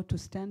show them how to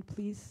stand,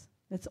 please.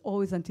 Let's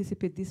always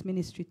anticipate this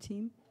ministry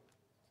team.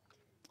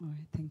 All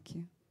right, thank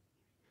you.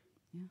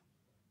 Yeah.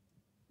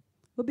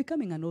 We're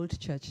becoming an old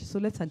church, so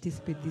let's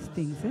anticipate these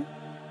things, eh?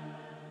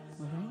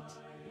 All right.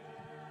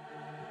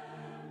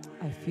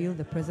 I feel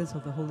the presence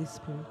of the Holy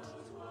Spirit.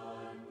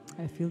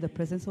 I feel the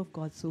presence of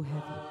God so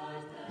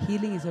heavy.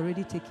 Healing is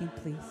already taking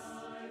place.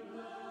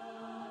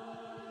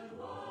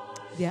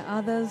 There are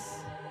others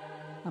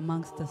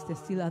amongst us. There's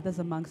still others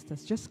amongst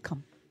us. Just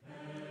come.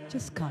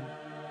 Just come.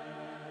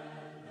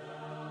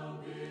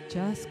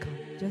 Just come.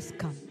 Just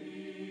come.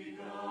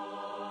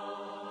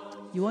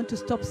 You want to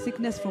stop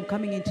sickness from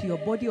coming into your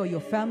body or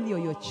your family or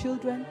your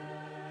children.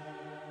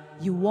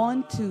 You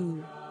want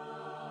to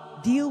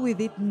deal with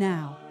it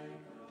now.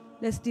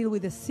 Let's deal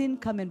with the sin.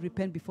 Come and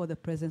repent before the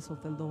presence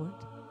of the Lord.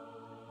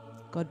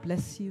 God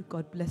bless you.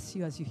 God bless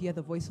you as you hear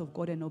the voice of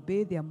God and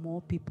obey. There are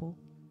more people.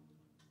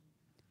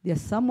 There are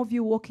some of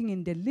you walking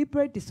in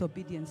deliberate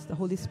disobedience, the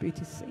Holy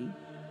Spirit is saying.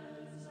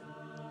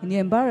 And you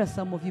embarrass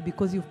some of you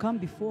because you've come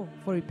before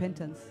for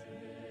repentance.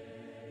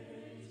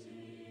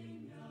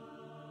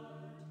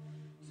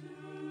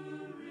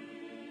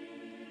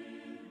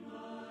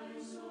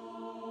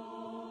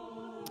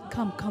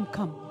 Come, come,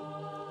 come.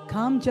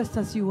 Come just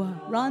as you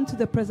are. Run to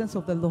the presence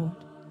of the Lord.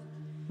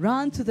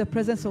 Run to the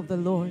presence of the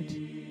Lord.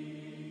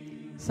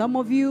 Some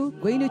of you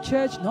going to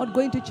church, not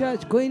going to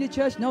church, going to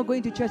church, not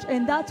going to church.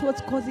 And that's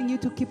what's causing you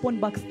to keep on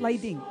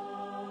backsliding.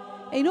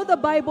 And you know the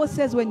Bible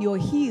says when you're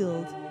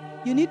healed,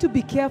 you need to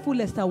be careful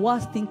lest a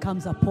worse thing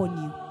comes upon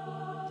you.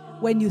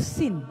 When you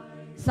sin,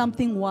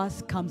 something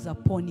worse comes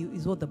upon you,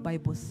 is what the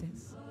Bible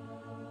says.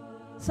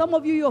 Some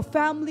of you, your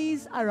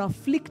families are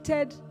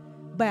afflicted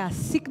by a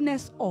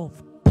sickness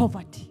of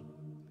poverty.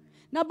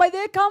 Na by the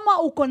way, kama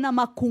uko na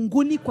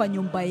makunguni kwa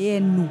nyumba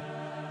yenu,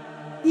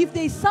 if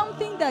there is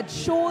something that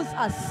shows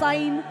a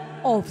sign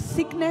of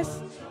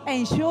sickness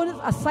and shows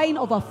a sign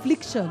of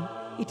affliction,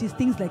 it is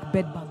things like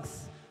bed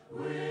bugs.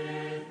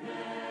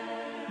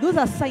 Those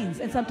are signs,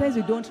 and sometimes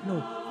we don't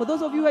know. For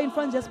those of you who are in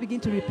front, just begin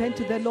to repent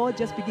to the Lord.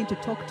 Just begin to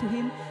talk to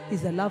Him.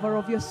 He's the lover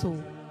of your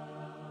soul.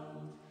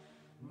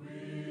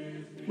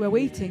 We're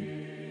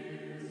waiting.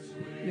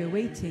 We're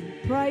waiting.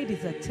 Pride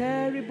is a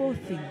terrible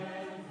thing.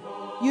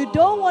 You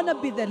don't want to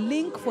be the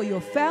link for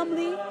your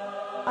family,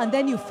 and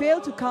then you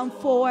fail to come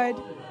forward,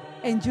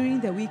 and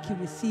during the week you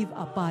receive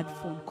a bad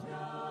phone call.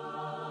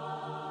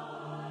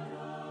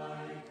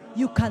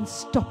 You can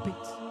stop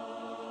it.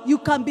 You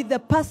can be the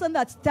person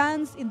that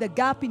stands in the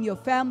gap in your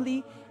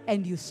family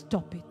and you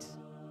stop it.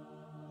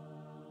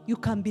 You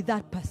can be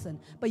that person,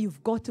 but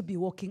you've got to be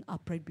walking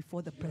upright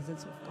before the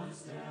presence of God.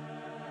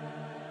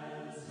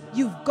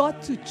 You've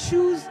got to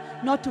choose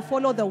not to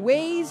follow the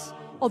ways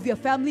of your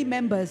family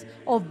members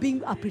of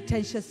being a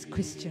pretentious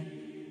Christian.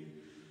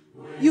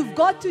 You've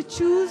got to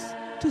choose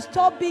to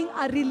stop being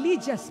a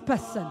religious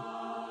person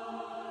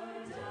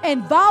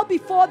and vow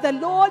before the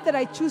Lord that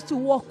I choose to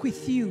walk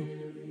with you.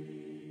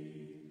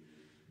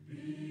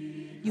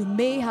 You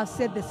may have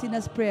said the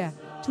sinner's prayer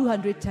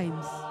 200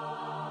 times,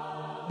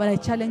 but I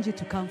challenge you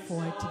to come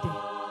forward today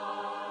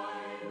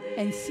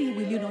and see,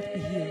 will you not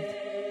be healed?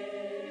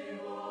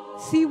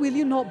 See, will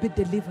you not be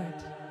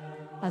delivered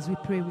as we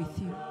pray with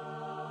you?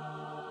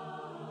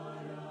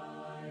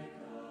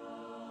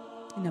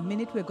 In a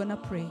minute, we're going to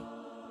pray.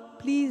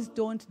 Please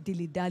don't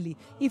dilly-dally.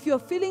 If you're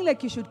feeling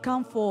like you should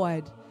come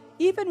forward,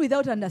 even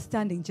without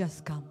understanding,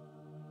 just come.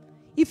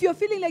 If you're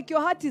feeling like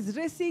your heart is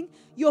racing,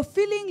 you're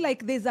feeling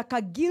like there's like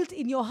a guilt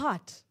in your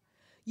heart.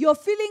 You're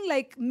feeling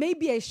like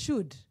maybe I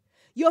should.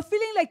 You're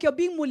feeling like you're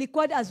being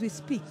mulikwad as we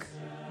speak.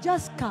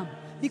 Just come.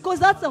 Because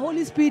that's the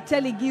Holy Spirit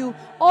telling you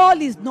all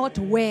is not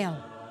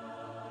well.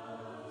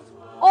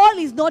 All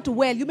is not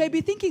well. You may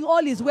be thinking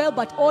all is well,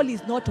 but all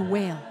is not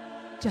well.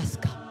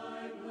 Just come.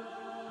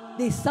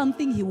 There's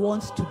something He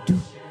wants to do.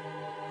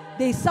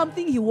 There's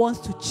something He wants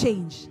to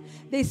change.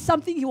 There's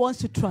something He wants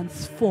to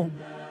transform.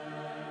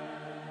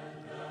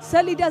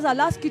 Cell leaders,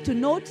 I'll ask you to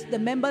note the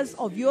members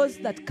of yours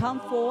that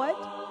come forward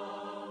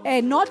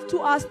and not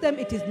to ask them,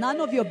 it is none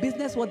of your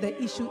business what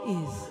the issue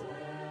is.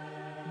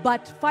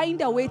 But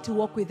find a way to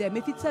work with them.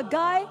 If it's a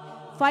guy,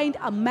 find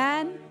a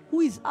man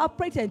who is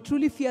upright and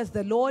truly fears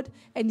the Lord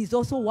and is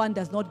also one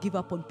does not give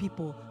up on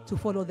people to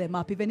follow them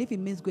up, even if it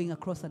means going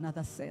across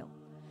another cell.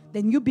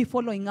 Then you be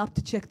following up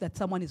to check that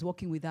someone is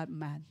walking with that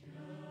man.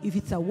 If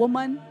it's a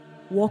woman,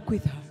 walk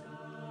with her.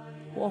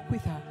 Walk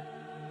with her.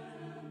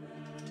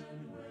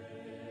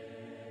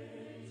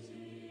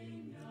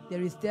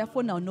 There is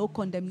therefore now no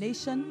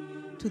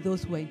condemnation to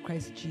those who are in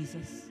Christ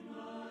Jesus.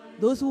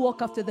 Those who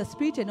walk after the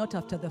Spirit and not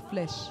after the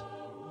flesh.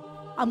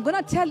 I'm going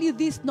to tell you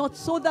this not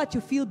so that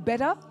you feel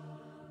better,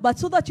 but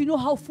so that you know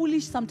how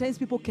foolish sometimes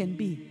people can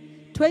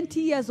be. 20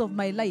 years of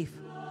my life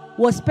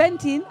was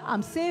spent in,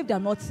 I'm saved,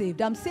 I'm not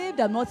saved. I'm saved,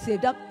 I'm not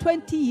saved.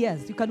 20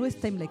 years. You can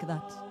waste time like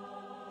that.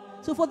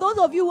 So for those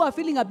of you who are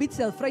feeling a bit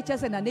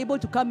self-righteous and unable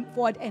to come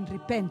forward and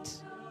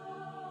repent,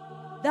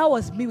 that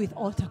was me with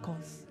altar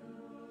calls.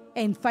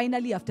 And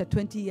finally, after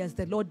 20 years,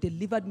 the Lord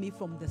delivered me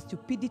from the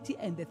stupidity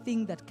and the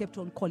thing that kept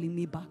on calling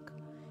me back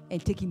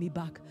and taking me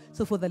back.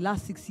 So for the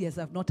last 6 years,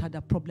 I've not had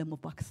a problem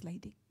of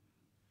backsliding.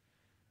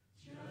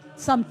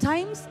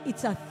 Sometimes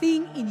it's a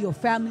thing in your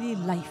family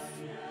life.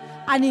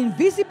 An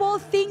invisible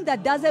thing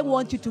that doesn't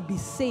want you to be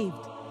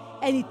saved.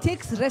 And it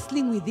takes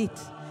wrestling with it.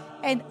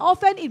 And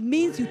often it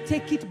means you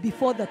take it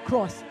before the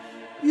cross.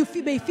 You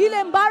may feel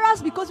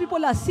embarrassed because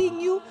people are seeing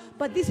you,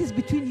 but this is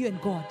between you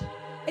and God.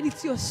 And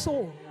it's your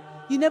soul.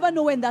 You never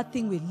know when that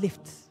thing will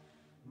lift.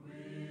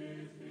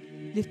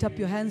 Lift up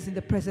your hands in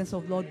the presence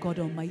of Lord God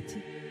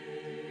Almighty.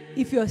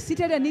 If you're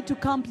seated and need to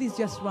come, please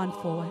just run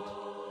forward.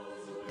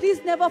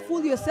 Please never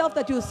fool yourself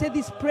that you'll say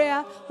this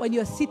prayer when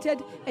you're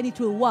seated and it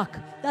will work.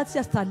 That's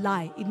just a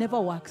lie. It never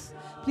works.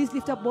 Please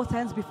lift up both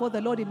hands before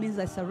the Lord. It means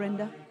I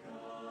surrender.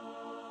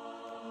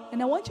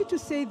 And I want you to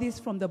say this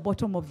from the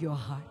bottom of your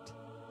heart.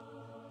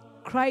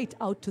 Cry it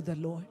out to the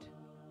Lord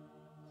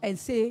and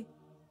say,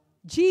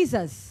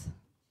 Jesus,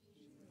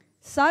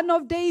 Son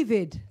of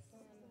David,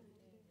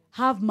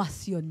 have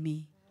mercy on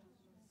me,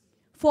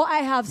 for I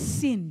have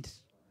sinned.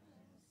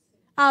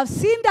 I have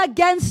sinned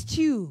against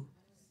you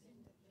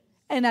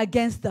and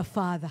against the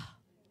Father.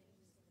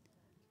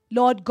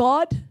 Lord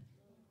God,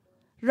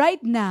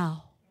 right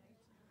now,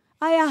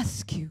 I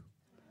ask you,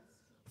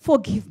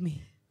 forgive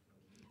me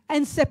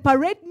and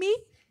separate me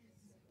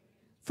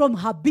from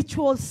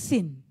habitual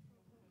sin.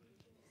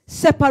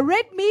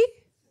 Separate me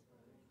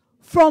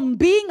from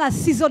being a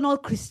seasonal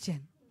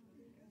Christian.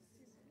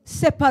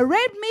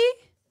 Separate me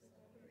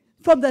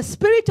from the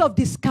spirit of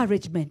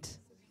discouragement.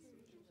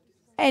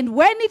 And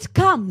when it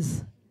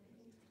comes,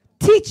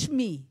 teach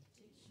me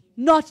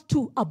not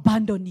to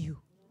abandon you.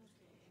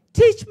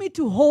 Teach me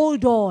to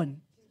hold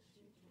on.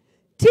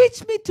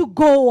 Teach me to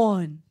go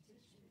on.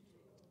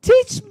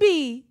 Teach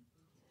me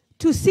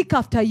to seek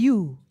after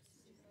you,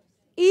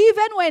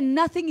 even when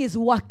nothing is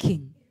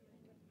working.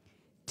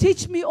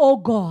 Teach me, oh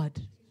God,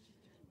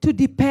 to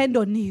depend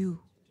on you,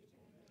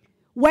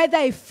 whether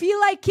I feel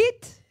like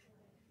it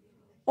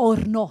or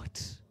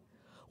not,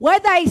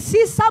 whether I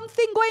see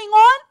something going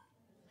on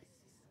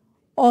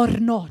or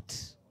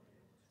not.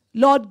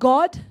 Lord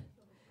God,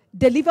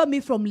 deliver me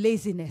from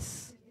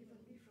laziness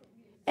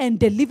and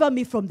deliver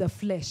me from the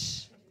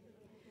flesh,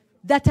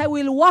 that I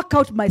will work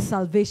out my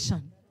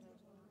salvation.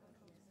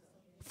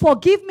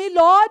 Forgive me,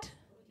 Lord,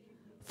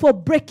 for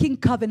breaking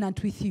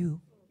covenant with you.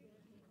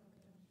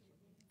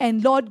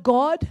 And Lord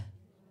God,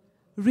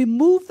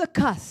 remove the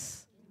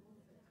curse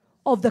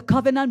of the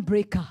covenant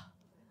breaker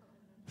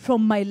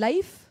from my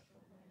life,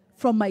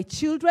 from my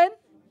children,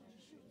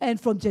 and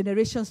from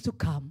generations to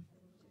come.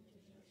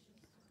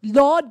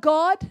 Lord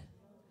God,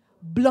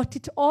 blot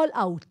it all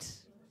out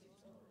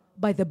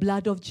by the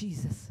blood of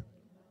Jesus.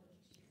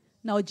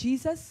 Now,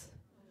 Jesus,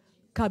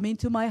 come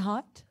into my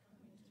heart,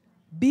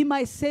 be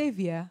my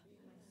Savior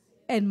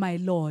and my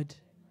Lord.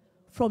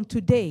 From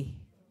today,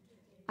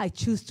 I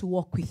choose to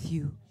walk with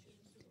you.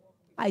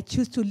 I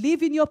choose to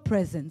live in your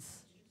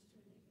presence,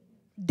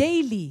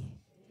 daily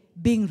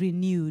being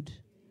renewed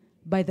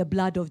by the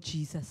blood of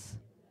Jesus.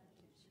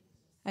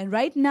 And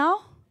right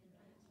now,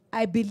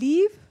 I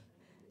believe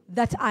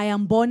that I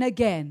am born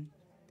again.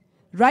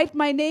 Write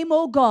my name,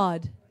 O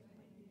God,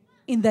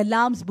 in the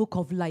Lamb's book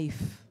of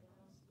life.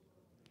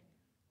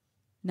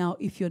 Now,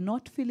 if you're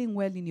not feeling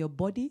well in your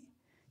body,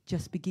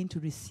 just begin to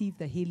receive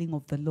the healing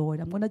of the Lord.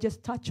 I'm going to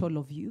just touch all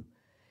of you.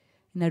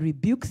 And I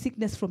rebuke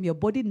sickness from your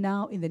body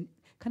now.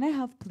 Can I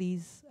have,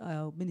 please,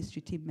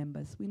 ministry team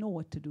members? We know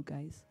what to do,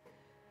 guys.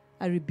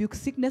 I rebuke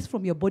sickness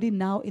from your body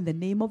now in the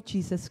name of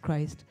Jesus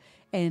Christ.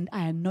 And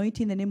I anoint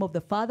in the name of the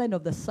Father and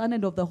of the Son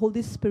and of the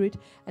Holy Spirit.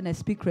 And I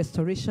speak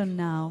restoration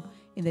now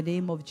in the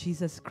name of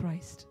Jesus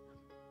Christ.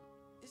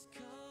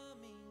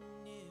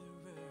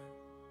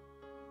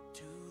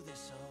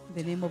 In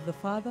the name of the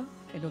Father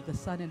and of the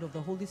Son and of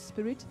the Holy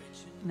Spirit.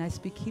 And I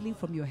speak healing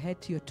from your head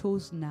to your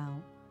toes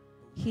now.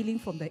 Healing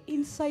from the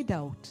inside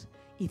out.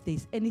 If there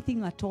is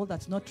anything at all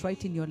that's not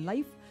right in your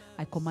life,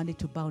 I command it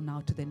to bow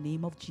now to the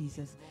name of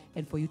Jesus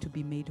and for you to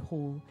be made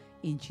whole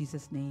in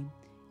Jesus' name.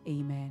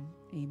 Amen.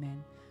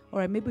 Amen. All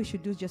right, maybe we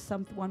should do just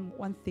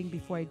one thing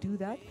before I do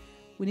that.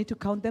 We need to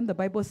count them. The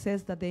Bible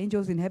says that the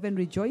angels in heaven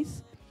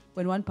rejoice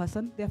when one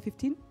person, there are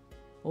 15?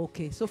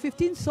 Okay, so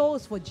 15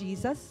 souls for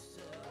Jesus.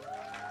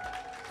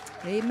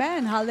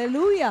 Amen.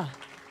 Hallelujah.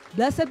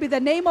 Blessed be the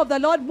name of the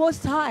Lord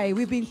Most High.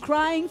 We've been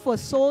crying for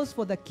souls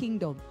for the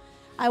kingdom.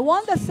 I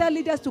want the cell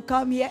leaders to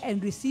come here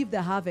and receive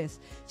the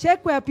harvest.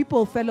 Check where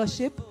people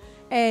fellowship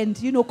and,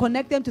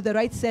 connect them to the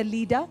right cell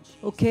leader,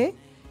 okay?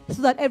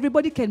 So that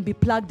everybody can be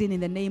plugged in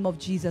the name of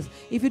Jesus.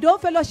 If you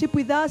don't fellowship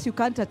with us, you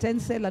can't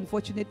attend cell,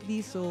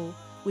 unfortunately, so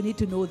we need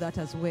to know that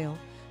as well.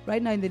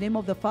 Right now, in the name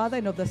of the Father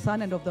and of the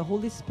Son and of the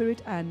Holy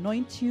Spirit, I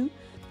anoint you.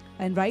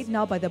 And right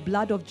now, by the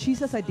blood of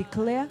Jesus, I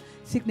declare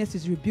sickness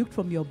is rebuked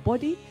from your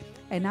body.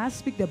 And I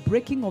speak the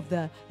breaking of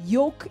the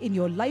yoke in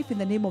your life in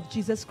the name of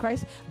Jesus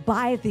Christ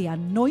by the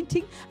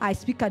anointing. I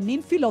speak an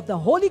infill of the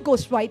Holy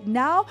Ghost right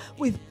now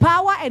with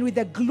power and with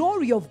the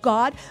glory of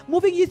God,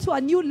 moving you to a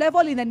new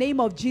level in the name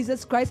of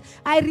Jesus Christ.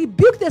 I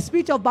rebuke the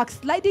spirit of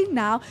backsliding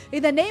now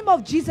in the name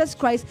of Jesus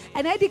Christ.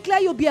 And I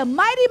declare you'll be a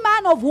mighty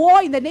man of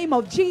war in the name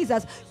of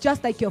Jesus,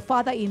 just like your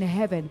Father in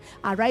heaven.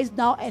 Arise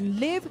now and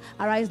live.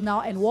 Arise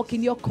now and walk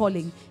in your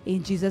calling.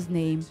 In Jesus'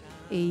 name,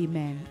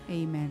 amen.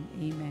 Amen.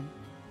 Amen.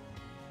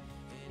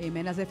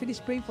 Amen. As I finish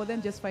praying for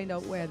them, just find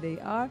out where they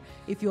are.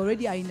 If you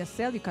already are in a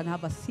cell, you can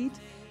have a seat.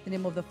 In the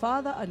name of the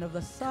Father and of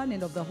the Son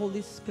and of the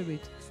Holy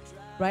Spirit.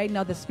 Right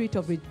now, the spirit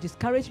of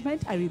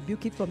discouragement, I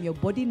rebuke it from your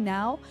body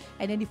now.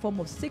 And any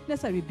form of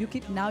sickness, I rebuke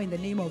it now in the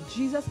name of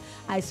Jesus.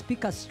 I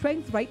speak a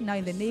strength right now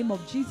in the name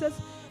of Jesus.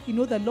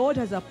 The Lord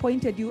has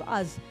appointed you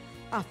as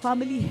a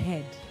family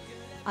head.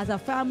 As a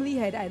family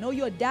head. I know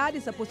your dad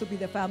is supposed to be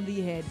the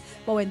family head.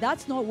 But when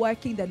that's not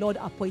working, the Lord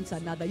appoints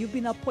another. You've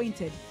been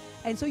appointed.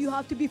 And so you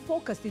have to be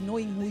focused in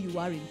knowing who you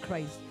are in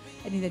Christ.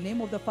 And in the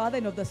name of the Father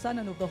and of the Son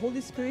and of the Holy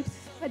Spirit,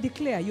 I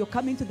declare you're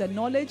coming to the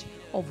knowledge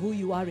of who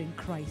you are in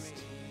Christ.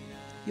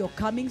 You're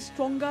coming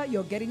stronger.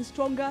 You're getting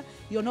stronger.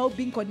 You're not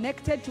being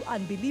connected to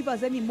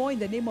unbelievers anymore in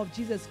the name of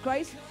Jesus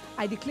Christ.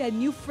 I declare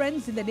new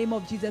friends in the name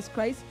of Jesus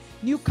Christ.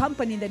 New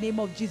company in the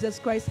name of Jesus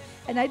Christ.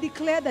 And I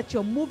declare that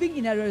you're moving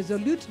in a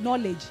resolute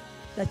knowledge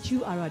that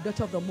you are a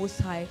daughter of the Most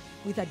High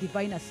with a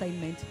divine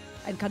assignment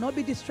and cannot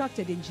be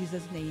distracted in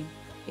Jesus' name.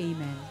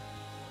 Amen.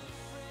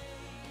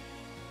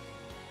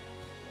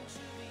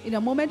 In a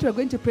moment, we're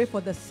going to pray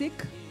for the sick.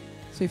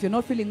 So if you're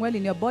not feeling well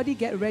in your body,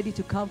 get ready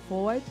to come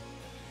forward.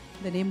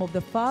 In the name of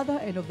the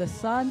Father and of the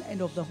Son and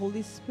of the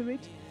Holy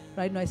Spirit.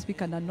 Right now, I speak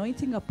an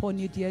anointing upon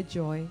you, dear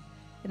Joy.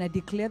 And I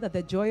declare that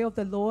the joy of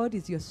the Lord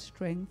is your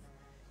strength.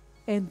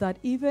 And that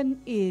even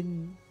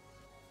in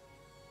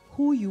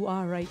who you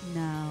are right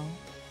now,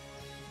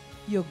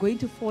 you're going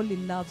to fall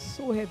in love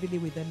so heavily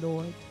with the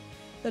Lord.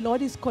 The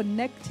Lord is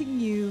connecting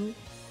you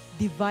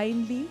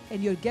divinely,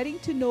 and you're getting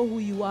to know who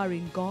you are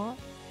in God.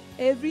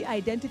 Every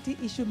identity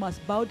issue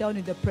must bow down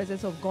in the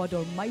presence of God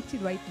Almighty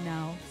right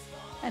now.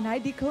 And I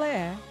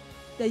declare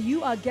that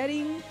you are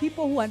getting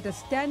people who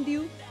understand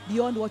you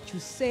beyond what you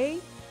say,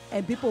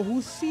 and people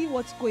who see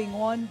what's going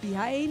on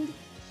behind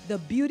the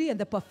beauty and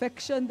the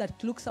perfection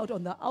that looks out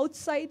on the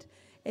outside,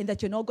 and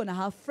that you're not going to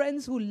have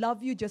friends who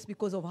love you just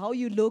because of how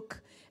you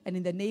look. And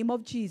in the name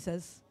of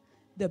Jesus,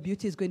 the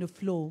beauty is going to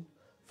flow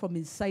from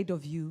inside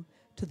of you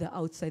to the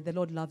outside. The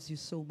Lord loves you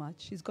so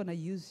much. He's going to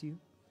use you.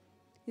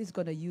 He's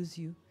going to use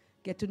you.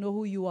 Get to know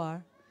who you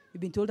are.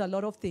 You've been told a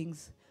lot of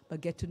things,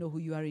 but get to know who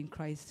you are in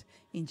Christ.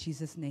 In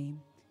Jesus'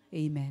 name,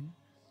 amen.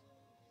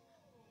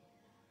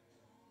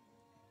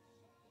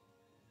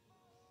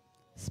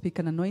 Speak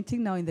an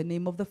anointing now in the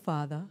name of the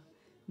Father,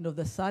 and of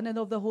the Son, and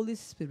of the Holy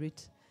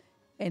Spirit.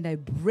 And I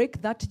break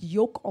that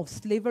yoke of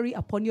slavery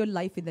upon your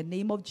life in the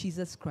name of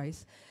Jesus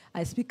Christ.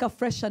 I speak a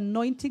fresh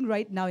anointing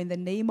right now in the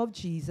name of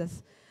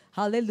Jesus.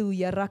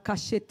 Hallelujah.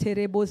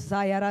 Rakasheterebo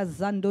zayara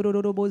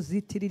zandororobo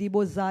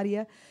zitiribo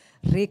zaria.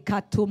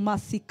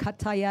 Rekatomasi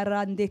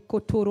katayarande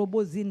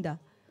kotorobo zinda.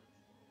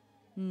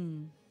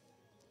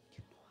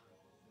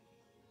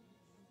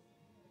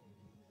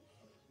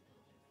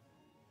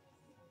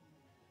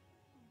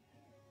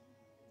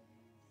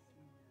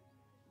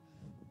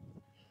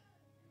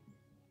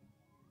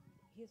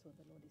 Here's what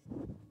the Lord is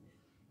saying.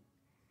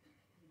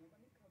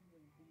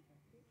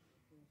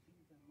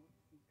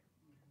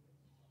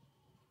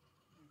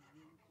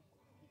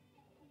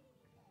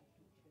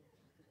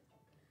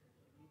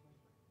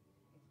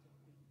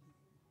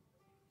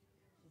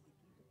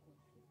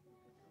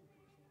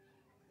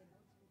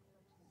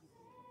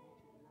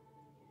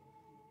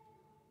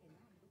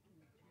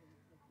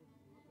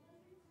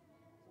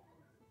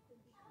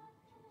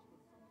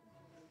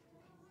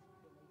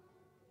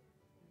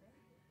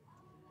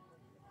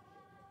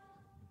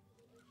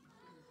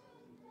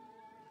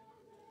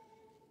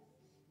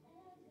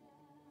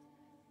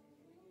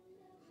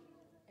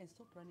 And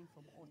stop running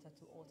from altar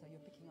to altar. You're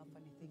picking up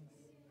funny things.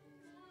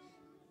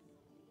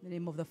 In the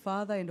name of the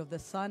Father, and of the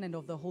Son, and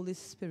of the Holy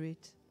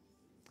Spirit.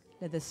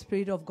 Let the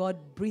Spirit of God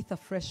breathe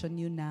afresh on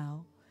you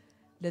now.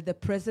 Let the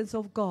presence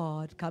of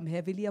God come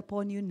heavily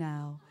upon you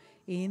now.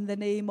 In the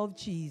name of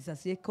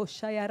Jesus.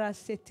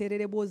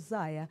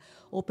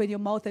 Open your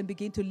mouth and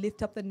begin to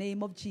lift up the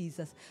name of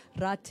Jesus.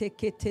 Do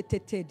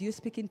you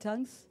speak in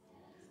tongues?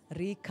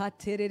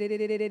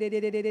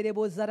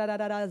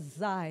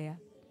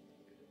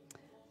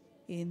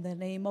 In the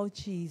name of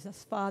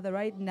Jesus. Father,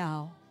 right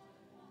now,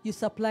 you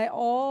supply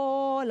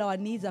all our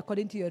needs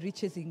according to your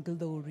riches in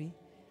glory.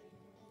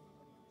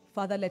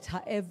 Father, let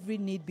her every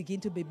need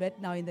begin to be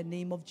met now in the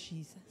name of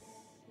Jesus.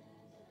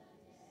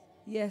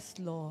 Yes,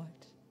 Lord.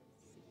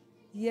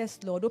 Yes,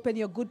 Lord. Open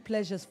your good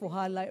pleasures for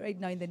her right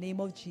now in the name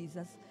of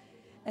Jesus.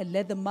 And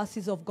let the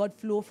mercies of God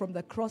flow from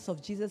the cross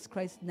of Jesus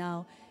Christ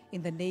now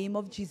in the name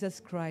of Jesus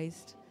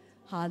Christ.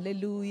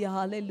 Hallelujah,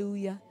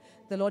 hallelujah.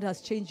 The Lord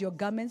has changed your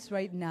garments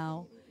right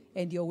now,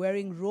 and you're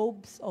wearing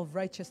robes of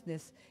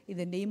righteousness in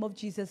the name of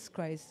Jesus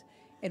Christ.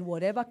 And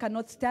whatever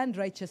cannot stand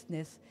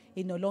righteousness,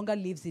 it no longer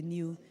lives in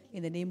you.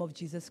 In the name of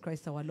Jesus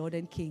Christ, our Lord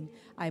and King,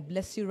 I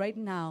bless you right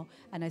now,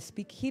 and I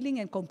speak healing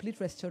and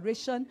complete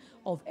restoration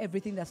of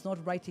everything that's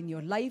not right in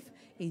your life.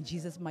 In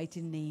Jesus'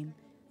 mighty name,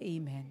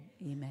 amen.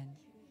 Amen.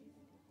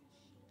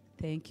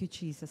 Thank you,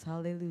 Jesus.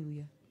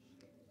 Hallelujah.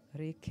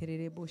 Are you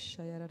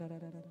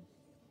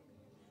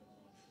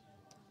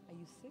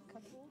sick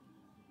at all?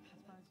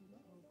 As far as you know?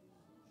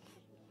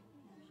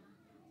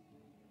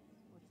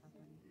 What's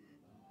happening?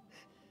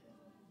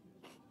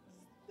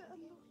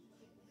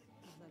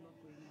 Is there a lot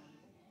going on?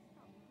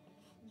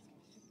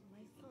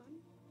 My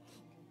son,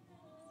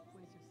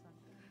 Where's your son?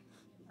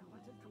 I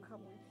wanted to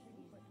come with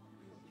him, but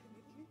the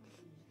opportunity,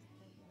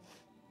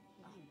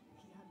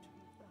 he had to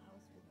leave the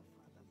house with the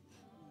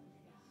father.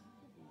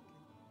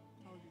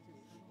 How old is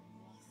your son?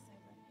 He's 7.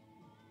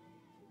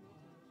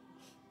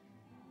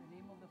 In the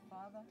name of the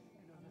Father,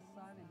 and of the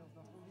Son, and of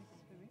the Holy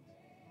Spirit.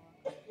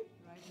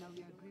 Right now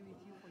we agree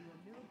with you for your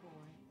little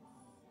boy.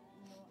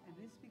 And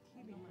we speak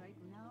healing right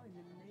now in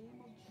the name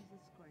of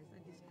Jesus Christ.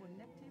 And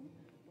disconnect him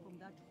from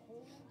that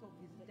hold of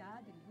his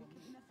dad and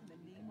wickedness in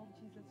the name of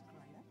Jesus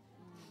Christ.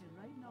 And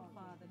right now,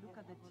 Father, look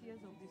at the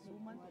tears of this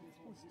woman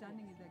who's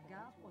standing in the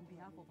gap on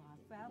behalf of her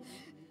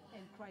family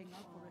and crying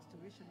out for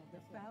restoration of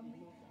the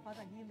family.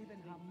 Father, heal even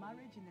her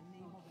marriage in the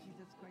name of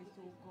Jesus Christ,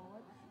 oh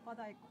God.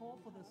 Father, I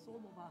call for the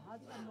soul of her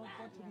husband, Lord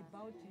God, to be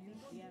bowed to you.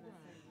 Don't do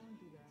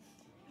that.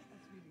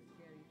 That's really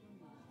scary.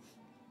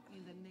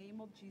 In the name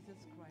of Jesus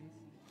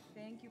Christ.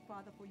 Thank you,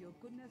 Father, for your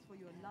goodness, for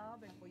your love,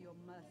 and for your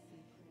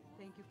mercy.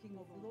 Thank you, King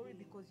of glory,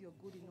 because you're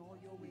good in all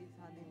your ways.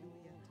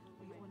 Hallelujah.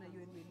 We honor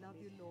you and we love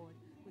you, Lord.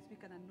 We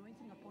speak an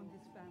anointing upon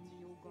this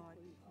family, oh God.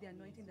 The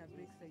anointing that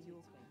breaks the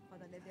yoke.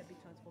 Father, let there be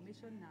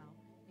transformation now.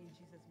 In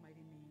Jesus'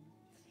 mighty name.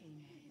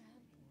 Amen.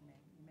 Amen.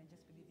 Amen.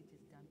 Just believe it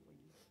is done for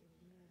you.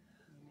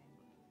 Amen.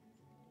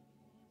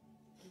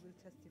 You will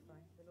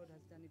testify. The Lord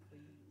has done it for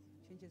you.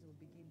 Changes will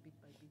begin bit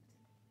by bit.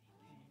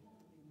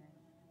 Amen.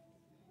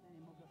 In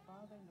the name of the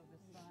Father, and of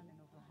the Son, and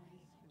of the Holy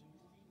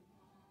Spirit.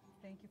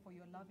 Thank you for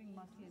your loving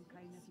mercy and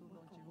kindness, O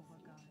Lord Jehovah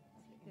God.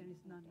 There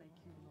is none like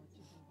you, Lord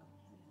Jehovah.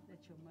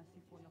 Let your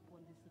mercy fall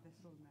upon this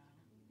vessel now.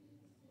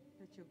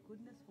 Let your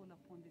goodness fall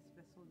upon this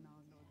vessel now,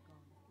 Lord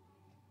God.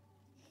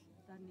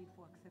 That need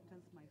for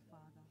acceptance, my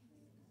Father,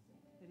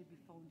 let it be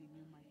found in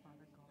you, my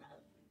Father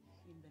God.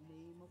 In the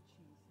name of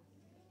Jesus.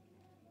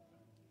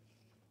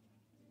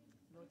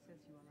 Lord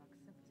says you are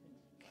accepted.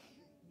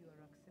 You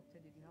are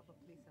accepted if you have a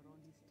place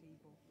around this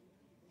table.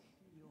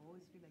 You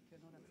always feel like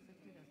you're not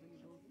accepted, as though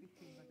you don't fit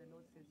in, but the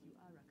Lord says you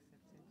are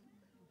accepted.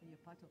 And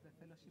you're part of the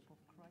fellowship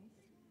of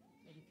Christ.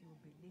 And if you will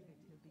believe it,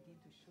 he'll begin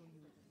to show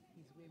you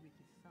his way with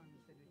his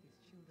sons and with his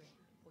children,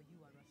 for you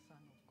are a son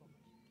of God.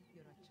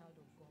 You're a child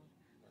of God.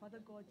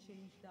 Father God,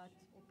 change that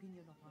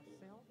opinion of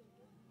herself.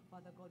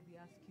 Father God, we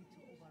ask you to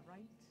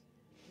overwrite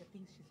the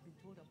things she's been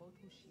told about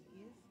who she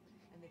is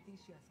and the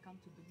things she has come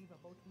to believe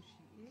about who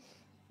she is.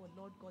 For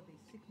Lord God,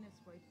 there's sickness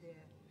right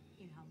there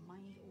in her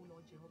mind, oh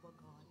Lord Jehovah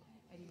God,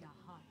 and in her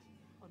heart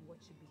on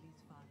what she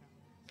believes, Father.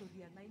 So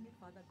realign it,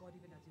 Father God,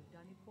 even as you've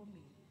done it for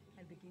me,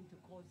 and begin to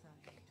cause her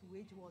to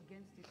wage war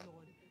against it,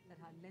 Lord, that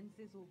her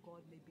lenses, oh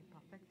God, may be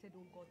perfected,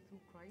 oh God,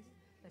 through Christ,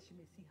 that she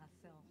may see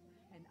herself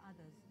and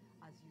others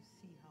as you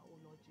see her, oh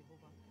Lord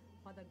Jehovah.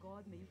 Father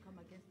God, may you come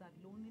against that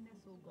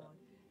loneliness, oh God,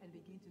 and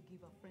begin to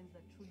give her friends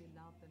that truly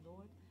love the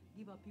Lord.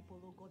 Give her people,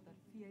 oh God, that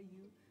fear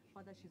you.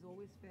 Father, she's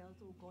always felt,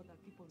 oh God,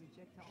 that people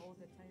reject her all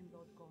the time,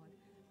 Lord God.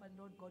 But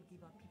Lord God, give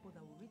her people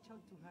that will reach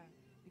out to her,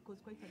 because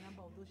quite a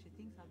number of those she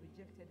thinks have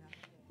rejected her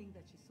think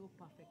that she's so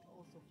perfect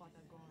also,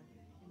 Father God.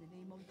 In the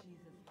name of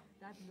Jesus,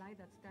 that lie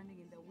that's standing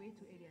in the way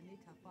to alienate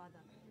her,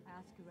 Father,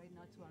 I ask you right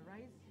now to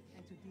arise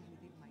and to deal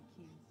with it, my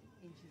King.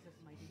 In Jesus'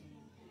 mighty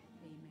name,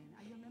 amen.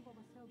 Are you a member of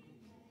a cell group?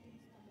 Okay.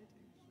 All right.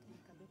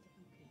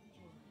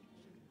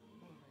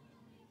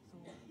 So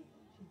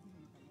she's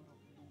dealing with a lot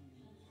of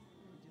loneliness.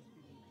 And just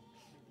feeling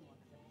like there's no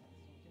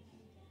acceptance. So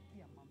just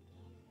be a mom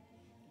to her.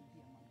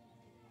 Be a mom to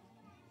her.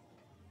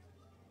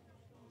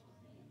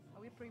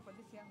 pray for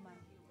this young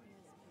man. Okay.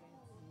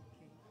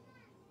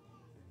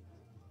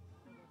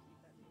 In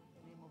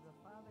the name of the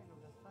Father, and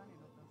of the Son,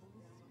 and of the Holy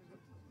Spirit,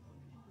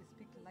 we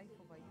speak life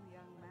over you,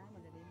 young man,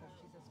 in the name of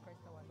Jesus Christ,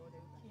 our Lord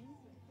and King.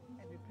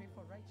 And we pray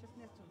for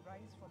righteousness to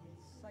rise from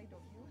inside of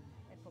you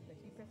and from the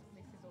deepest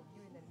places of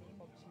you in the name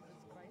of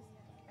Jesus Christ.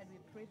 And we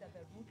pray that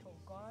the root of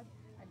God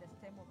and the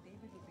stem of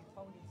David will be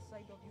found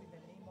inside of you in the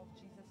name of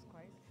Jesus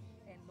Christ.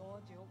 And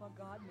Lord Jehovah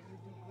God, may you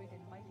do great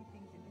and mighty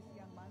things in this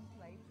young man's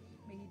life.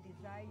 May he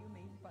desire you,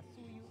 may he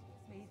pursue you,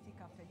 may he seek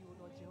after you,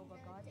 Lord Jehovah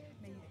God.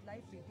 May his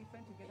life be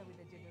different together with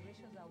the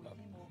generations that are with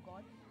him, O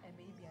God. And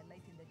may he be a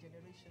light in the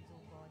generations, O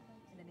God.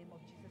 In the name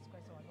of Jesus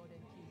Christ, our Lord and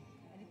King.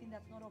 Anything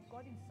that's not of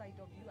God inside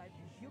of you, I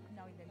rebuke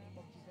now in the name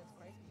of Jesus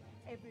Christ.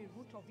 Every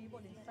root of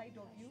evil inside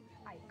of you,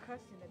 I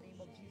curse in the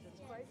name of Jesus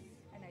Christ.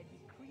 And I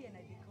decree and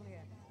I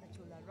declare that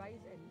you'll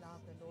arise and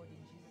love the Lord in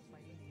Jesus'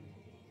 mighty name.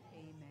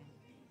 Amen.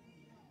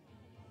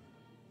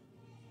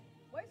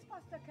 Where's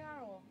Pastor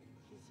Carol?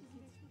 In the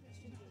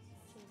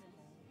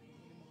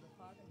name of the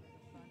Father, and of the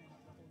Son, and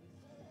of the Holy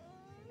Spirit.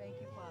 Thank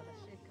you, Father.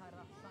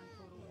 Shekara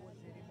Santo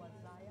Roboze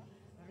Ribazaya.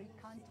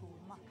 Rikanto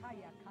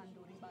Makaya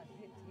Kando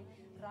Ribazete.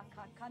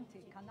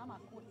 Rakakante Kanama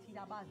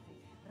Kotirabazi.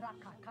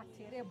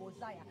 Rakakatere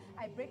Bozaya.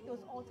 I break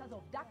those altars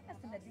of darkness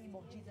in the name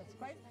of Jesus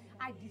Christ.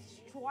 I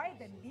destroy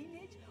the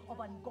lineage of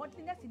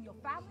ungodliness in your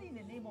family in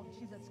the name of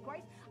Jesus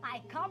Christ.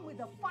 I come with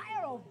the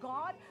fire of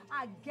God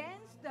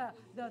against the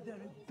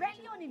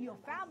rebellion in your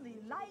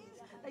family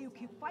lines that you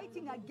keep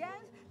fighting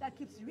against, that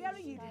keeps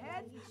rearing its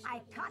head.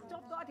 I cut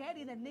off that head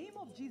in the name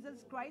of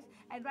Jesus Christ.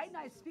 And right now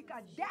I speak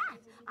a death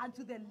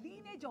unto the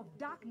lineage of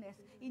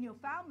darkness in your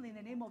family in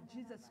the name of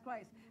Jesus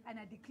Christ. And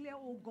I declare,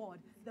 oh God,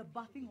 the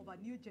birthing of a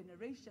new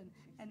generation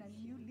and a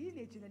new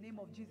lineage in the name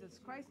of Jesus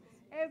Christ.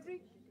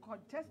 Every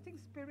contesting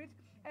spirit,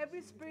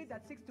 every spirit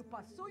that seeks to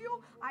pursue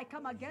you, I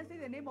come against it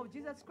in the name of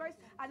Jesus Christ,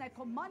 and I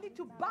command it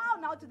to bow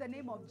now to the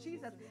name of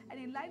Jesus. And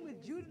in line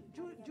with Jude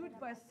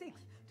verse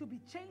 6, to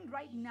be chained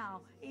right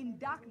now in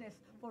darkness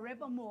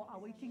forevermore,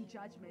 awaiting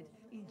judgment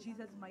in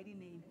Jesus' mighty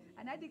name.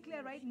 And I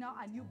declare right now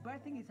a new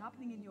birthing is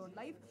happening in your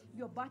life.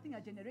 You're birthing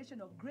a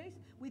generation of grace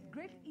with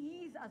great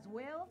ease as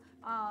well.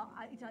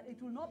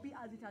 It will not be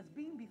as it has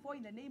been before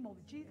in the name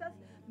of Jesus,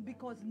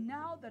 because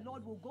now the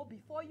Lord will go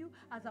before you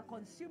as a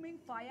consuming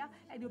fire,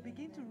 and you'll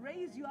begin to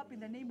raise you up in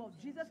the name of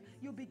Jesus.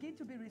 You begin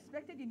to be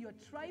respected in your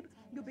tribe.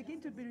 You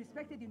begin to be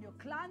respected in your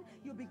clan.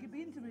 You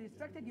begin to be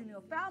respected in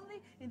your family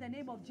in the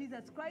name of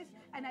Jesus Christ.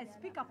 And I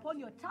speak upon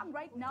your tongue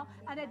right now,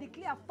 and I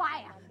declare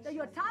fire, that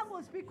your tongue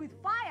will speak with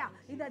fire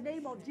in the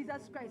name of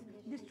Jesus Christ,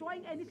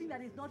 destroying anything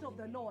that is not of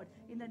the Lord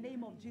in the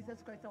name of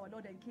Jesus Christ, our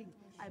Lord and King.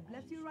 I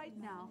bless you right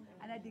now,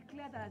 and I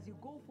declare that as you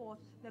go forth,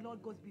 the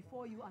Lord goes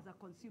before you as a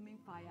consuming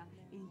fire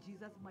in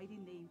Jesus' mighty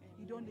name.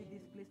 You don't leave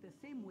this place the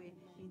same way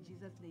in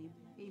Jesus' name.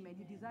 Amen.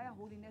 You desire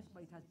holiness,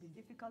 but it has been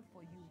difficult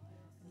for you.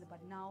 But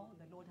now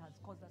the Lord has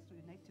caused us to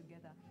unite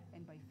together,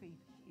 and by faith,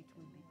 it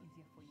will be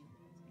easier for you.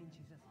 In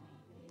Jesus'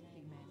 name.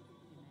 Amen.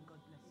 Amen.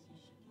 God bless you.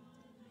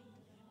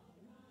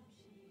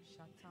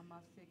 Shatama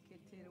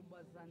seketero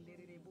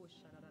bazandere bo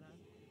sharara.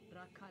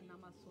 Rakana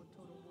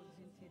masotoro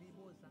bozintere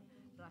boza.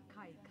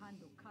 Rakai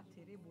kando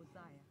katere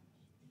bozaya.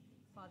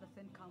 Father,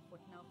 send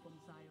comfort now from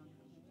Zion.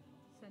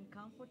 Send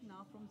comfort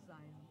now from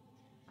Zion.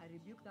 I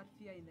rebuke that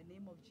fear in the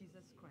name of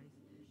Jesus Christ.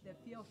 The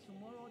fear of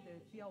tomorrow, the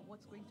fear of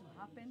what's going to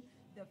happen,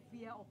 the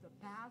fear of the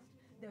past,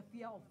 the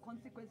fear of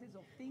consequences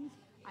of things.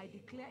 I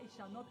declare it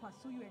shall not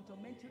pursue you and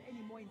torment you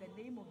anymore in the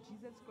name of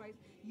Jesus Christ.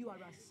 You are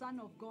a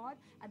son of God,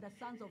 and the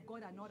sons of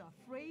God are not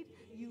afraid.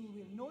 You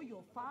will know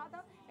your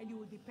Father, and you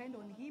will depend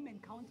on Him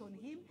and count on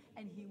Him,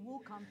 and He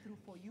will come through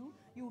for you.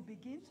 You will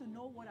begin to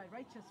know what a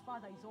righteous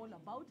Father is all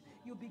about.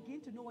 You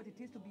begin to know what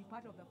it is to be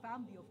part of the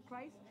family of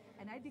Christ.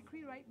 And I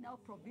decree right now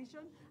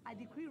provision. I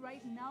decree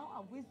right now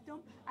a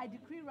wisdom. I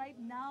decree right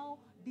now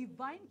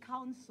divine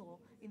counsel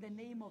in the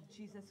name of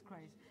Jesus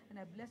Christ. And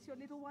I bless your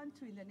little one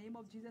too in the name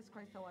of Jesus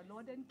Christ, our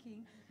Lord and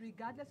King.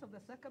 Regardless of the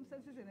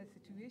circumstances and the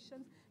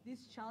situations,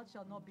 this child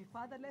shall not be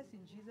fatherless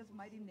in Jesus'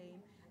 mighty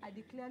name. I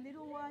declare,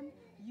 little one,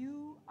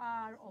 you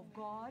are of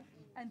God,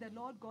 and the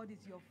Lord God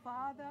is your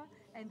Father,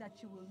 and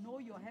that you will know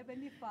your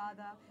Heavenly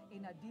Father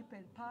in a deep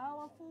and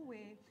powerful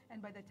way.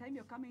 And by the time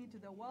you're coming into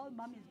the world,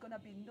 Mom is going to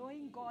be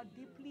knowing God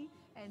deeply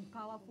and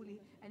powerfully,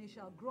 and you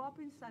shall grow up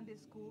in Sunday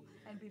school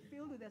and be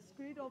filled with the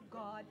Spirit of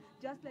God,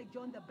 just like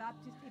John the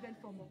Baptist, even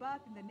from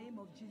birth, in the name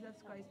of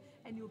Jesus Christ.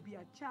 And you'll be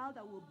a child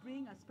that will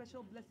bring a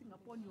special blessing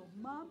upon your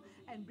mom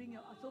and bring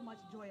so much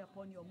joy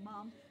upon your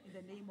mom in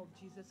the name of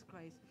Jesus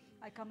Christ.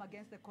 I come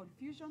against the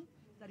confusion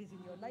that is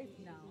in your life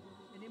now.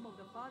 In the name of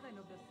the Father,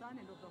 and of the Son,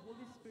 and of the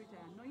Holy Spirit,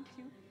 I anoint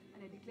you, and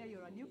I declare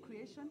you're a new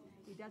creation.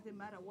 It doesn't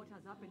matter what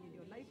has happened in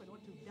your life and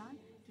what you've done.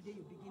 Today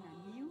you begin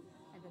anew,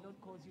 and the Lord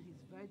calls you His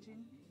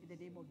virgin in the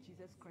name of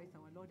Jesus Christ,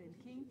 our Lord and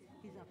King.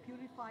 He's a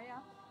purifier,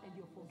 and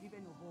you're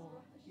forgiven of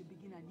all. You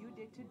begin a new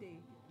day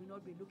today. Do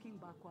not be looking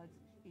backwards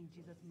in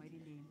Jesus' mighty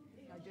name.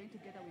 Now join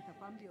together with a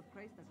family of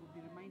Christ that will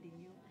be reminding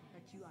you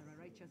that you you are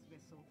a righteous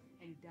vessel,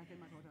 and it doesn't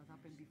matter what has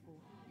happened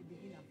before. You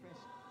begin afresh,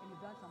 and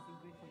you've done something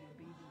great for your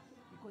baby,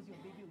 because your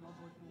baby will not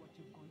go through what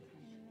you've gone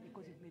through,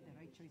 because you've made the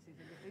right choices,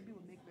 and your baby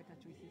will make better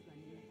choices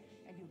than you,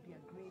 and you'll be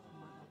a great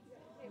mother.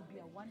 You'll be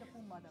a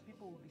wonderful mother.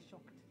 People will be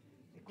shocked,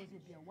 because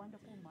you'll be a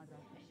wonderful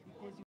mother, because you